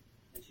medal,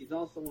 and she's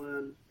also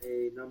won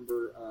a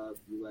number of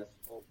U.S.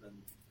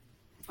 Open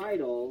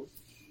titles.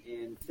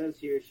 And it says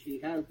here she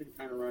has been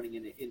kind of running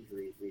into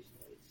injuries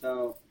recently.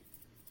 So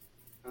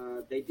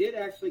they did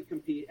actually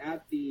compete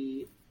at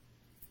the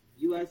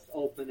U.S.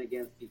 Open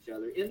against each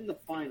other in the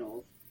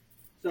finals.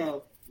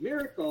 So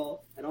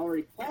Miracle had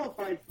already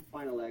qualified for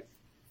Final X,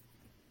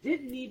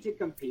 didn't need to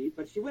compete,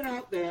 but she went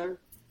out there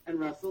and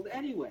wrestled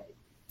anyway.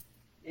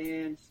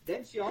 And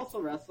then she also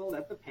wrestled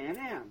at the Pan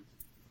Ams.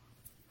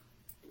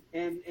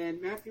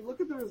 And Matthew,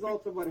 look at the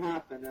results of what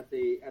happened at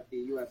the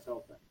U.S.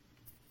 Open.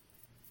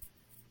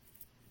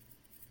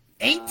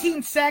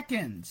 18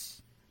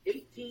 seconds.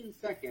 18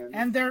 seconds.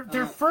 And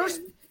their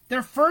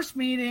first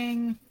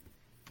meeting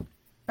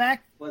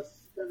back was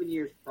 7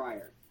 years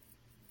prior.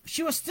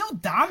 She was still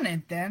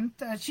dominant then.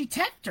 She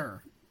teched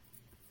her.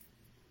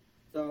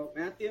 So,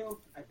 Matthew,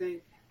 I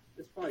think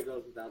this probably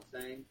goes without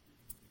saying.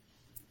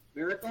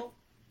 Miracle?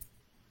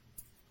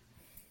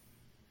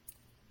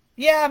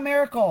 Yeah,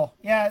 Miracle.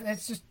 Yeah,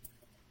 it's just.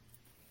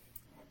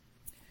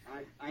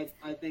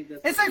 I think this.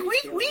 It's like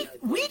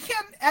we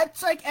can.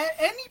 It's like at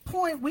any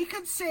point we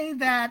could say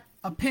that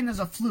a pin is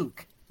a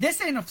fluke.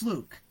 This ain't a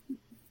fluke.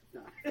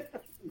 No,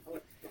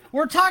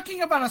 We're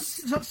talking about a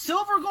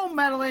silver gold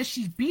medalist.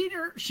 She beat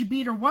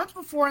her once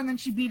before, and then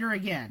she beat her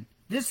again.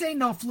 This ain't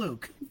no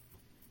fluke.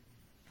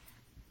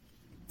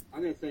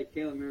 I'm gonna say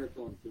Kayla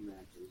Miracle in 2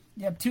 matches.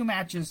 Yep, 2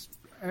 matches.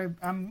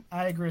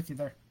 I agree with you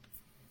there.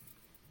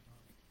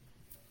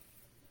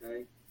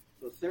 Okay,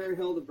 so Sarah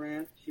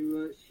Hildebrandt,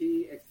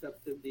 she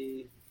accepted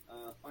the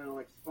Final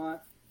X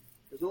spot.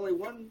 There's only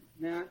 1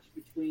 match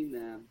between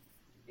them,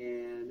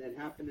 and it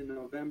happened in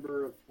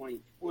November of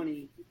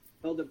 2020.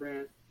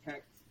 Hildebrandt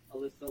teched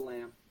Alyssa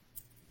Lamp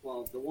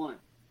 12-1.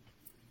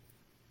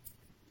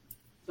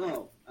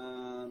 So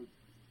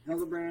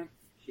Hildebrandt,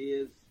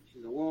 she's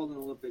a world and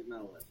Olympic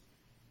medalist.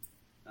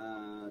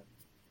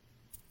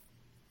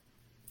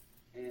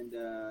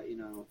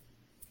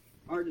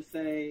 Hard to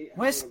say.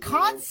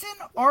 Wisconsin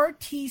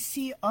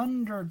RTC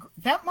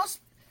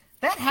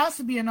that has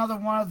to be another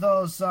one of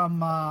those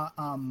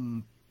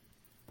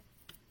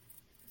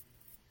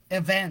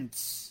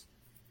events.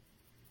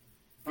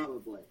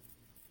 Probably.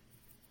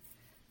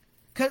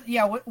 Cause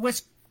yeah,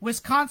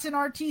 Wisconsin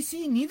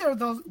RTC. Neither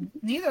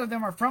of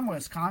them are from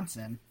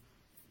Wisconsin.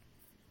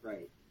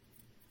 Right.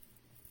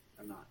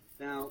 I'm not.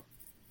 Now,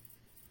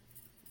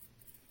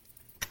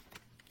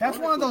 that's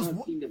one of those.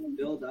 Seem to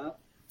build up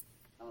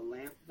a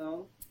lamp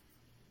though.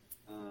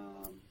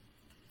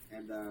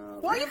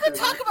 Well, you can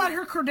talk about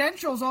her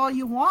credentials all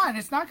you want.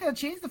 It's not going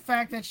to change the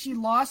fact that she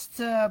lost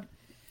to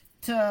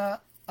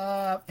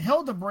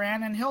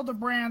Hildebrand, and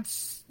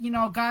Hildebrand's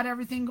got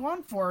everything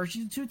going for her.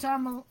 She's a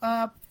two-time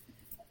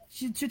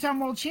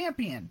world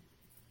champion.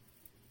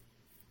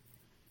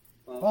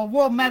 Well,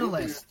 world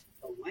medalist.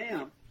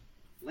 Lamp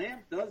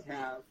does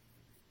have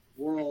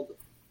world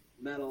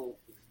medal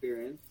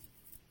experience.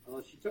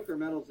 She took her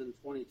medals in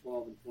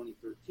 2012 and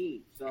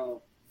 2013.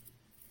 So,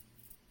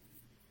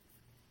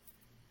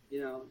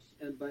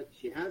 but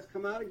she has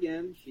come out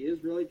again. She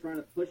is really trying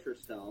to push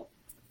herself.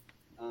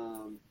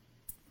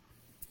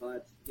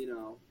 But,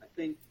 I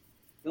think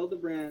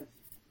Hildebrand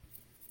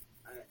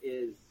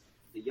is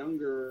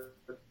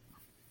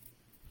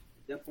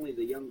definitely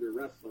the younger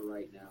wrestler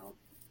right now.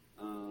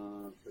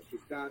 So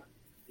she's got,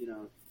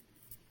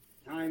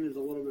 time is a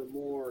little bit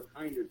more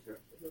kinder to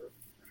her.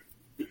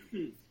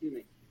 Excuse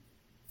me.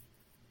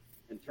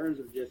 In terms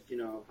of just,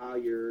 how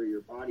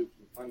your body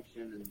can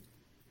function and,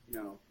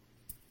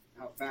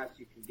 how fast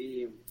you can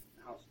be and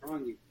how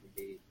strong you can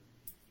be,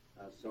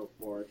 so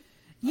forth.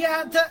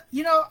 Yeah,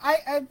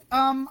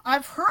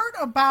 I've heard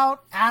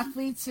about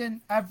athletes,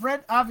 and I've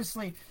read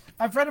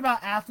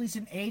about athletes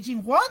and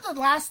aging. One of the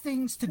last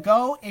things to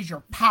go is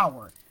your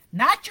power,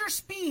 not your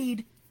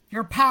speed.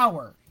 Your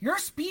power. Your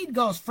speed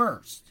goes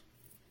first.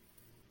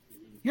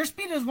 Your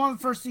speed is one of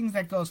the first things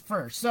that goes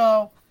first.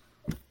 So,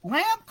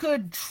 Lamp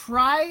could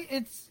try.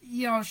 It's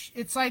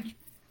like.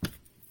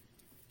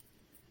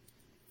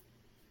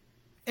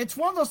 It's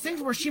one of those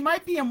things where she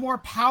might be a more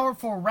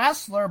powerful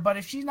wrestler, but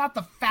if she's not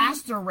the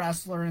faster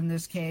wrestler in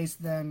this case,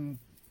 then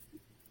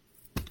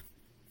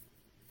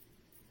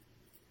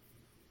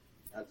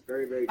that's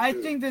very, very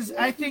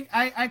true.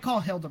 I call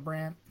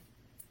Hildebrand.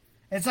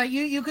 It's like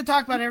you could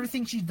talk about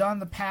everything she's done in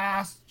the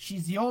past.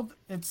 She's the old.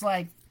 It's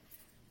like,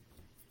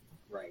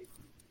 right.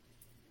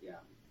 Yeah.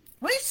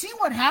 We've seen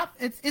what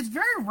happens. It's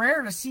very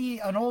rare to see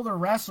an older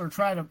wrestler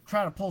try to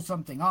pull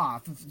something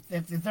off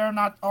if they're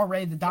not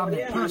already the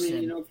dominant person. I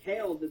mean,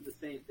 Kale did the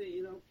same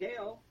thing.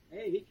 Kale,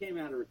 hey, he came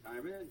out of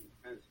retirement.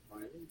 Kind of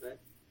surprising, but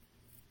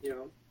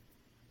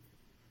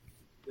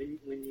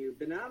when you've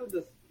been out of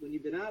the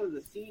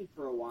scene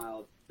for a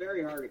while, it's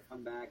very hard to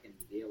come back and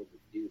be able to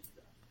do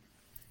stuff.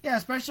 Yeah,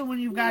 especially when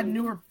you've got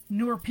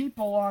newer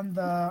people on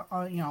the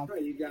Right,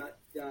 you got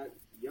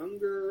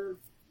younger,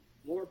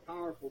 more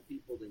powerful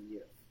people than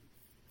you.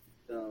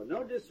 So,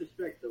 no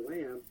disrespect to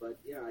Lamb, but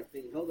yeah, I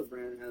think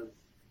Hildebrand has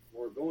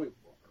more going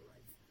for her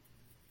right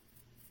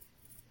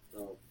now.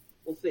 So,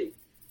 we'll see.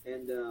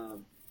 And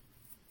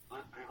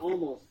I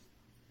almost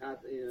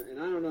have, and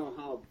I don't know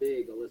how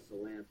big Alyssa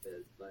Lamp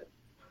is, but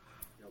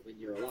when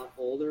you're a lot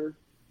older,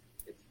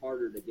 it's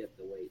harder to get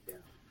the weight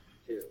down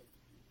too.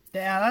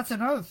 Yeah, that's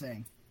another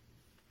thing.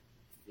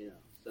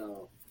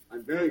 So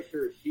I'm very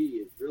sure she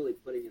is really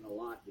putting in a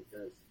lot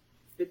because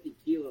 50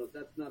 kilos,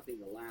 that's nothing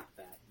to laugh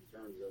at in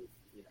terms of,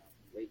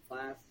 weight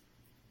class.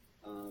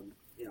 I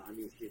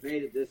mean, she's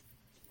made it this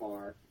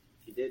far.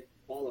 She did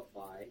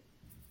qualify.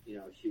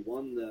 She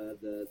won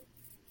the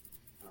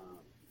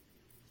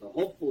so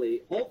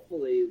hopefully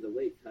the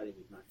weight cutting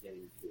is not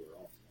getting to her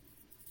also.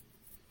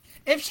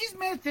 If she's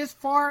made it this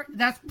far,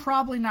 that's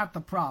probably not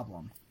the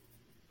problem.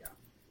 Yeah.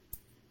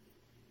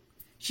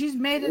 She's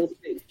made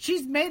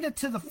it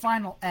to the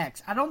final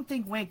X. I don't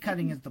think weight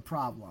cutting is the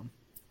problem.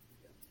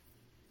 Yeah.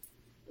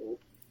 Well,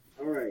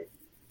 all right.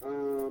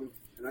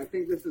 And I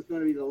think this is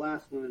going to be the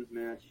last women's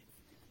match.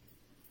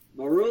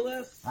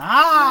 Marulis.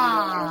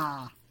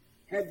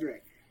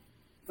 Hedrick.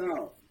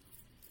 So,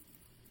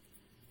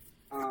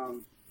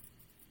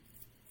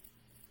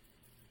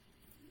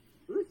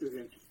 this is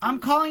interesting. I'm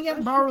calling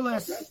it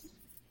Marulis.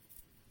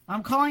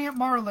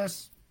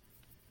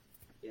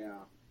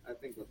 Yeah, I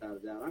think without a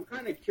doubt. I'm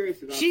kind of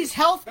curious about She's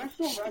healthy.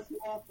 Special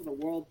wrestle-off for the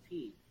world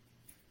team.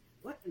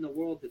 What in the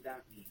world did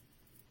that mean?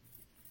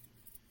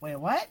 Wait,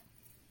 what?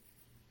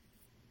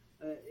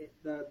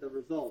 The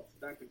results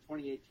back in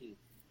 2018.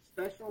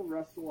 Special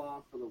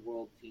wrestle-off for the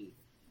world team.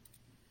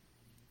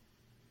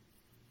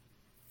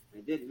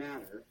 It didn't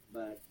matter,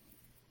 but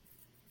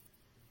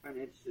I'm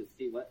interested to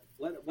see what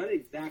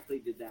exactly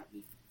did that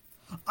mean.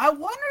 I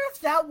wonder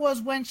if that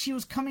was when she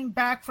was coming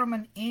back from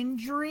an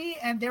injury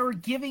and they were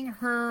giving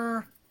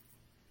her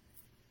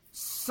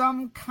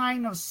some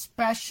kind of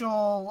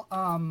special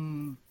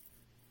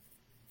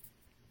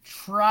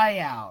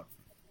tryout.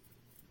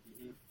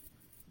 Mm-hmm.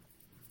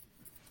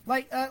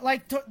 Like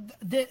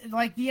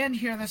the end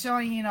here, they're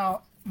showing,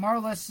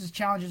 Marlis'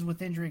 challenges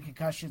with injury and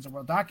concussions, a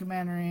world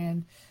documentary,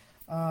 and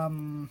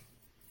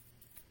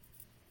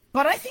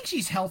but I think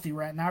she's healthy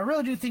right now. I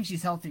really do think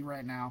she's healthy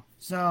right now.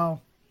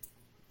 So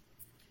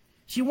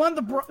she won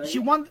the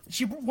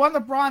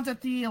bronze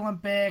at the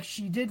Olympics.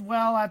 She did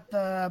well at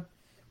the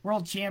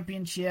World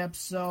Championships.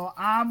 So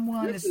I'm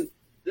going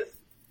The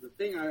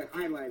thing I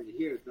highlighted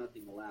here is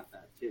nothing to laugh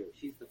at too.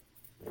 She's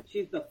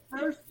the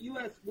first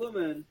U.S.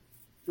 woman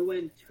to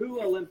win 2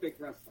 Olympic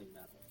wrestling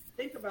medals.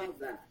 Think about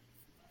that.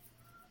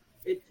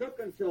 It took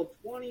until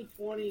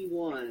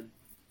 2021,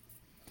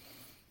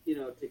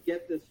 to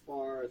get this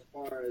far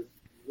as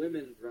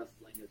women's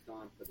wrestling has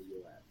gone for the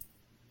U.S.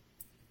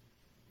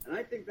 And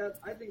I think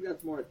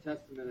that's more a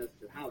testament as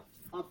to how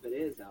tough it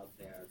is out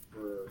there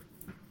for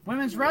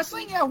women's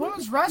wrestling. Yeah,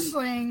 women's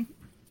wrestling.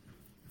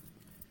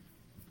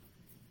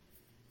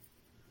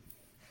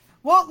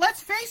 Well,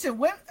 let's face it.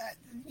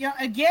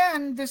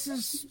 Again, this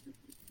is.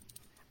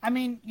 I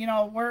mean,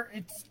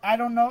 I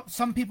don't know.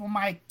 Some people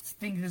might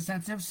think it's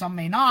sensitive. Some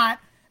may not.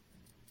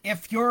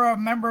 If you're a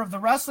member of the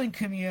wrestling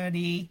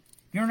community,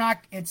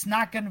 it's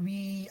not going to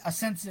be a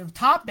sensitive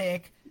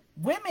topic.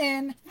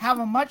 Women have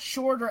a much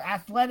shorter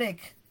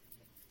athletic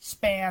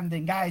span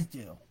than guys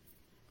do.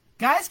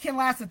 Guys can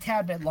last a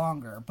tad bit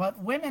longer,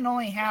 but women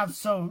only have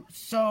so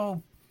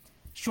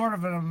short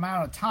of an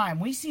amount of time.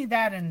 We see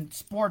that in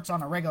sports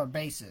on a regular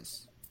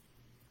basis.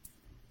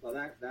 Well,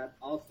 that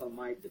also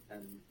might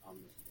depend on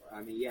the sport.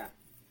 I mean, yeah,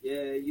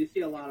 you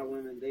see a lot of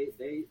women.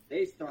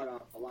 They start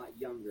off a lot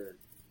younger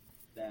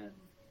than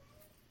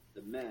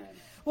the men.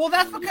 Well,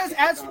 that's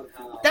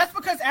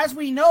because as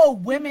we know,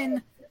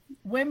 women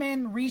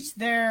reach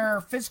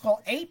their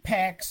physical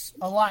apex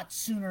a lot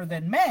sooner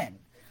than men.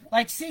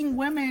 Like seeing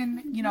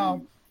women,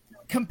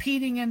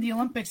 competing in the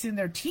Olympics in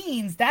their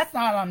teens, that's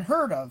not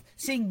unheard of.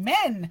 Seeing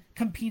men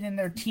compete in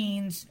their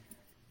teens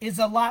is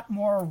a lot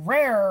more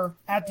rare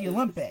at the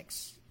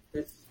Olympics.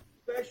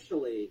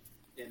 Especially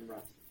in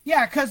wrestling.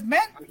 Yeah, because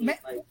men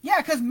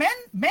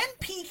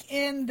peak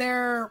in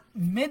their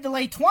mid to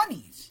late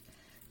 20s.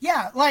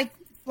 Yeah, like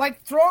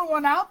throwing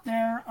one out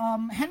there,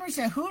 Henry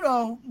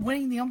Cejudo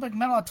winning the Olympic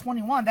medal at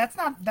 21.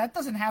 That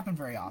doesn't happen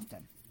very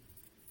often.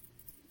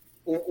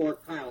 Or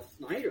Kyle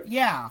Snyder.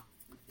 Yeah,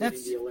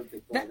 winning the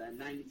Olympic gold at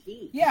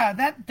 19. Yeah,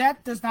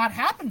 that does not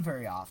happen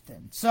very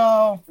often.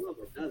 So. No,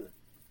 it doesn't.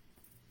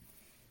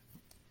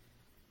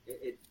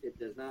 It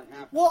does not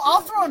happen. Well,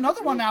 I'll throw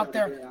another one out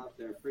there.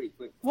 Pretty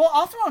quick. Well,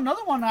 I'll throw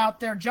another one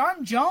out there.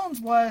 John Jones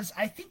was,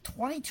 I think,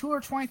 22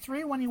 or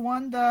 23 when he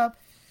won the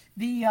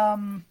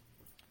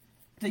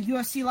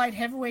UFC light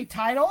heavyweight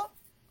title.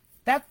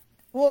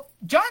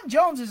 John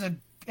Jones is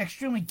an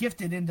extremely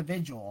gifted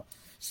individual.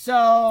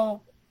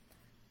 So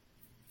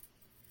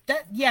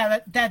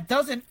that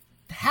doesn't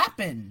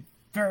happen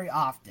very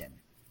often.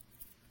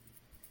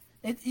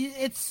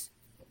 It's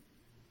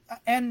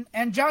and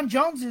John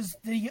Jones is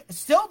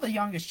still the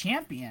youngest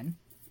champion.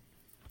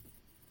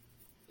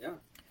 Yeah.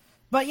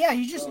 But yeah,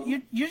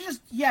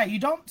 you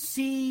don't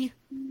see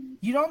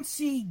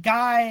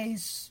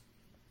guys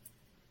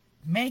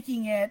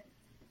making it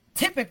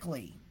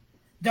typically.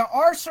 There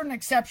are certain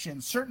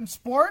exceptions, certain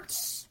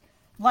sports,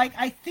 like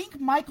I think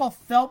Michael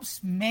Phelps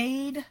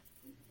made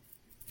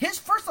his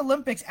first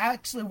Olympics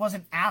actually was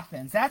in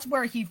Athens. That's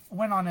where he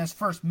went on his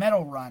first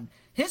medal run.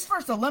 His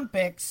first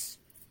Olympics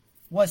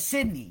was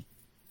Sydney,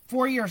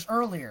 4 years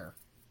earlier.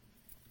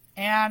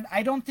 And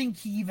I don't think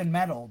he even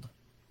medaled.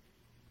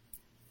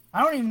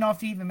 I don't even know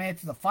if he even made it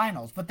to the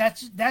finals, but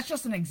that's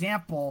just an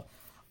example.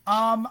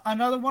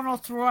 Another one I'll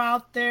throw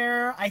out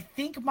there, I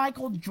think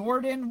Michael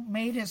Jordan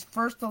made his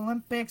first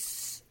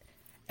Olympics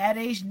at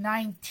age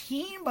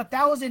 19, but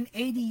that was in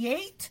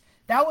 88.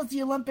 That was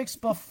the Olympics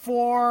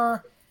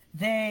before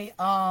they,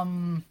 they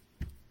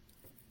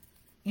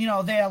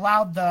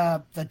allowed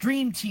the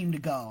Dream Team to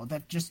go.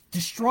 That just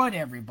destroyed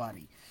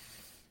everybody.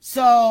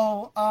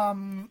 So,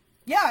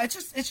 yeah,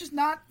 it's just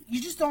not,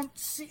 you just don't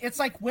see, it's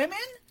like women,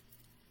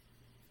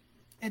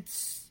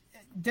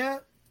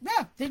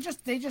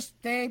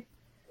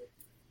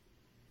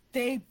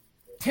 they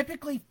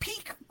typically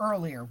peak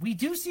earlier. We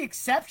do see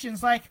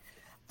exceptions. Like,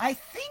 I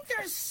think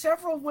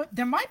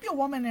there might be a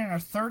woman in her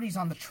 30s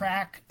on the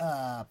track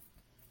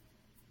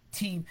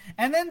team.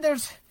 And then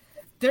there's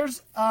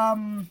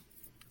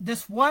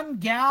this one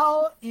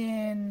gal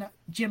in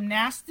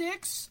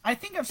gymnastics. I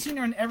think I've seen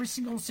her in every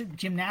single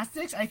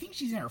gymnastics. I think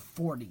she's in her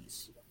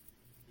 40s.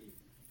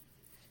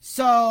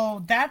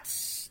 So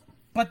that's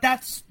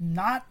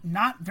not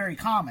very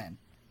common.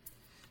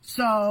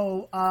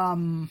 So,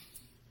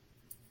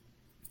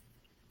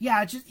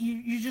 yeah,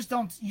 you just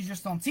don't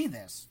see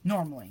this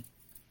normally.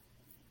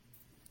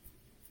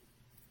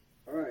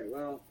 All right,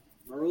 well,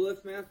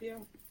 Maroulis,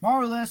 Matthew?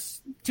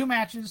 Maroulis, 2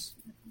 matches.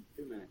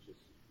 2 matches.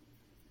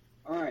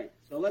 All right,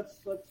 so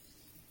let's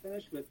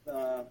finish with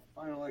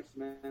Final X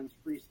Men's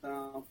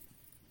freestyle.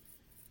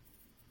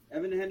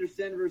 Evan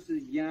Henderson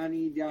versus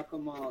Yanni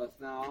Diakomalis.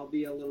 Now, I'll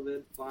be a little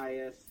bit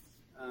biased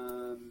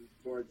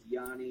towards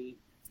Yanni.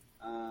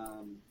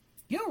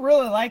 You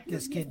really like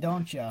this kid,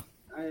 don't you?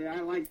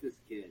 I like this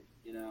kid.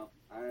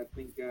 I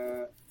think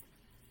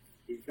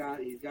he's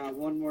got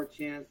one more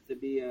chance to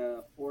be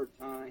a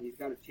 4-time. He's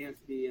got a chance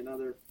to be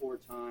another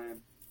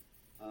 4-time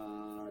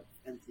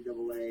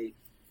NCAA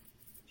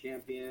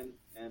champion,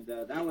 and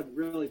that would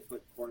really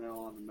put Cornell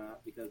on the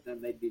map because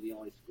then they'd be the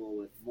only school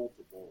with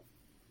multiple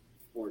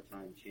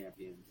 4-time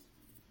champions.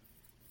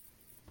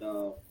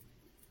 So,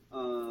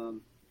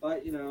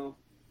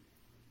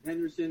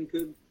 Henderson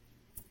could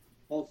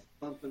pull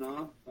something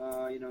off.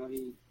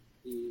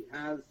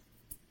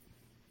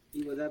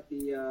 He was at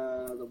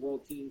the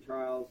World Team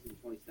Trials in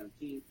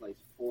 2017,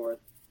 placed fourth.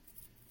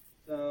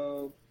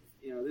 So,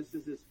 this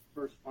is his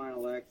first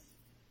Final X.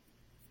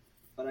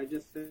 But I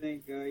just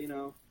think,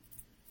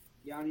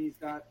 Yanni's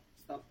got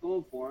stuff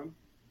going for him.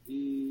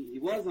 He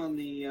was on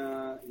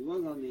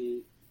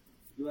the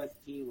U.S.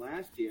 team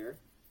last year.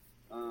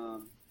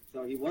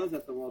 So he was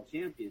at the World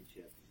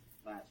Championships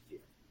last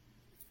year.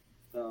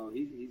 So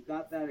he's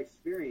got that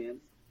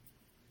experience.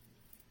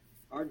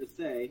 Hard to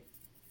say.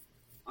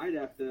 I'd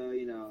have to,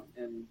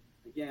 and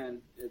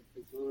again, it's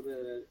a little bit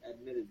of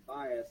admitted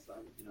bias.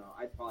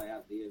 I'd probably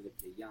have to give it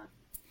to Yanni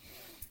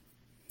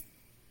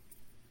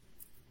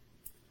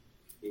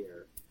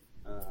here.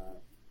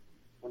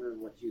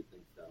 Wondering what you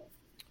think, though.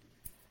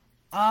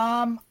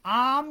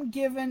 I'm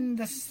giving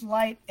the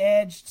slight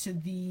edge to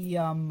the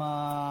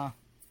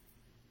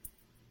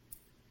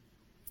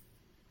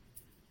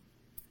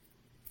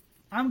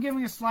I'm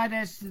giving a slight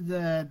edge to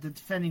the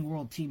defending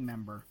world team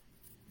member.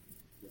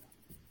 Yeah.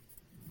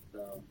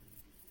 So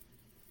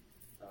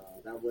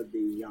that would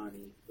be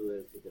Yanni, who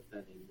is the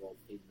defending world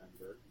team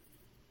member.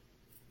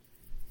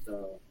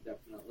 So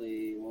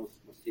definitely, we'll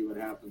see what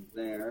happens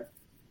there.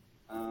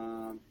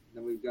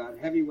 Then we've got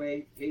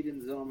heavyweight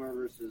Hayden Zilmer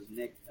versus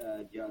Nick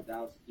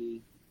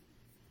Giadowski.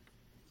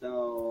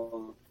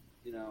 So,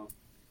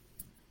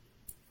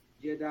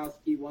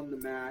 Giadowski won the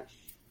match,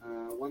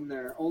 won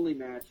their only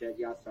match at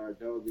Yasar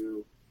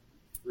Dogu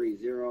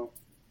 3-0.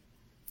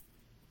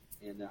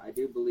 And I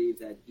do believe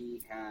that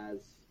he has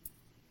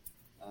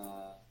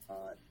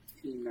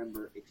team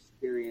member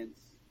experience.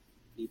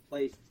 He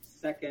placed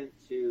second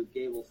to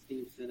Gable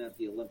Stevenson at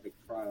the Olympic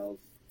trials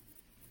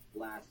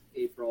last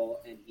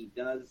April, and he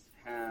does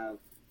have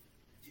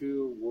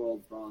 2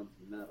 world bronze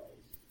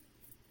medals.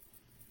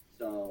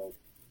 So,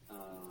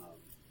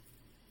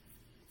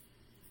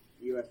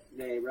 US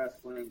Today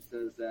Wrestling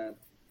says that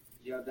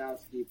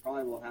Giadowski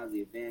probably will have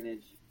the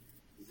advantage.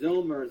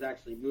 Zilmer is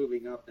actually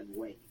moving up in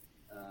weight.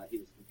 He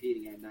was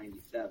competing at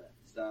 97.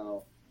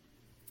 So,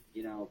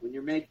 when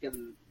you're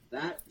making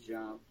that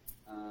jump,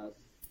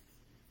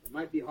 it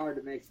might be hard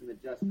to make some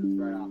adjustments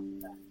right off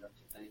the bat, don't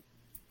you think?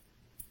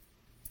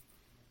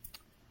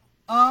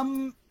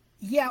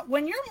 Yeah,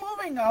 when you're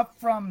moving up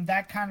from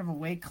that kind of a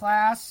weight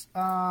class,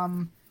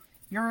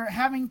 you're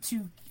having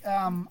to,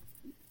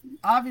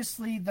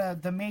 obviously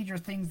the major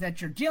things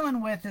that you're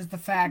dealing with is the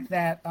fact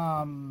that,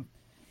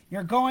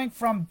 you're going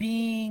from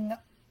being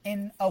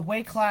in a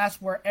weight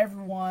class where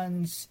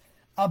everyone's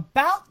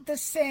about the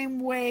same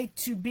weight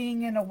to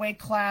being in a weight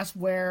class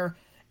where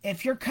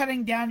if you're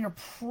cutting down, you're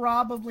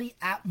probably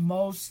at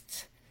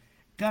most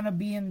gonna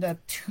be in the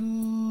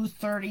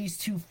 230s,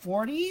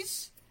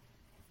 240s.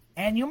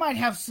 And you might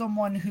have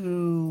someone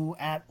who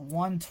at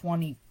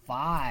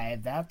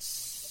 125,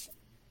 that's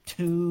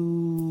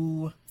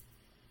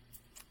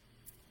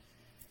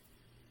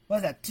what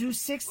is that,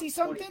 260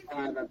 something?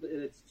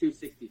 It's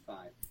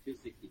 265.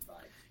 265.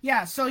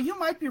 Yeah, so you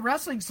might be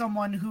wrestling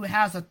someone who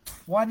has a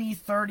 20,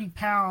 30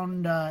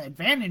 pound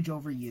advantage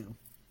over you.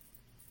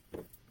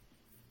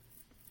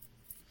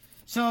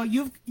 So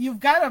you're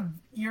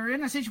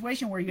in a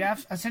situation where you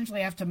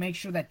essentially have to make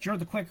sure that you're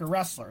the quicker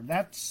wrestler.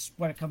 That's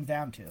what it comes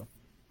down to.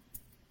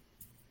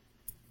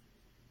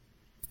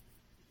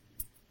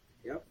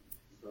 Yep.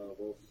 So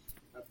we'll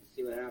have to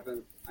see what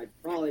happens. I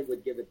probably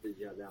would give it to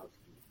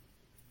Giadowski.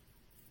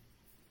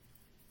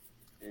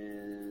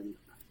 And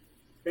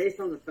based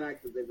on the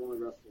fact that they've only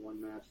wrestled one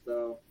match,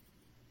 though,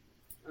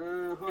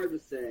 hard to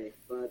say.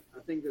 But I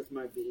think this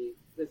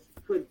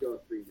could go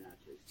 3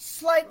 matches.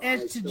 Slight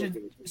edge to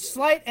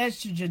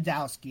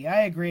Giadowski.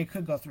 I agree. It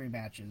could go 3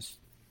 matches.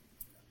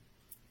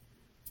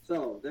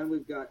 So then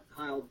we've got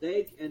Kyle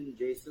Dake and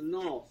Jason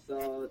Knoll.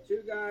 So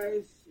two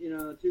guys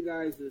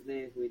whose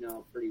names we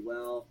know pretty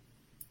well.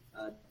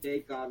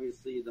 Dake,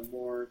 obviously, the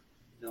more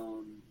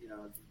known,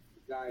 the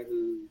guy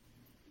whose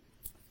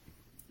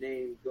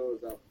name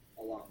goes up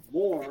a lot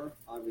more,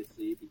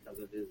 obviously, because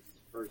of his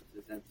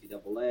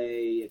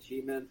NCAA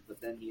achievements, but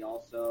then he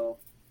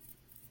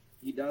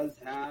does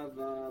have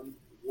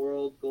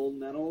world gold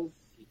medals.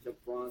 He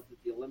took bronze at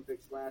the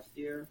Olympics last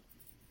year.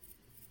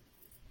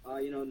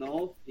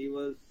 Knoll, he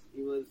was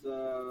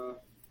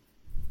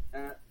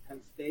at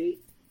Penn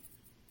State,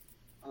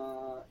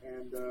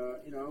 and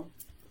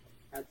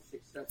had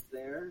success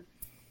there.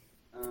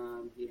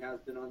 He has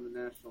been on the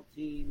national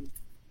team,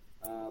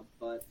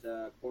 but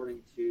according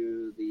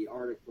to the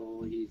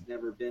article, he's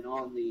never been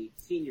on the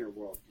senior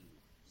world team.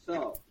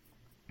 So,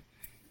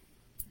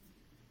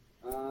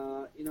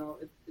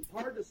 it's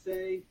hard to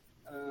say.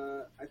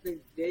 I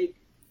think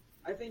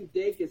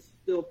Dake is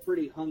still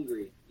pretty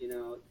hungry.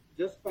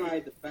 Just by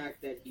the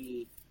fact that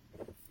he'd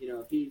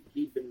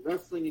been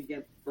wrestling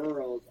against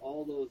Burroughs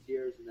all those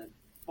years, and then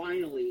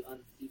finally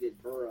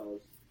unseated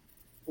Burroughs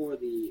for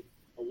the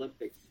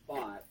Olympic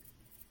spot.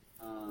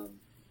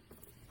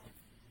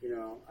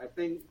 I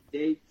think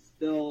Dake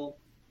still,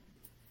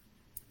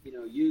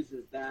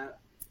 uses that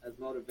as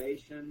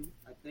motivation,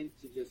 I think,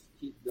 to just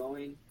keep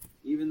going.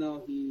 Even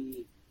though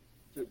he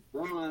took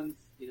bronze,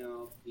 he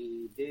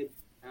did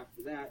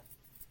after that,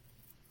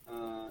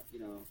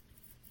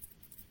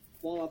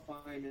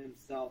 qualifying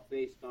himself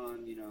based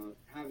on,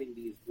 having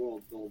these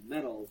world gold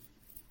medals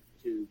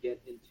to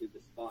get into the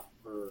spot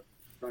for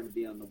trying to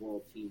be on the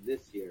world team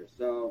this year.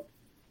 So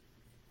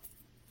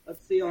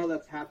let's see all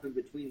that's happened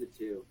between the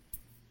two.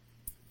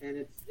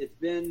 And it's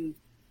been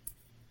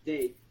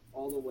Dake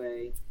all the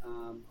way,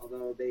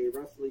 although they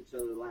wrestled each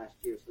other last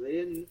year. So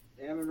they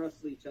haven't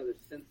wrestled each other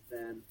since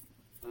then.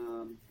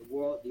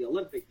 The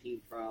Olympic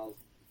team trials,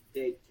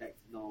 Dake techs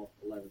Nolf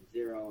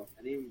 11-0,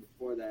 and even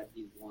before that,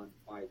 he's won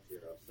 5-0.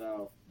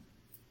 So,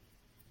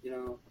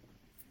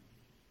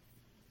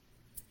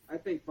 I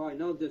think probably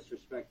no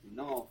disrespect to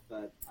Nolf,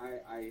 but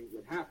I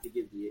would have to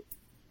give the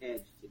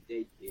edge to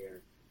Dake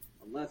here,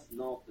 unless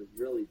Nolf has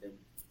really been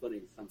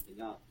putting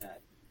something up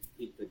that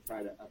he could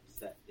try to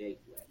upset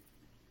Dake with.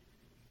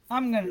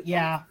 I'm gonna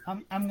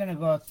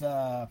go with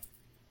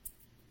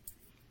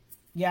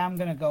I'm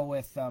gonna go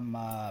with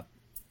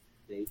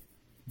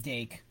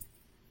Dake.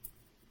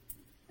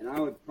 And I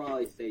would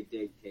probably say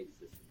Dake takes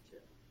this one too.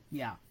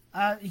 Yeah.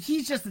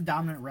 He's just a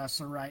dominant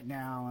wrestler right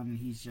now, and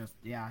he's just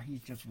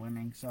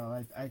winning.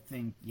 So I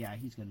think,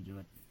 he's going to do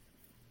it.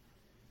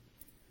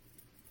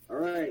 All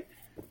right.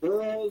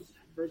 Burroughs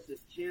versus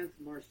Chance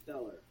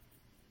Marsteller.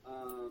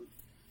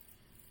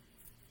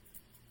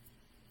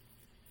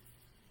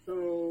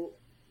 So,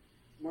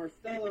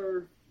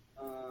 Marsteller,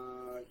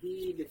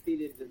 he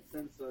defeated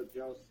Vincenzo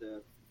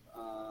Joseph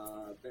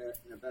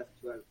in a best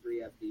 2 out of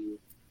 3 at the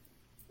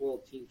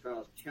World Team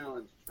Trials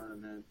Challenge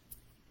Tournament.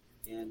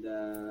 And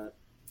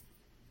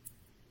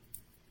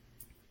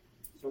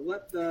so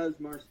what does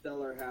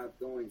Marsteller have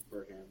going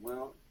for him?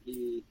 Well,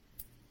 he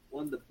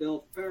won the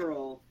Bill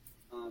Farrell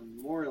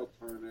Memorial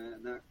Tournament,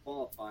 and that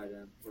qualified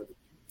him for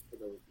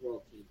the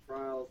World Team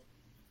Trials.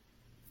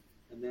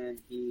 And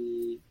then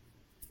he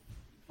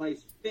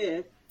placed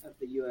 5th at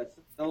the U.S.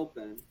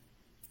 Open,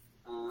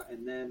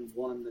 and then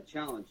won the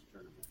Challenge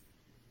Tournament.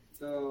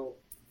 So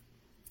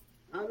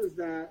how does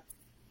that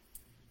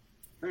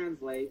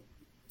translate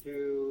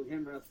to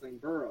him wrestling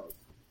Burroughs?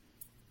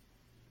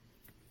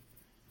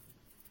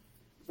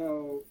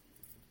 So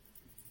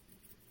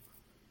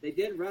they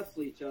did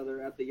wrestle each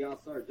other at the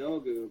Yasar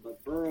Dogu,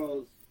 but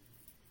Burroughs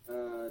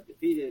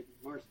defeated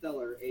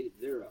Marsteller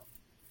 8-0.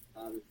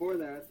 Before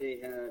that, they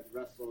had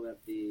wrestled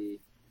at the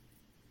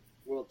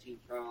World Team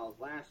Trials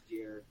last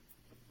year.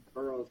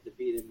 Burroughs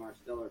defeated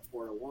Marsteller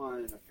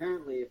 4-1, and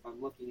apparently, if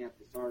I'm looking at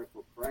this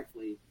article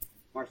correctly,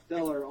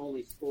 Marsteller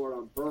only scored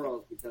on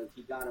Burroughs because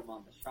he got him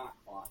on the shot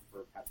clock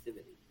for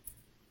passivity.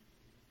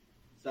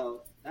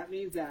 So that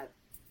means that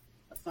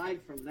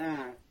aside from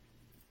that,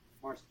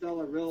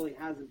 Marsteller really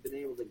hasn't been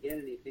able to get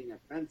anything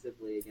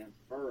offensively against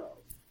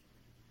Burroughs.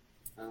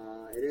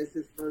 It is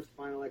his first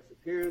Final X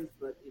appearance,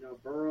 but,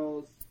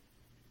 Burroughs,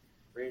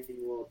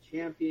 reigning world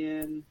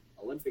champion,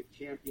 Olympic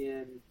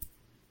champion,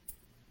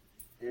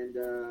 and,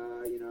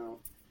 and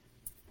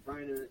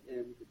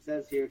it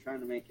says here, trying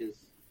to make his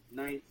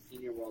 9th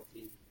senior world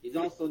team. He's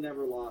also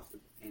never lost at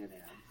the Pan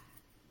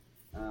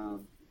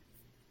Ams.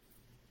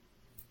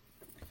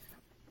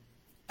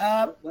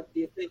 What do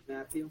you think,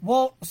 Matthew?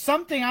 Well,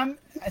 something I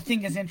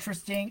think is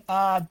interesting,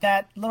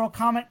 that little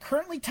comment,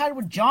 currently tied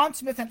with John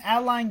Smith and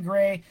Adeline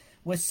Gray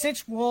with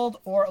 6 world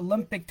or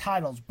Olympic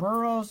titles.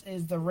 Burroughs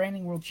is the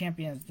reigning world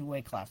champion in the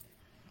weight class.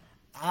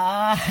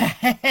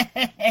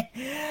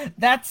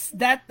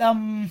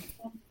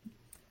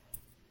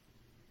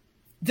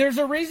 There's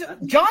a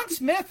reason. John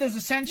Smith is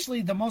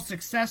essentially the most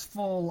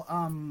successful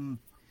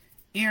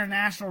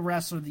international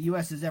wrestler the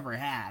U.S. has ever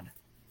had.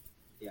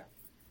 Yeah.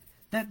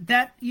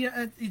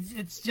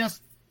 It's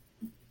just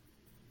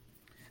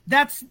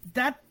that's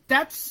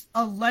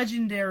a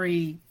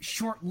legendary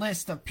short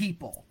list of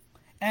people,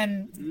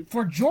 and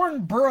for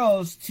Jordan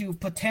Burroughs to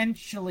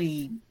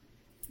potentially,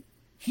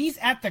 he's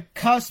at the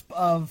cusp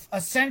of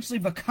essentially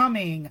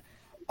becoming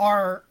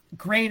our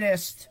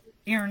greatest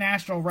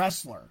international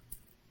wrestler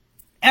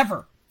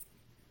ever.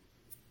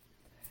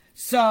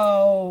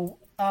 So,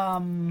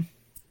 what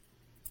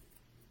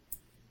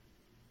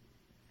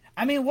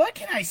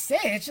can I say?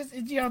 It's just,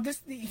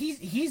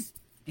 he's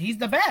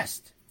the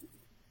best.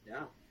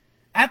 Yeah.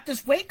 At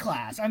this weight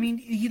class.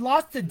 He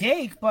lost to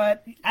Dake,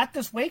 but at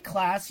this weight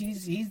class,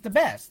 he's the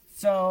best.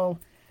 So,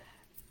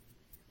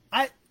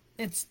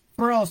 it's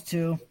Burroughs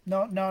too.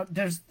 No,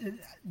 there's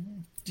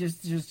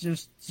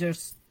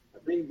just. I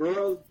think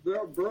Burroughs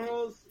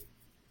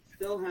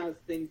still has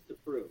things to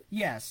prove.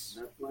 Yes.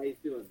 And that's why he's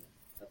doing this.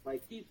 That's why he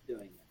keeps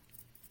doing it.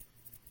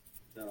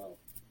 So,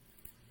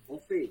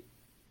 we'll see.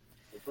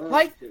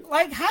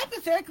 Like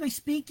hypothetically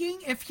speaking,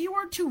 if he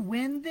were to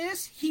win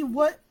this, he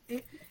wins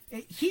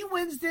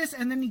this,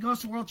 and then he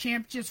goes to World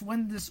Championships,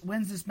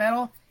 wins this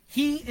medal.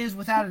 He is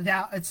without a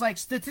doubt. It's like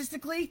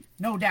statistically,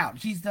 no doubt.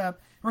 He's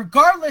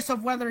regardless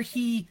of whether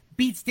he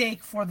beats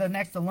Dake for the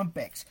next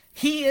Olympics,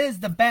 he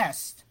is the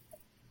best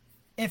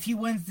if he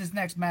wins this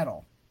next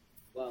medal.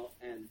 Well,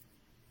 and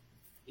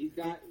he's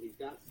got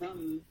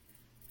something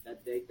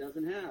that Dake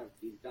doesn't have.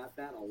 He's got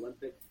that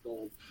Olympic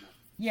gold medal.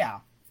 Yeah.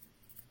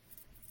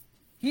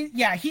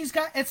 He's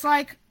got, it's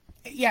like,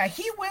 yeah,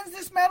 he wins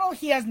this medal,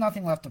 he has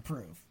nothing left to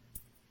prove.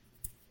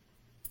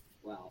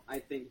 Well, I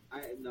think,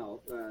 he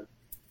Well,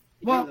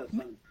 does have something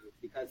to prove,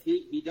 because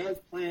he does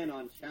plan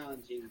on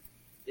challenging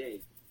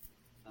Dake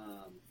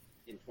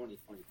in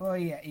 2020. Well,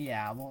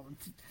 yeah. Well,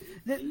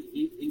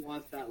 he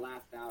wants that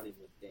last outing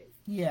with Dake.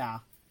 Yeah.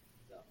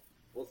 So,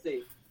 we'll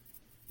see.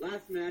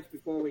 Last match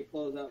before we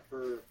close up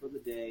for the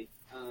day.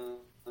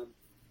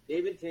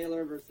 David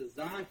Taylor versus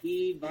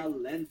Zahid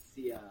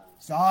Valencia.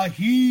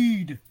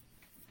 Zahid!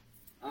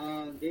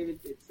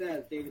 It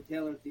says David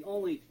Taylor is the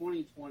only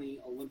 2020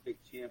 Olympic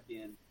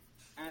champion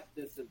at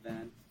this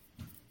event.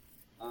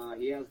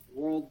 He has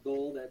world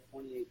gold at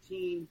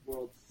 2018,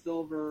 world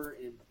silver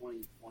in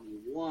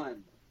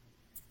 2021.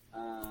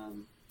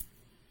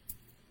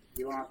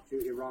 He lost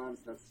to Iran's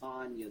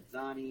Hassan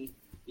Yazani.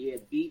 He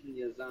had beaten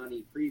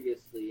Yazani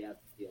previously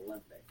at the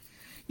Olympics.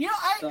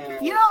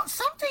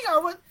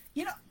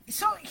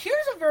 So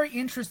here's a very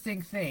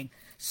interesting thing.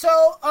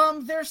 So,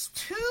 there's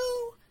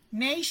two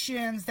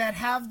nations that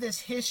have this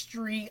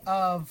history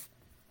of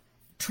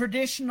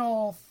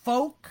traditional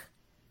folk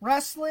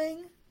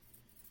wrestling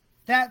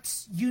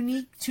that's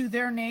unique to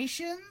their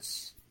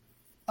nations.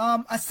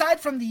 Aside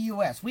from the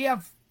U.S., we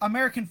have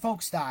American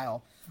folk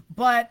style,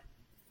 but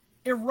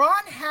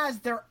Iran has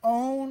their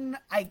own.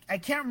 I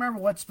can't remember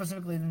what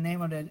specifically the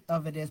name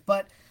of it is,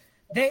 but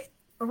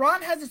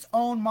Iran has its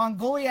own.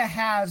 Mongolia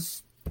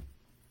has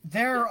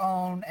their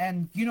own,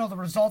 and you know the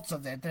results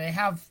of it. They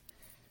have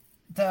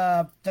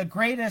the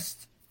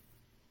greatest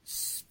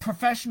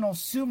professional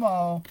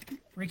sumo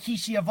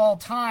rikishi of all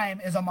time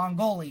is a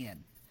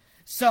Mongolian.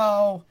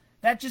 So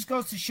that just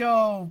goes to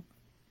show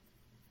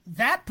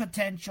that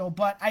potential.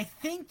 But I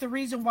think the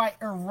reason why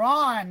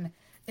Iran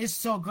is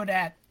so good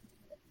at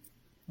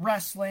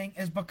wrestling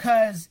is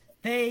because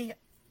they,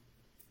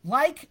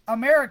 like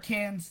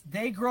Americans,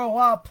 they grow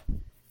up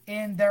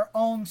in their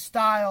own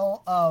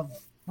style of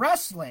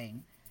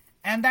wrestling,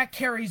 and that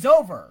carries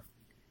over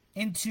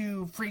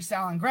into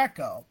freestyle and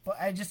Greco. But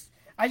I just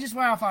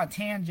went off on a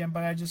tangent,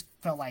 but I just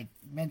felt like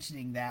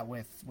mentioning that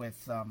with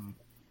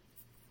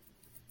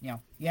you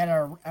had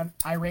an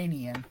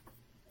Iranian.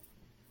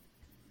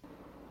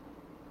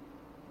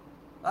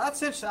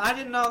 That's interesting. I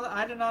did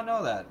not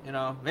know that.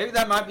 Maybe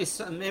that might be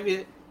some.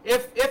 Maybe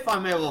if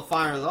I'm able to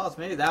find results,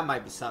 maybe that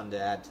might be something to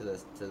add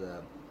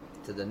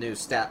to the new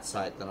stat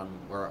site that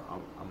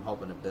I'm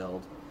hoping to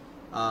build.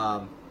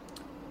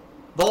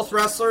 Both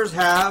wrestlers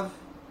have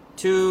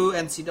 2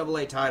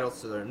 NCAA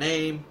titles to their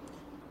name,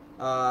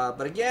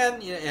 but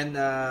again,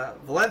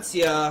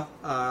 Valencia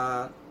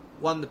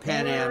won the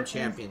Pan Am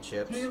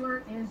Championships.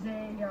 Taylor is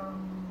a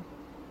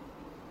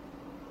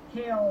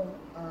Kale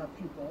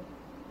pupil.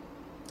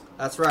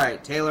 That's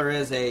right. Taylor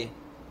is a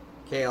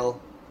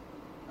Kale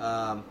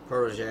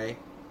protege.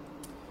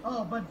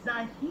 Oh, but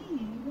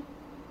Zahid,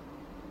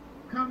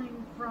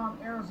 coming from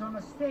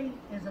Arizona State,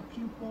 is a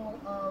pupil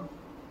of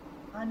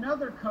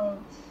another coach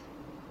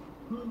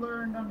who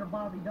learned under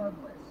Bobby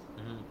Douglas.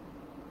 Mm-hmm.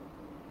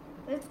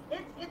 It's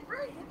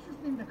very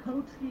interesting, the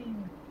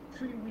coaching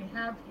tree we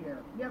have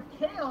here. We have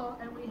Kale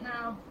and we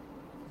have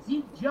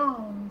Zeke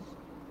Jones,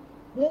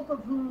 both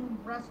of whom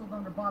wrestled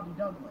under Bobby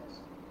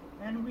Douglas.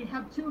 And we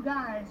have 2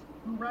 guys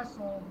who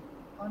wrestled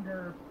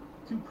under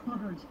 2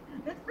 proteges.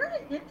 It's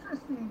very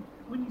interesting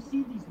when you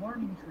see these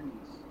learning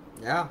trees.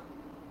 Yeah,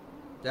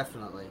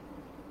 definitely.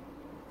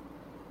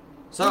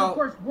 So, and of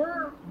course,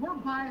 we're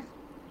biased.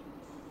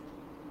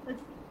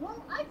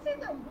 I'd say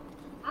that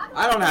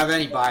I don't have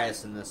any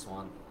bias in this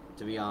one,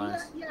 to be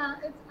honest. Yeah.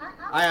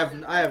 I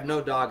have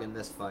no dog in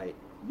this fight.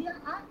 Yeah,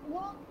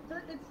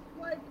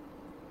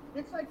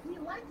 it's like we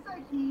like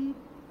Zahid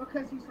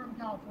because he's from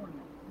California.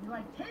 We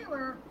like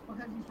Taylor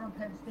because he's from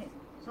Penn State.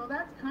 So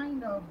that's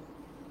kind of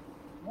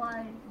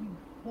why we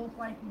both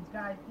like these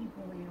guys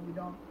equally, and we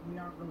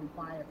aren't really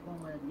biased one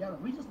way or the other.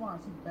 We just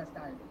want to see the best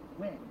guy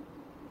win.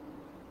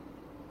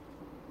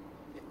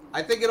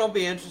 I think it'll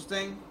be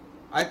interesting.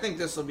 I think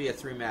this will be a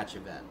 3-match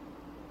event.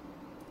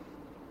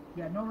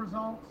 Yeah, no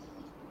results.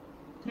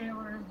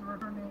 Taylor is the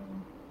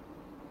returning.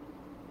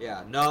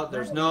 Yeah, no,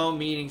 there's no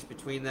meetings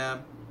between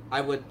them.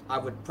 I would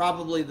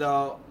probably,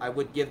 though, I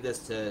would give this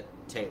to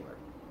Taylor.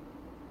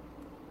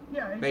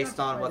 Yeah, based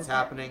on what's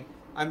happening.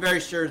 I'm very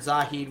sure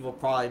Zahid will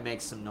probably make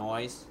some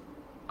noise.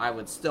 I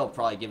would still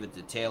probably give it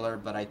to Taylor,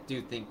 but I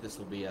do think this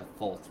will be a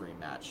full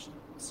 3-match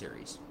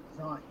series.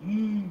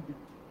 Zahid.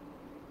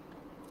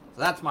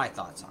 So that's my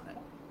thoughts on it.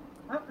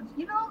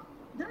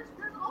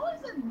 There's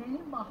always a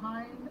name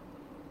behind.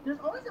 There's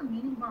always a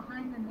meaning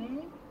behind the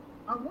name.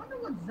 I wonder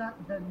what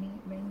the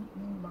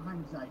meaning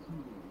behind Zahid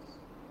is.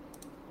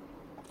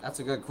 That's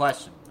a good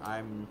question.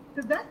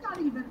 Because that's not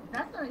even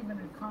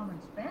a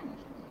common Spanish name.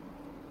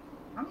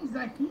 How many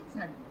Zahids have you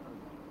heard of?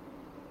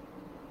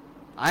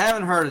 I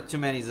haven't heard of too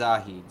many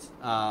Zahids.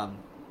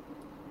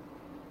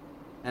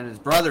 And his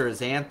brother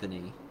is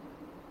Anthony.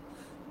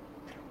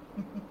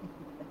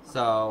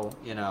 So,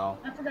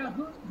 I forgot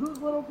whose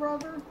little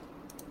brother?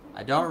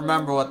 I don't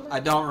remember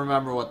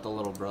what the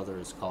little brother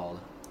is called.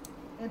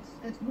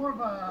 It's more of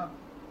a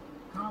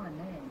common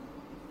name.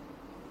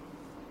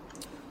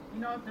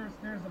 You know,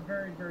 there's a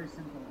very, very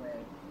simple way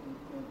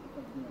of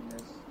doing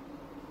this.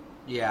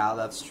 Yeah,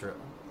 that's true.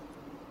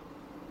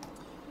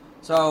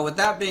 So, with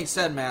that being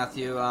said,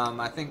 Matthew,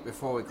 I think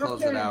before we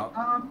close it out...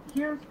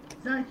 Here's...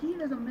 Zahid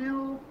is a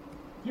male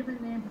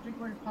given name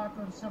particularly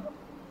popular in several...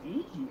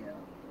 Asia?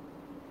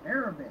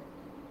 Arabic.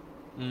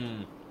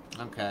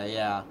 Okay,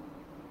 yeah.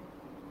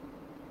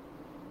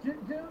 Do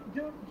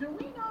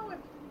we know if...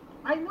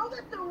 I know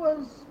that there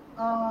was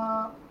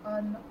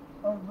an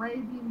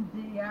Arabian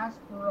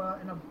diaspora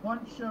and a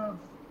bunch of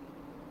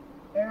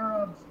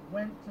Arabs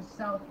went to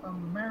South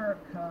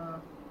America,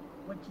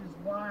 which is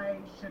why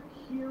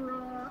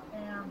Shakira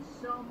and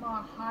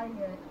Selma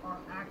Hayek are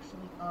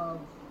actually of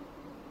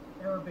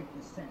Arabic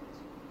descent.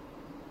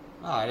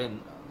 Oh, I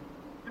didn't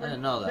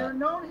know that. They're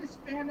known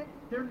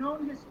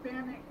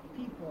Hispanic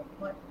people,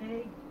 but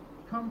they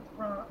come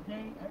from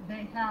they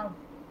have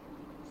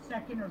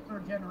second or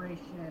third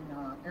generation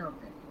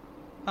Arabic.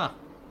 Huh.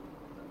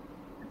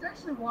 It's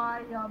actually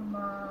why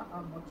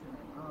what's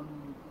her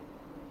name?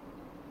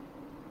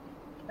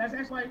 That's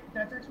actually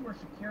where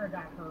Shakira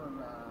got her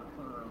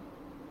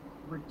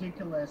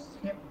ridiculous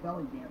hip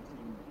belly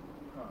dancing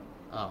from.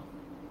 Oh.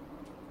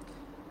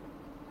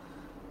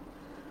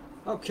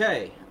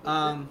 Okay.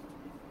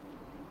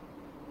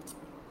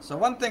 So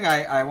one thing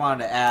I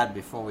wanted to add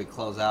before we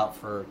close out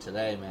for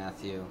today,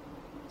 Matthew.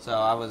 So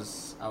I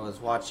was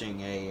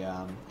watching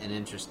an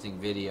interesting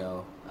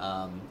video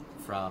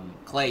from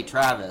Clay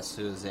Travis,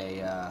 who's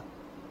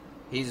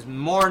he's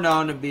more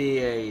known to be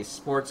a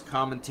sports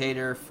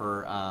commentator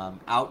for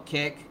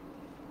Outkick,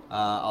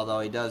 although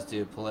he does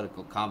do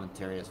political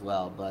commentary as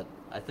well. But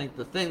I think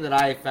the thing that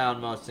I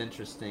found most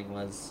interesting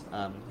was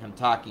him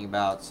talking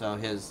about, so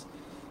his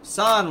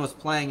son was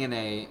playing in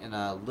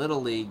a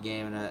little league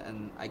game,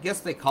 and I guess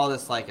they call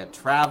this like a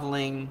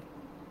travel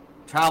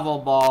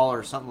ball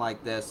or something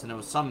like this, and it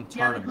was some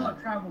tournament. Yeah, they call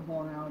it travel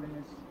ball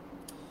nowadays.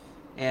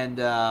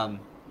 And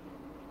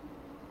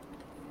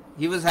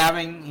he was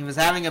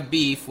having a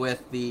beef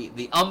with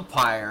the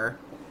umpire,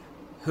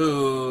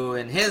 who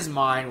in his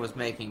mind was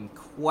making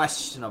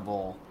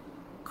questionable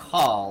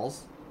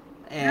calls.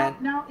 And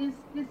now is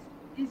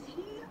he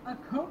a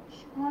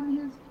coach on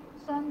his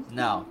son's team?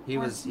 No, he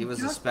was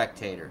a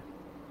spectator.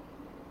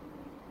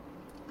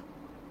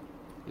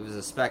 He was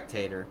a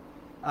spectator.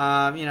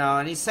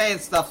 And he's saying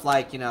stuff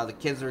like, the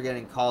kids were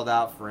getting called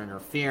out for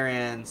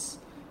interference,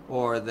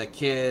 or the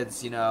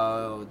kids,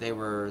 they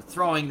were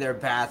throwing their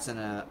bats in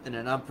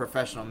an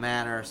unprofessional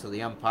manner, so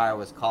the umpire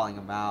was calling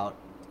them out,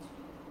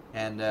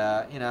 and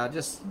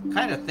just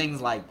kind of things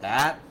like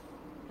that,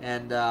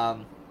 and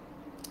kind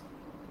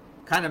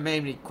of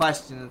made me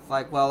question. It's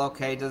like, well,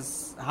 okay,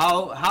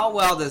 how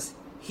well does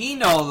he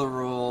know the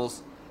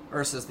rules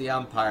versus the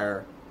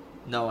umpire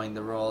knowing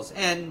the rules?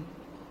 And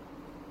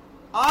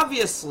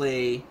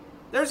obviously,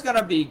 there's going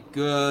to be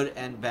good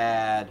and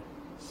bad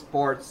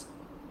sports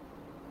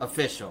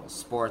officials,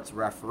 sports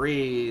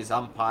referees,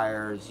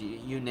 umpires,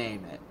 you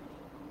name it.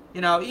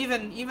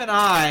 Even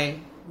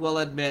I will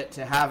admit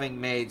to having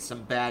made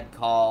some bad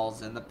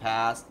calls in the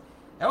past.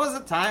 There was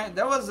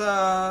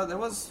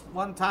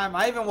one time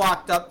I even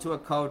walked up to a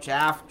coach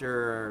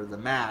after the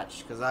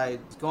match, because I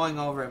was going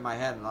over it in my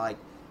head and like,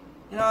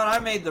 you know what, I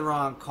made the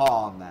wrong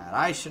call on that.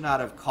 I should not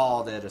have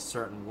called it a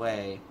certain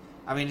way.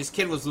 I mean, this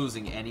kid was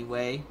losing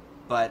anyway,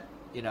 but,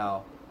 he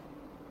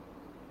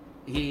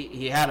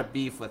had a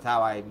beef with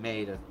how I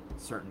made a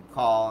certain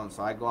call, and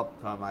so I go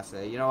up to him, I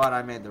say, you know what,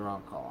 I made the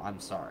wrong call. I'm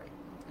sorry.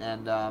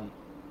 And,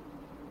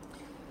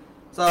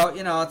 so,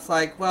 it's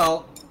like,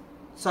 well,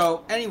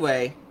 so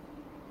anyway,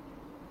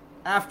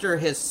 after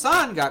his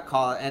son got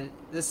called, and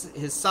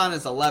his son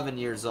is 11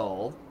 years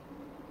old,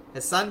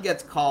 his son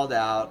gets called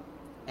out,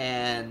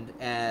 and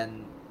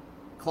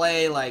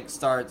Clay,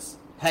 starts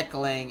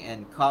heckling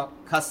and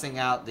cussing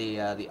out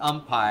the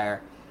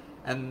umpire,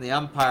 and the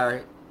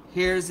umpire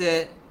hears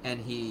it, and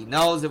he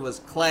knows it was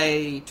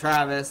Clay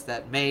Travis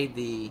that made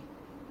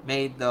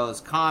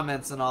those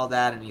comments and all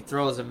that, and he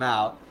throws him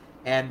out.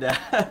 And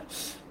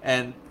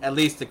and at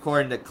least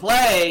according to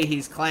Clay,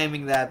 he's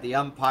claiming that the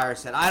umpire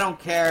said, I don't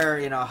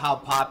care, how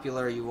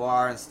popular you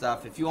are and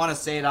stuff. If you want to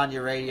say it on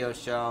your radio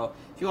show,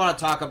 if you want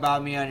to talk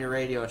about me on your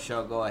radio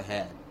show, go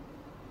ahead.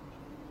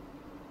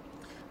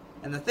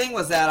 And the thing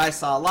was that I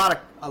saw a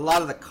lot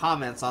of the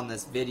comments on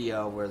this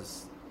video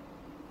was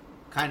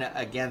kind of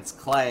against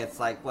Clay. It's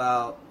like,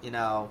 well,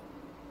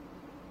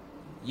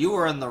 you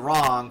were in the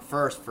wrong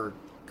first for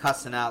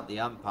cussing out the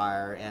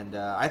umpire, and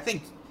I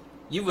think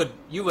you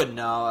would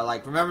know.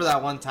 Like, remember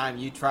that one time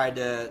you tried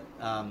to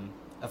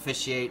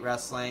officiate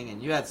wrestling,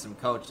 and you had some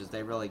coaches,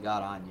 they really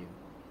got on you.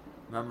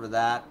 Remember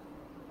that?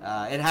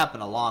 It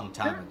happened a long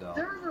time ago.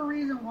 There's a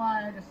reason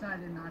why I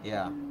decided not to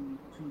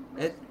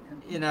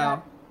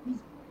wrestling.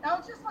 I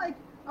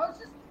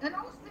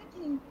was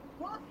thinking,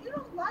 well, if you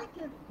don't like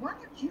it, why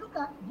don't you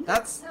have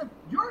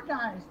your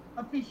guys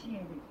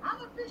officiating? I'm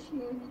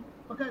officiating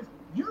because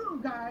you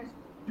guys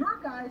your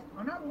guys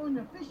are not willing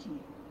to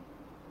officiate.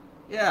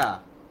 Yeah.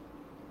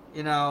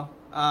 You know,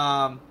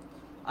 Do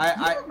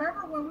you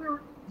remember when we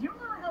were? Do you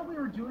remember how we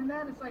were doing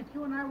that? It's like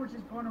you and I were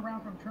just going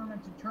around from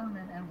tournament to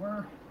tournament, and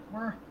we're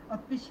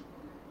officiating,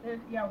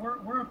 and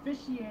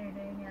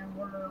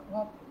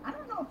well. I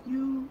don't know if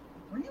you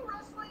were you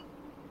wrestling.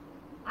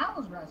 I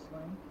was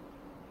wrestling.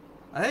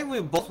 I think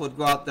we both would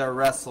go out there,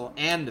 wrestle,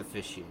 and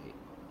officiate.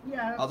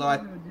 Yeah, that's Although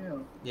what we would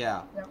do.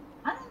 Yeah. Yeah.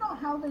 I don't know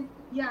how they.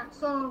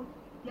 So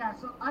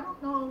I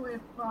don't know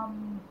if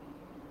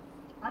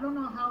I don't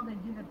know how they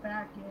did it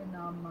back in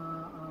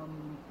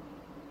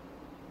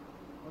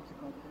what's it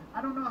called?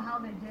 I don't know how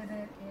they did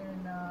it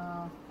in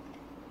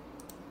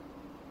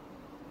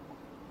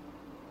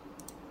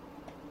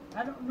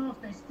I don't know if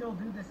they still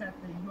do this at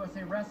the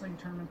USA Wrestling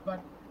tournaments,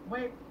 but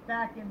way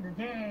back in the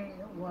day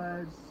it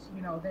was,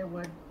 you know, they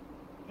would,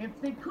 if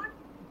they could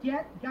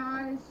get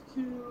guys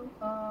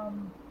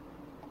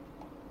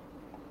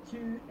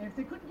if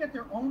they couldn't get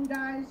their own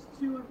guys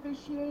to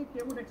officiate,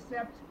 they would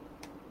accept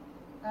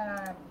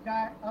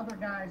other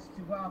guys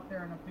to go out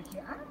there and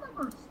officiate. I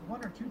remember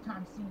 1 or 2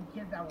 times seeing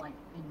kids that were like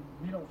in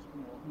middle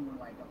school who were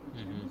like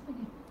officiating. Just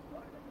thinking,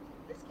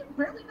 this kid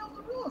barely knows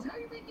the rules. How are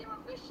you making him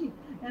officiate?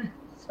 And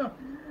so,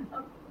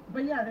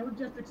 but yeah, they would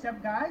just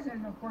accept guys,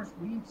 and of course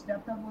we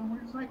stepped up when we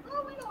were just like,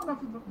 oh, we know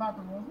enough about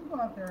the rules. We'll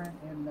go out there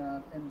and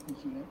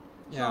officiate.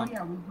 Yeah. So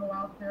yeah, we'd go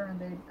out there and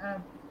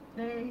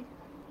they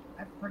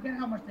I forget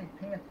how much they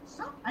pay us.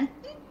 I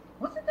think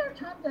wasn't there a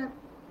time that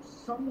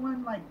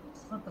someone like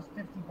slipped us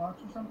 $50 or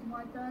something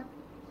like that?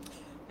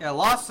 Yeah,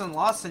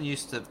 Lawson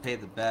used to pay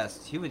the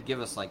best. He would give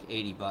us like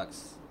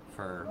 $80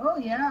 for. Oh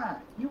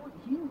yeah, he was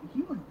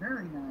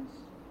very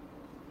nice.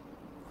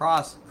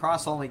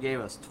 Cross only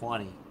gave us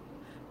 20.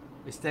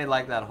 We stayed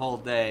like that whole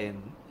day,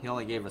 and he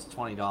only gave us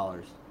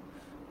 $20.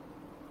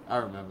 I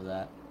remember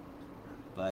that.